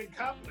guy visiting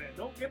Copland,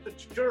 don't get the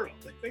churro.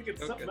 I think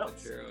it's something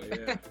else.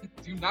 Churro, yeah.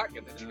 Do not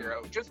get the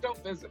churro. Just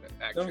don't visit it,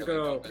 actually. Don't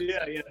go.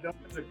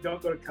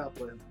 Don't go to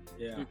Copland.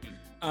 Yeah.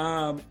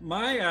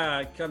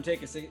 My come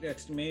take a seat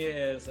next to me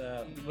is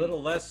a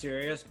little less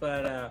serious,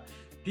 but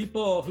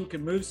people who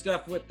can move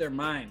stuff with their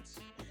minds.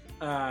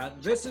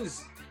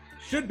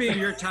 Should be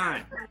your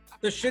time.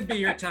 This should be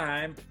your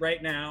time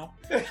right now.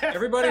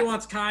 Everybody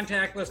wants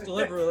contactless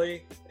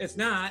delivery. It's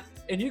not,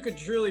 and you could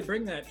truly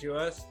bring that to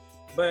us.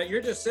 But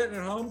you're just sitting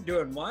at home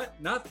doing what?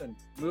 Nothing.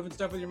 Moving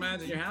stuff with your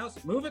minds in your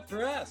house? Move it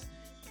for us.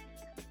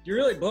 You're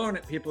really blowing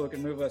at people who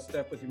can move us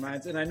stuff with your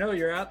minds. And I know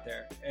you're out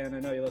there, and I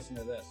know you listen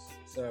to this.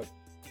 So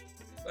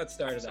let's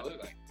start it up.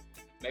 Absolutely.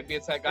 Maybe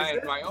it's that guy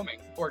in Wyoming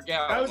or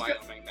gal in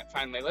Wyoming that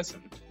finally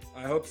listened.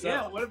 I hope so.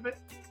 Yeah, what if it?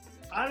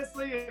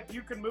 Honestly, if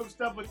you could move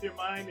stuff with your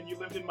mind and you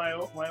lived in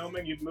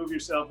Wyoming, you'd move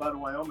yourself out of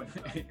Wyoming.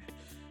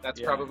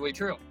 That's probably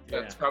true.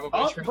 That's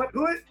probably true. But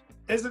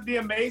is it the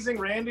amazing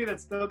Randy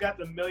that's still got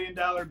the $1 million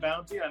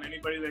bounty on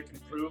anybody that can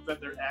prove that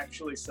they're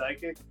actually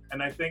psychic?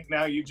 And I think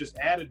now you just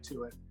added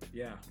to it.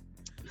 Yeah.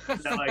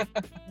 Like,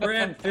 we're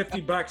adding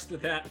 $50 to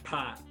that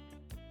pot.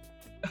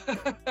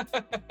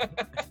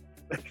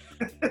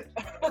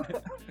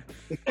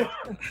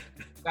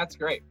 That's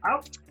great.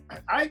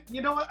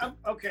 You know what?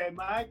 Okay,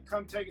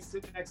 come take a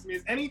sit next to me.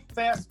 Is any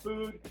fast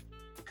food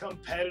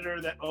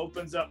competitor that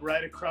opens up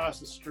right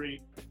across the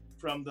street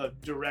from the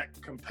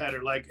direct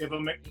competitor, like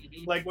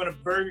like when a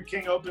Burger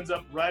King opens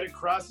up right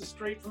across the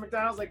street from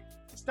McDonald's, like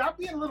stop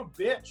being a little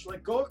bitch.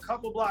 Like go a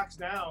couple blocks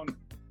down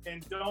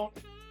and don't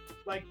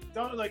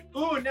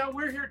oh, now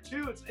we're here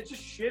too. It's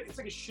just shit. It's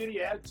like a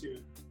shitty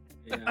attitude.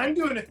 Yeah. I'm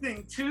doing a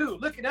thing too.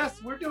 Look at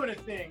us. We're doing a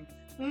thing.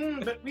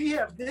 But we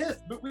have this.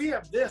 But we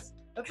have this.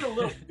 That's a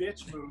little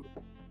bitch move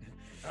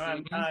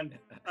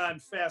on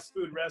fast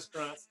food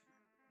restaurants.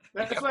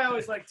 That's why I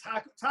always like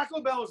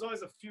Taco Bell was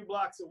always a few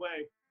blocks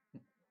away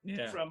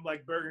from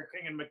like Burger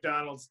King and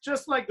McDonald's,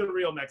 just like the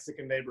real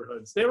Mexican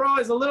neighborhoods. They were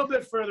always a little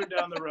bit further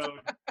down the road,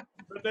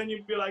 but then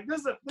you'd be like,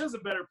 "This is a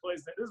better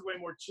place. This is way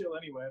more chill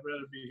anyway. I'd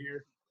rather be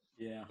here."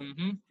 Yeah,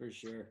 for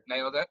sure.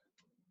 Nailed it.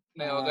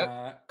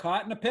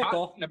 Caught in a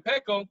pickle. Caught in a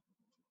pickle.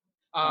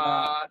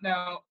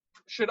 Now,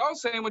 should all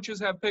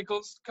sandwiches have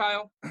pickles,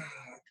 Kyle?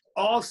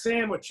 All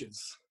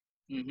sandwiches.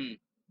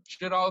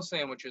 Should all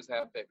sandwiches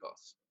have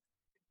pickles?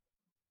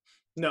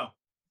 No.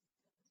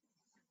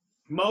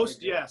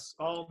 Most, yes.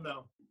 All,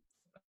 no.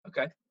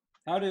 Okay.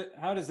 How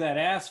does that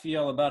ass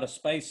feel about a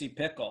spicy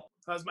pickle?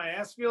 How's my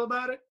ass feel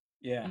about it?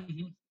 Yeah.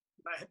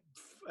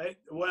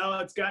 Well,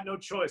 it's got no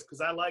choice because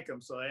I like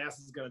them, so the ass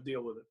is going to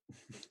deal with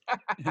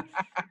it.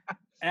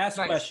 Ask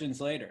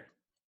questions later.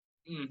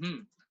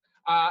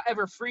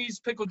 Ever freeze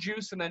pickle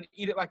juice and then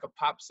eat it like a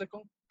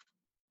popsicle?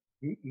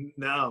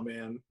 No,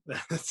 man.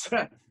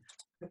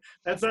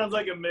 That sounds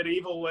like a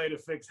medieval way to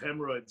fix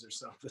hemorrhoids or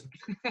something.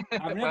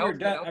 I've never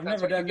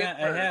done that.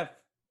 I have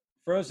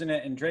frozen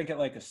it and drank it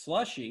like a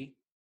slushy.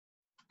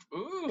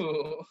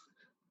 Ooh.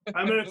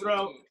 I'm gonna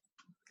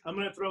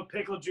throw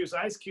pickle juice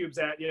ice cubes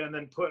at you and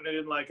then putting it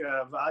in like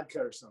a vodka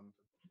or something.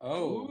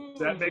 Oh. Does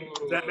that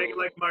make it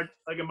like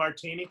a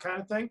martini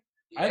kind of thing?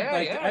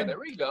 Yeah, there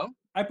we go.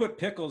 I put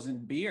pickles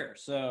in beer,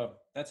 so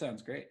that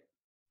sounds great.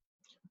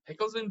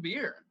 Pickles in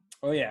beer.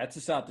 Oh yeah, it's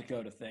a South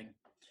Dakota thing.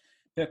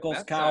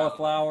 Pickles,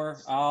 cauliflower,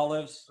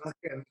 olives.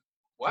 Fucking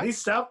what?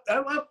 I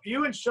love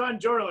you and Sean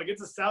Jordan. Like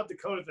it's a South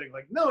Dakota thing.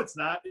 Like no, it's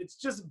not. It's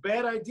just a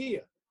bad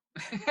idea.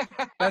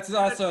 That's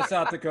also a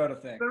South Dakota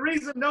thing. The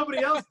reason nobody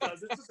else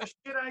does, it's just a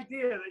shit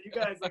idea that you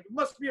guys like. It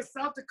must be a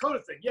South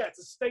Dakota thing. Yeah, it's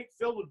a state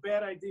filled with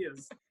bad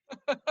ideas.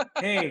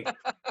 Hey,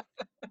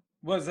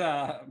 was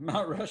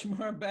Mount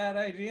Rushmore a bad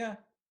idea?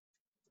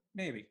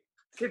 Maybe.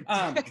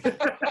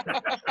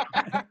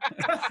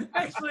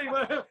 Actually,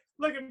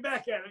 looking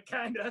back at it,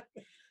 kind of.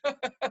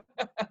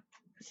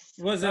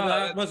 Was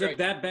it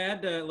that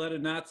bad to let a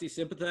Nazi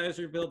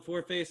sympathizer build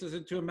 4 faces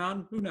into a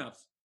mountain? Who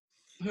knows?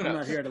 I'm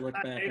not here to look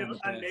back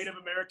on Native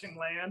American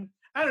land.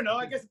 I don't know.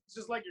 I guess it's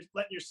just like you're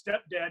letting your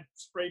stepdad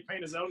spray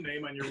paint his own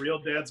name on your real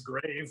dad's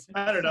grave.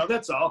 I don't know.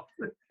 That's all.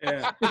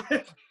 Yeah.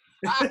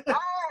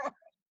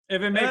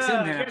 If it makes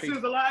him happy. Guess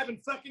who's alive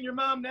and fucking your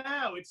mom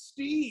now? It's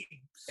Steve.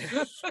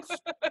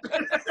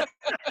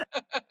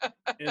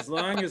 As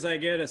long as I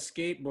get a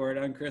skateboard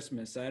on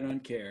Christmas, I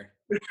don't care.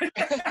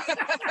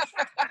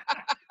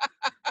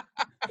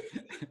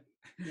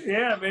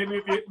 Yeah,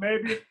 maybe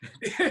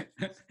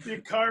if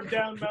you carve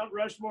down Mount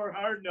Rushmore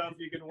hard enough,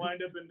 you can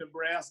wind up in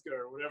Nebraska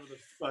or whatever the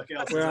fuck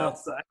else is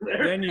outside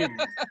there. Then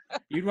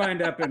you'd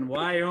wind up in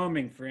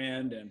Wyoming,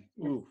 friend, and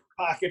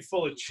pocket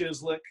full of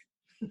Chislik.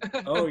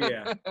 Oh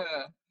yeah,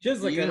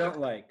 Chislik I don't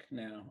like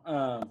now.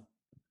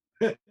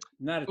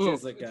 Not a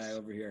Chislik guy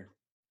over here.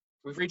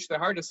 We've reached the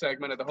hardest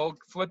segment of the whole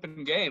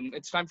flipping game.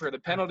 It's time for the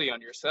penalty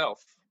on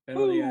yourself.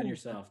 Penalty on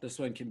yourself. This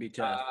one can be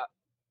tough.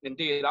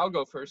 Indeed, I'll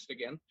go first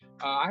again.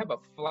 I have a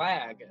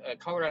flag, a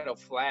Colorado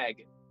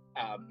flag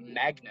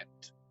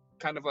magnet,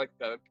 kind of like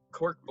the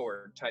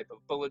corkboard type of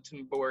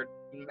bulletin board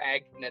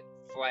magnet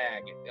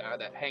flag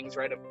that hangs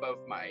right above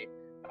my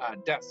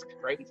desk,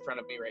 right in front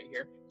of me right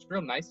here. It's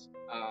real nice,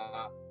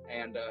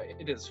 and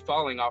it is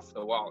falling off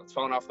the wall. It's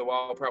fallen off the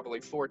wall probably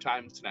 4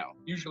 times now.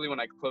 Usually when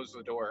I close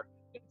the door,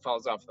 it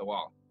falls off the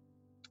wall.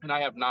 And I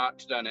have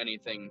not done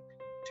anything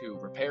to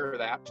repair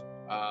that.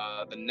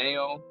 The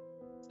nail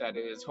that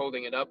is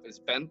holding it up is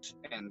bent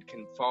and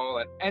can fall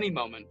at any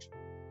moment,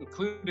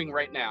 including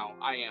right now.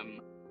 I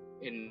am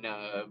in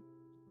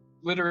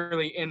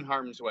literally in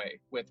harm's way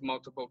with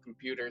multiple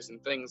computers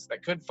and things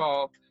that could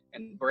fall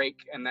and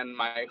break, and then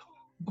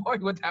boy,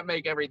 would that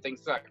make everything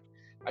suck.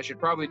 I should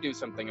probably do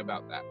something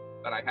about that,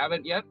 but I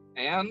haven't yet,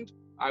 and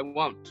I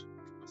won't.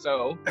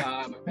 So,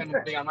 the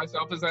penalty on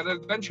myself is that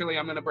eventually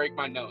I'm going to break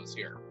my nose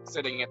here,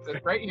 sitting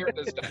right here at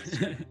this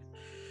desk.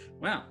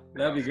 Wow,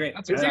 that'd be great.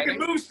 That's exciting. You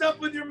can move stuff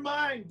with your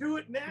mind. Do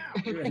it now.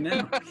 Do it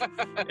now.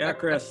 Yeah,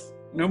 Chris.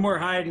 No more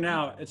hiding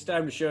out. It's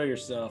time to show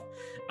yourself.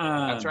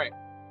 That's right.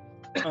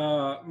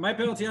 My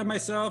penalty on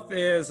myself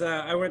is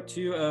I went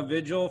to a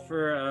vigil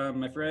for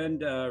my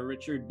friend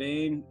Richard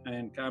Bain,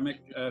 and comic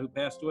who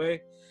passed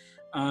away.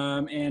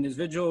 And his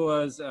vigil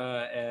was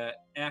at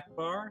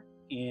Akbar,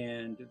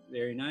 and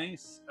very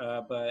nice.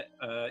 But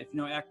if you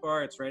know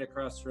Akbar, it's right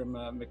across from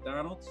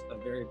McDonald's, a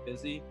very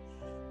busy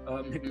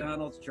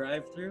McDonald's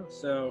drive-through.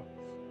 So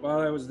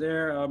while I was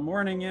there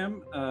mourning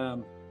him,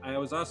 I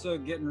was also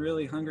getting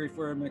really hungry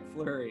for a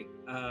McFlurry.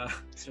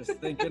 Just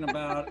thinking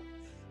about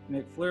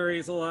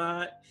McFlurries a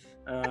lot.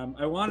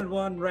 I wanted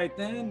one right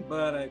then,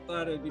 but I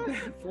thought it'd be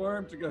bad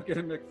form to go get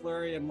a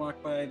McFlurry and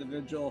walk by the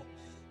vigil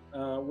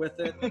with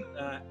it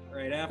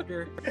right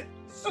after.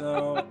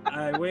 So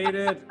I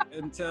waited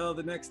until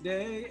the next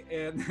day,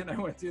 and then I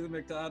went to the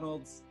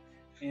McDonald's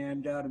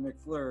and got a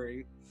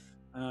McFlurry.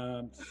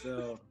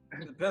 So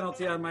the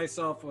penalty on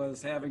myself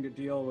was having to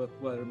deal with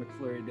what a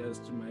McFlurry does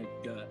to my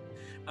gut.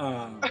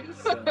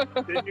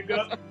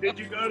 Did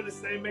you go to the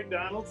same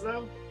McDonald's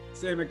though?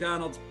 Same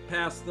McDonald's,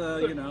 past the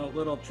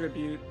little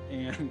tribute,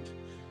 and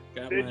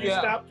got Did you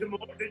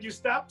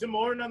stop to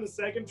mourn on the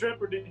second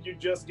trip, or did you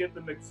just get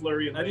the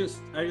McFlurry? And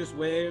I just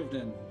waved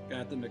and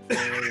got the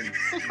McFlurry.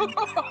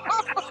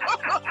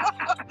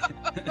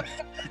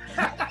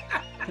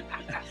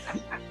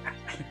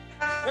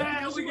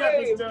 We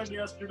got this done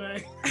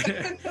yesterday.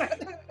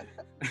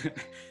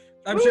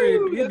 I'm sure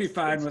you'd be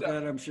fine with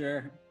that, I'm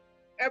sure.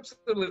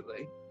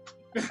 Absolutely.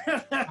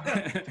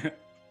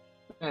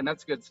 Man,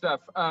 that's good stuff.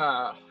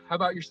 How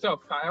about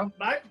yourself, Kyle?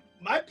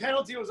 My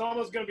penalty was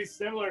almost going to be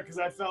similar, because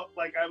I felt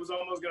like I was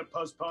almost going to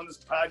postpone this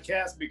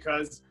podcast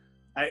because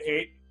I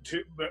ate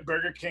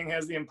Burger King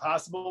has the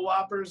Impossible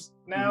Whoppers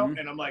now,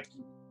 and I'm like,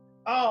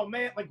 oh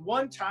man, like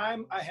one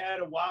time I had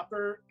a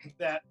Whopper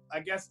that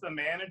I guess the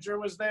manager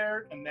was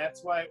there, and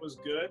that's why it was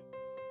good.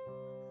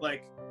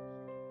 Like,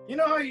 you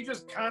know how you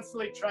just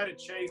constantly try to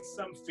chase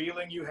some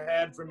feeling you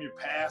had from your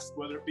past,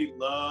 whether it be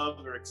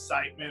love or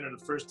excitement or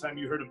the first time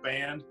you heard a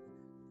band?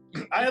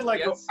 I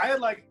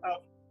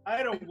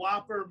had a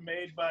Whopper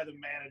made by the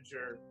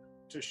manager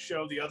to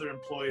show the other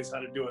employees how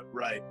to do it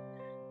right.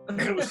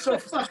 And it was so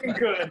fucking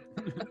good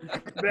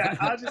that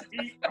I'll just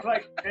eat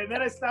and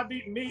then I stopped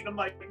eating meat, and I'm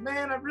like,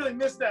 man, I really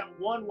missed that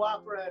one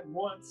Whopper I had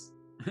once.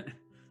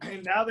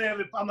 And now they have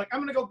it. I'm like, I'm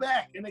gonna go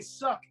back, and they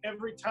suck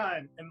every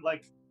time, and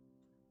like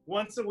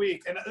once a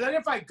week. And then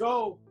if I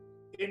go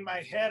in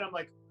my head, I'm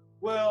like,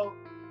 well,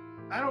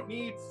 I don't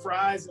need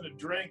fries and a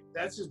drink.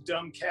 That's just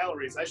dumb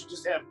calories. I should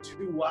just have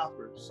 2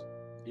 Whoppers.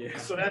 Yeah.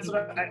 So that's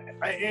what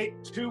I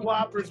ate 2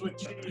 Whoppers with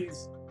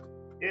cheese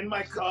in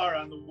my car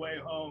on the way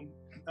home.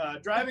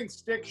 Driving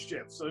stick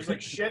shift, so there's like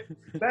shit.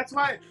 That's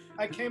why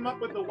I came up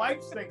with the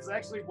wipes thing, because I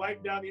actually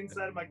wiped down the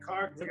inside of my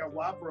car because I got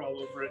Whopper all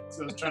over it.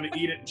 So I was trying to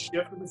eat it and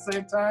shift at the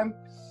same time.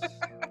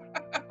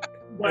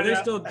 Are they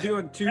still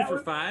doing 2 for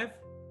 $5?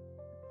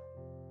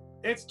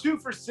 It's 2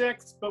 for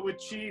 $6, but with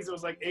cheese it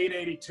was like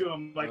 $8.82.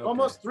 I'm like,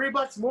 almost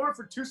 $3 more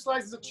for 2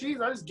 slices of cheese.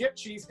 I just get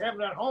cheese, have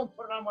it at home,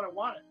 put it on when I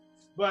want it.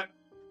 But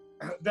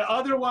the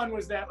other one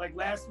was that, like,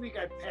 last week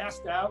I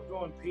passed out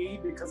going pee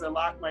because I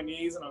locked my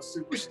knees and I was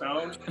super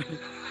stoned,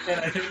 and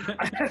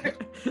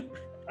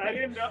I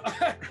didn't know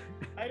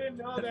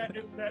that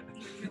if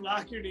you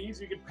lock your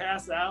knees you could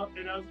pass out.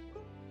 And I was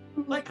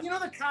like,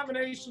 the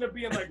combination of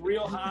being like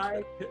real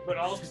high, but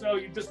also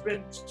you've just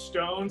been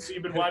stoned, so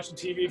you've been watching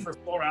TV for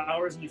 4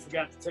 hours and you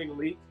forgot to take a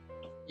leak.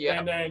 Yeah.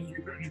 And then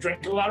you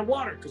drink a lot of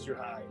water because you're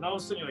high, and all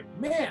of a sudden you're like,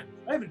 man,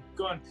 I haven't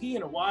gone pee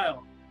in a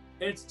while.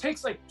 And it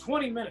takes like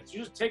 20 minutes.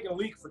 You're just taking a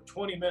leak for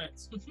 20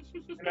 minutes.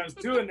 And I was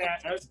doing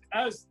that.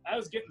 I was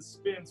getting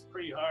spins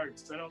pretty hard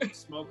because I don't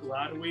smoke a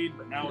lot of weed.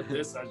 But now with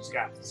this, I just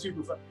got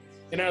super fun.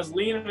 And I was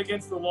leaning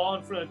against the wall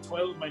in front of the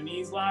toilet with my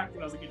knees locked,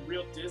 and I was like getting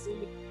real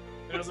dizzy.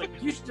 And I was like,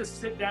 you should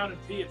just sit down and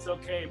pee. It's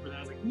okay. But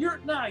I was like,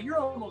 you're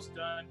almost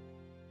done.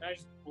 And I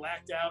just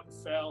blacked out and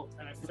fell.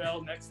 And I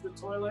fell next to the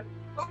toilet.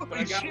 But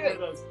I got one of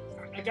those.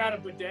 I got a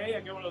bidet.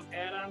 I got one of those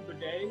add-on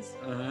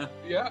bidets.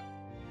 Yeah.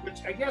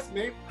 Which I guess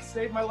maybe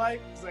saved my life,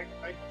 because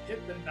I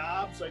hit the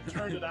knob, so I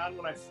turned it on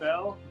when I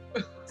fell.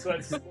 So I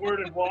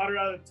squirted water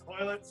out of the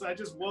toilet. So I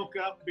just woke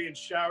up being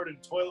showered in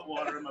toilet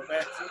water on my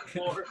bathroom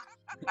floor.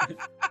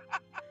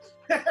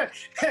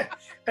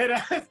 And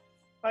I was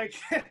like,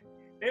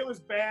 it was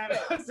bad.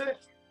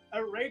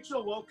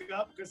 Rachel woke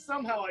up because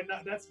somehow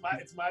it's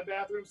my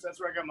bathroom, so that's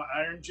where I got my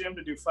iron gym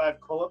to do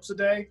 5 pull-ups a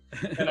day.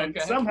 And I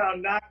somehow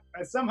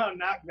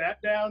knocked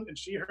that down, and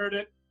she heard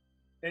it.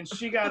 And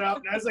she got up,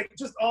 and I was like,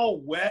 just all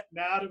wet and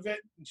out of it.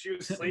 And she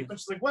was sleeping.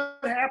 She's like, "What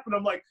happened?"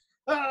 I'm like,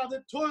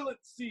 the toilet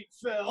seat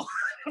fell.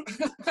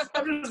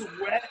 I'm just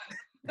wet.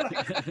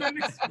 I couldn't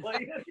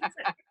explain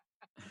anything.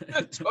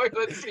 The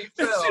toilet seat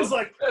fell. She's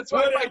like, "That's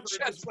why my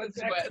chest was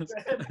wet."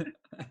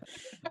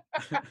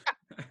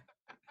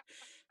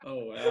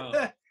 Oh,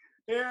 wow.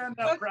 Yeah, I'm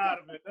not proud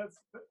of it. That's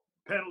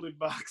penalty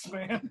box,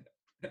 man.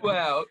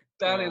 Wow,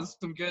 that is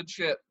some good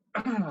shit.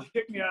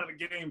 Kick me out of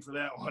the game for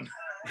that one.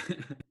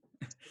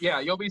 Yeah,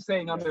 you'll be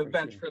staying on the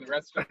bench for the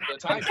rest of the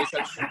time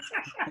because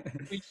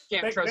we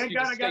can't trust you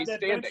to stay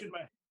standing.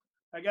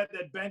 I got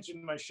that bench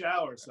in my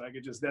shower, so I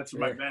could just, that's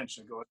my bench.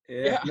 And go,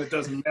 Yeah. It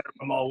doesn't matter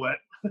if I'm all wet.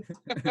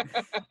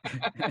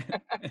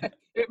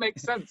 It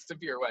makes sense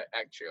if you're wet,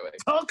 actually.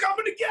 It's all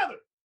coming together.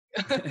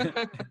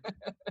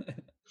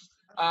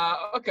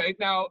 Okay,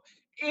 now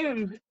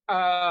in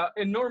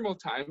normal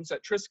times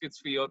at Triscuit's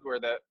Field, where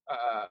the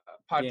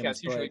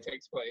podcast usually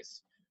takes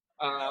place,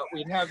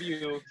 we'd have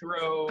you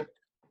throw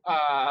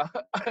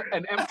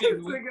an empty.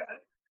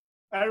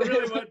 I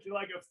really went to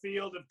like a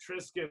field of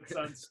Triscuits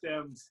on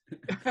stems.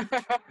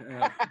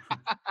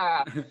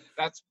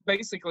 That's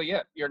basically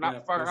it. You're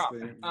not far off.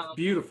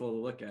 Beautiful to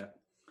look at.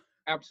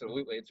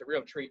 Absolutely, it's a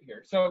real treat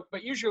here. So,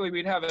 but usually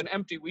we'd have an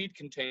empty weed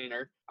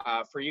container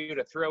for you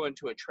to throw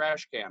into a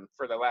trash can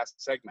for the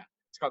last segment.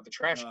 It's called the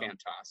trash can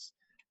toss.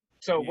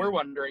 So we're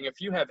wondering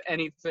if you have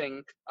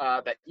anything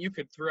that you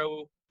could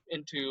throw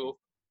into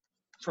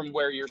from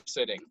where you're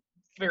sitting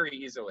very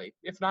easily.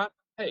 If not,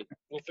 hey,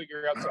 we'll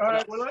figure out something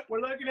else.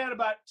 We're looking at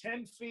about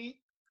 10 feet.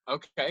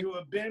 Okay. To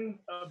a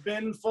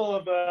bin full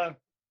of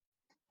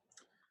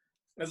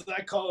as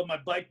I call them, my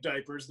bike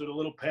diapers. They're the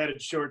little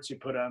padded shorts you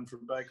put on for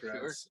bike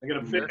rides. Sure.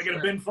 I got a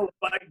bin full of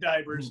bike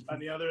diapers on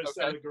the other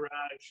side of the garage.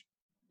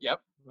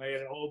 Yep. I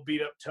got an old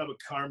beat up tub of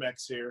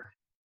Carmex here.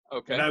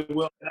 Okay. And I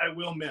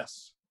will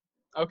miss.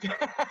 Okay.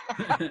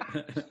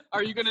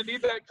 Are you gonna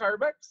need that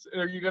Carmex?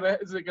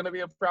 Is it gonna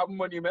be a problem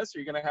when you miss? Are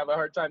you gonna have a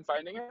hard time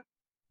finding it?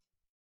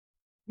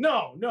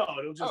 No,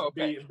 it'll just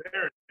be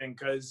embarrassing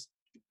because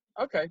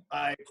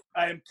I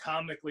am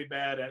comically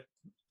bad at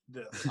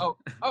this.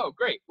 Oh,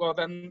 great. Well,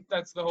 then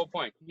that's the whole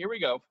point. Here we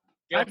go.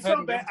 I'm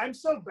so bad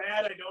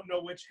I don't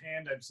know which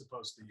hand I'm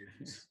supposed to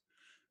use.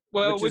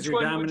 Well, which is your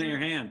one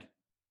dominant hand?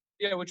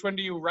 Yeah, which one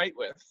do you write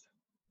with?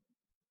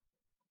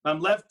 I'm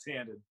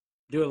left-handed.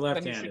 Do it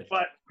left-handed.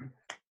 But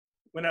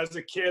when I was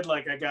a kid,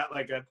 like I got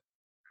like a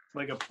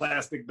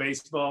plastic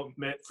baseball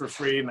mitt for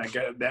free, and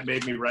that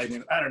made me write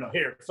in. I don't know.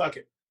 Here, fuck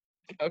it.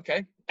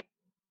 Okay.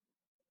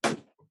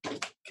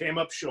 Came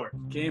up short.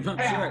 He's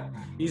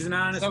an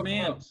honest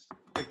man.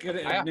 You could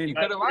have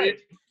lied.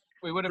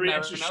 We would have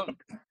never known.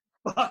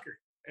 Fucker.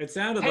 It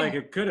sounded like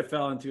it could have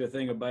fell into a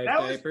thing of bike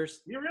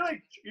diapers. You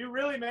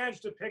really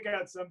managed to pick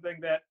out something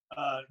that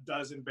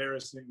does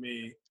embarrass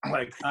me.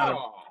 Like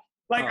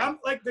I'm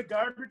like the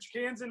garbage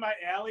cans in my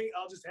alley.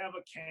 I'll just have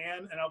a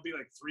can and I'll be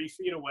like 3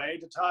 feet away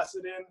to toss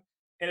it in,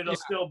 and it'll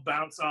still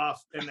bounce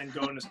off and then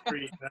go in the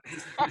street. And I'm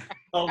just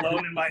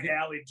alone in my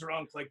alley,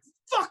 drunk, like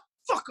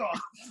fuck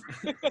off.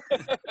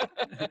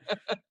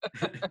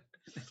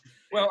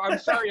 Well, I'm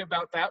sorry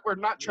about that. We're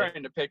not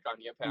trying to pick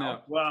on you, pal. No.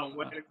 Well,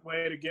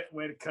 way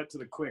to cut to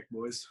the quick,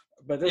 boys.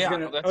 But that's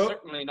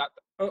certainly not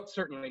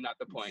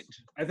the point.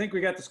 I think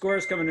we got the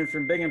scores coming in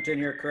from Binghamton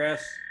here,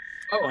 Chris.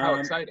 Oh, how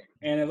exciting!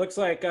 And it looks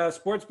like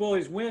Sports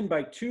Bullies win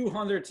by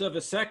 0.02 of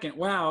a second.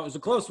 Wow, it was a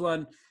close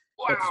one.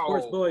 Wow! But the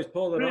Sports Bullies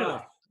pulled it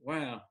off.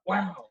 Wow!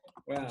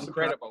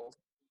 Incredible.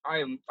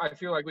 I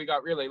feel like we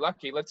got really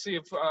lucky. Let's see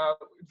if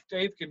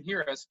Dave can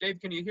hear us. Dave,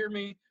 can you hear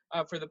me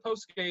for the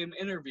post-game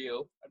interview?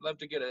 I'd love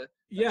to get a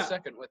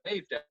second with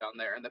Dave down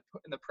there in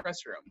the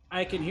press room.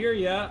 I can hear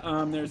you.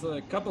 There's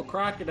a couple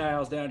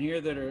crocodiles down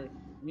here that are,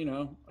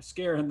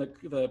 scaring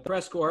the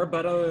press corps.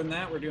 But other than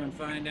that, we're doing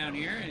fine down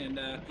here. And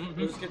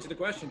we'll just get to the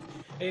questions.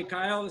 Hey,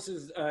 Kyle, this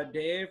is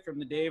Dave from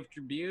the Dave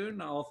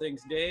Tribune. All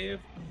things Dave.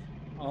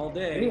 All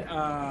day,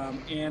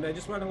 and I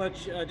just want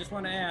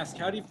to ask,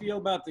 how do you feel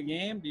about the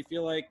game? Do you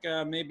feel like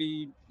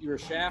maybe you were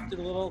shafted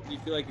a little? Do you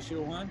feel like you should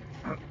have won?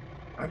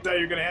 I thought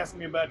you were going to ask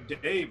me about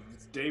Dave.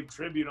 It's Dave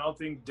Tribune, all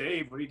things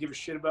Dave. What do you give a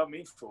shit about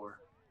me for?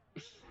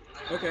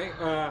 Okay,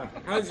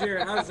 how's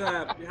your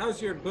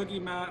Boogie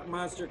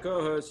Monster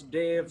co-host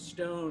Dave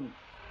Stone?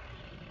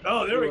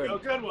 Oh, there we go,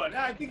 good one.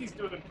 I think he's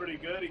doing pretty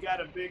good. He got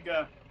a big.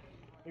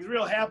 He's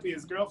real happy.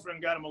 His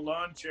girlfriend got him a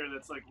lawn chair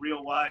that's like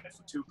real wide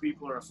for 2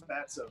 people or a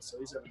fatso, so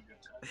he's having a good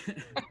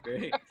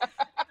time.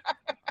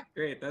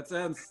 Great. That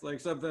sounds like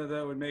something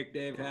that would make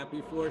Dave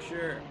happy for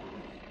sure.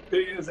 He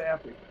is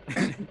happy.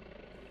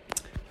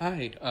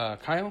 Hi,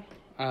 Kyle.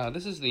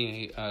 This is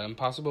the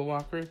Impossible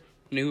Walker,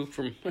 new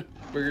from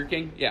Burger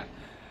King. Yeah.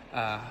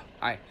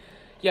 Hi.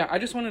 Yeah, I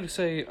just wanted to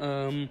say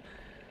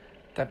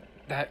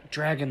that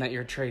dragon that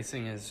you're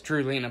tracing is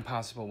truly an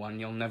impossible one.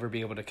 You'll never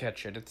be able to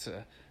catch it.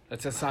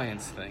 It's a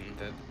science thing.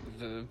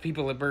 The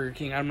people at Burger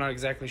King, I'm not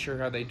exactly sure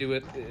how they do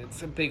it.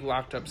 It's a big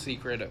locked up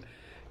secret.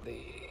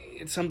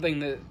 It's something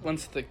that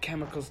once the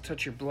chemicals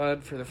touch your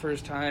blood for the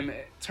first time,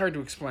 it's hard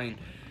to explain.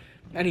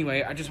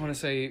 Anyway, I just want to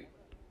say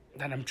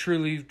that I'm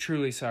truly,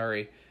 truly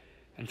sorry.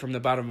 And from the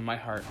bottom of my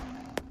heart,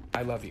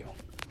 I love you.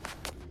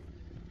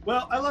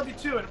 Well, I love you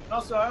too. And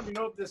also, I don't even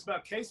know this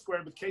about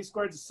K-Squared, but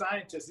K-Squared's a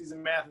scientist. He's a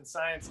math and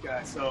science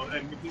guy. So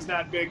he's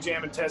not big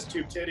jamming test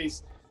tube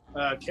titties,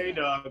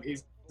 K-Dog.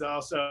 He's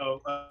also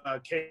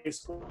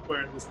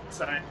K-Squared, the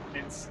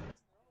science.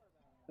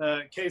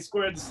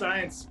 K-Squared, the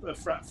science,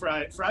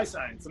 fry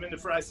science. I'm into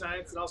fry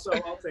science and also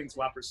all things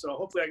Whoppers. So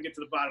hopefully I can get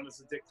to the bottom of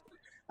this addictive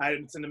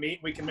item that's in the meat.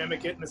 We can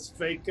mimic it in this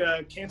fake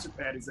cancer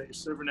patties that you're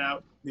serving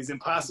out, these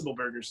impossible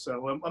burgers.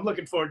 So I'm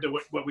looking forward to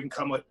what we can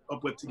come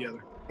up with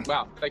together.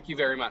 Wow, thank you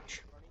very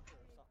much.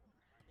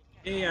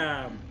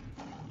 Hey,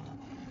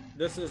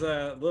 this is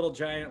a little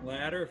giant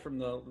ladder from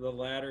the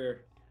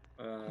ladder.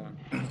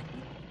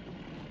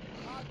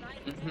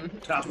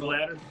 Top of the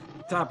ladder.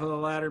 Top of the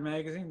Ladder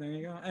magazine. There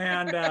you go.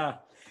 And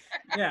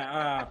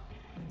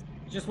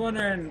just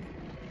wondering,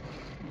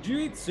 did you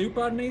eat soup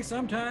on me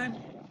sometime?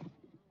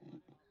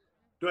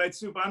 Do I eat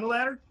soup on the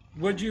ladder?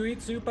 Would you eat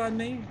soup on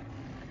me?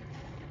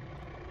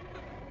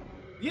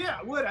 Yeah,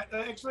 I would.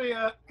 Actually,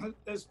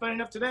 it's funny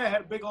enough today. I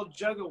had a big old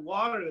jug of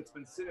water that's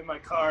been sitting in my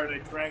car, and I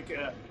drank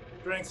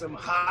some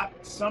hot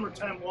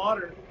summertime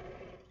water.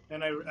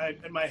 And I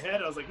in my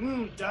head, I was like,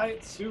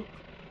 diet soup.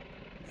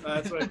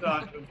 That's what I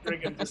thought. I was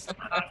drinking just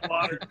hot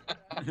water.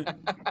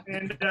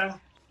 And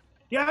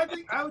yeah,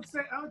 I would say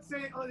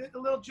a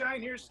little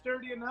giant here is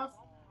sturdy enough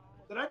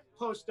that I'd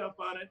post up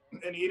on it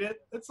and eat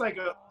it. It's like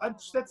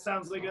that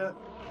sounds like a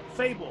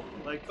fable.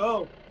 Like,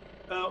 old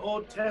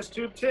test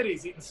tube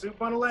titties eating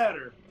soup on a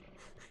ladder.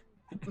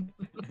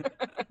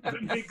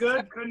 Couldn't be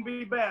good, couldn't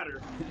be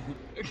badder.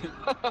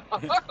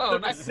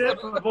 Nice.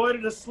 Sip,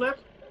 avoided a slip.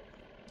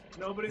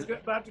 Nobody's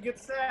about to get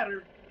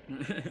sadder.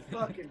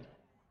 Fucking.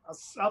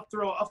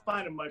 I'll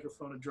find a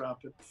microphone and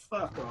drop it.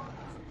 Fuck off.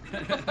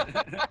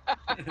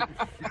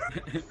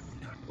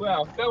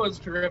 Well, that was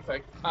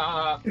terrific.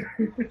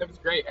 That was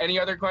great. Any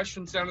other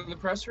questions down in the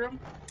press room?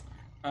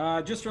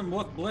 Just from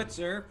Wolf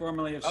Blitzer,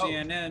 formerly of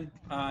CNN,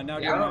 now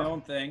doing my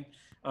own thing.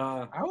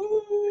 The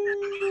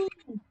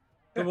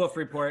Wolf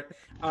Report.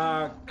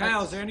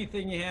 Kyle, is there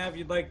anything you have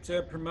you'd like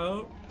to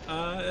promote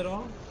at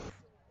all?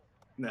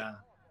 Nah.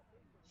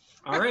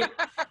 All right.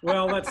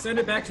 Well, let's send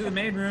it back to the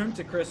main room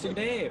to Chris and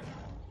Dave.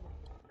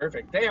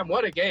 Perfect. Damn,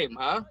 what a game,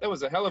 huh? That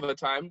was a hell of a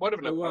time. What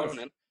an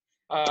opponent.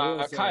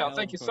 Kyle,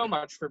 thank you so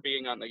much for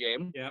being on the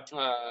game. Yep.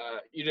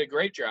 You did a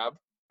great job.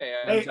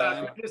 And, hey,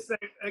 can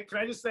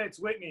I just say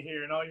it's Whitney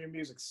here, and all your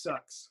music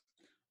sucks.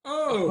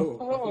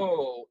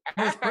 Oh.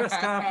 First press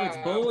conference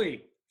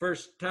bully.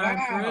 First time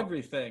for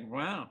everything.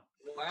 Wow.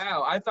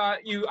 I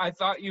thought you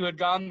had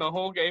gone the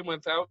whole game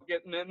without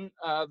getting in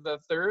the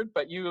third,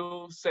 but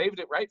you saved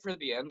it right for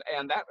the end,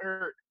 and that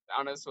hurt,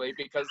 honestly,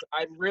 because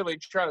I really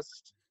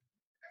trust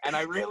and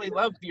I really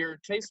love your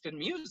taste in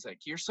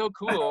music. You're so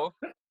cool,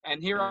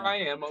 and here I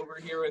am over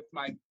here with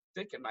my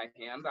dick in my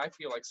hand. I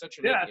feel like such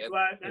an idiot.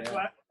 That's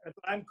why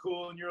I'm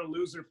cool, and you're a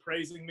loser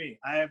praising me.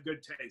 I have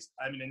good taste.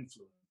 I'm an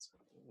influence.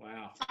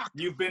 Wow.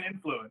 You've been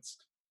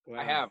influenced. Wow.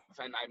 I have,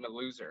 and I'm a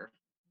loser.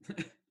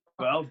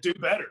 Well, do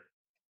better.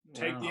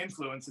 Take the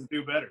influence and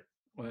do better.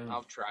 Well,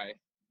 I'll try.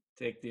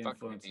 Take the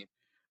influence.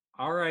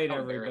 All right,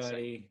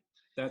 everybody.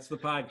 That's the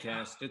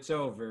podcast. It's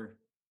over.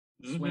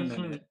 Swim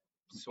in it.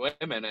 Swim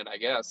in it, I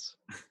guess.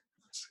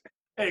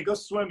 Hey, go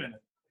swim in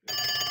it.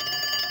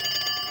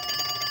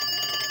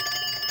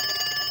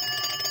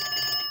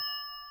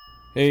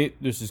 Hey,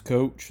 this is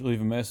Coach.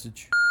 Leave a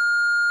message.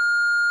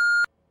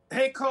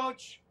 Hey,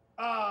 Coach.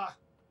 I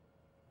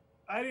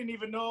didn't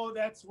even know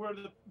that's where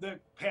the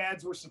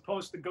pads were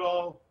supposed to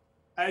go.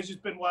 I've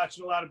just been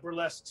watching a lot of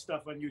burlesque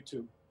stuff on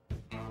YouTube.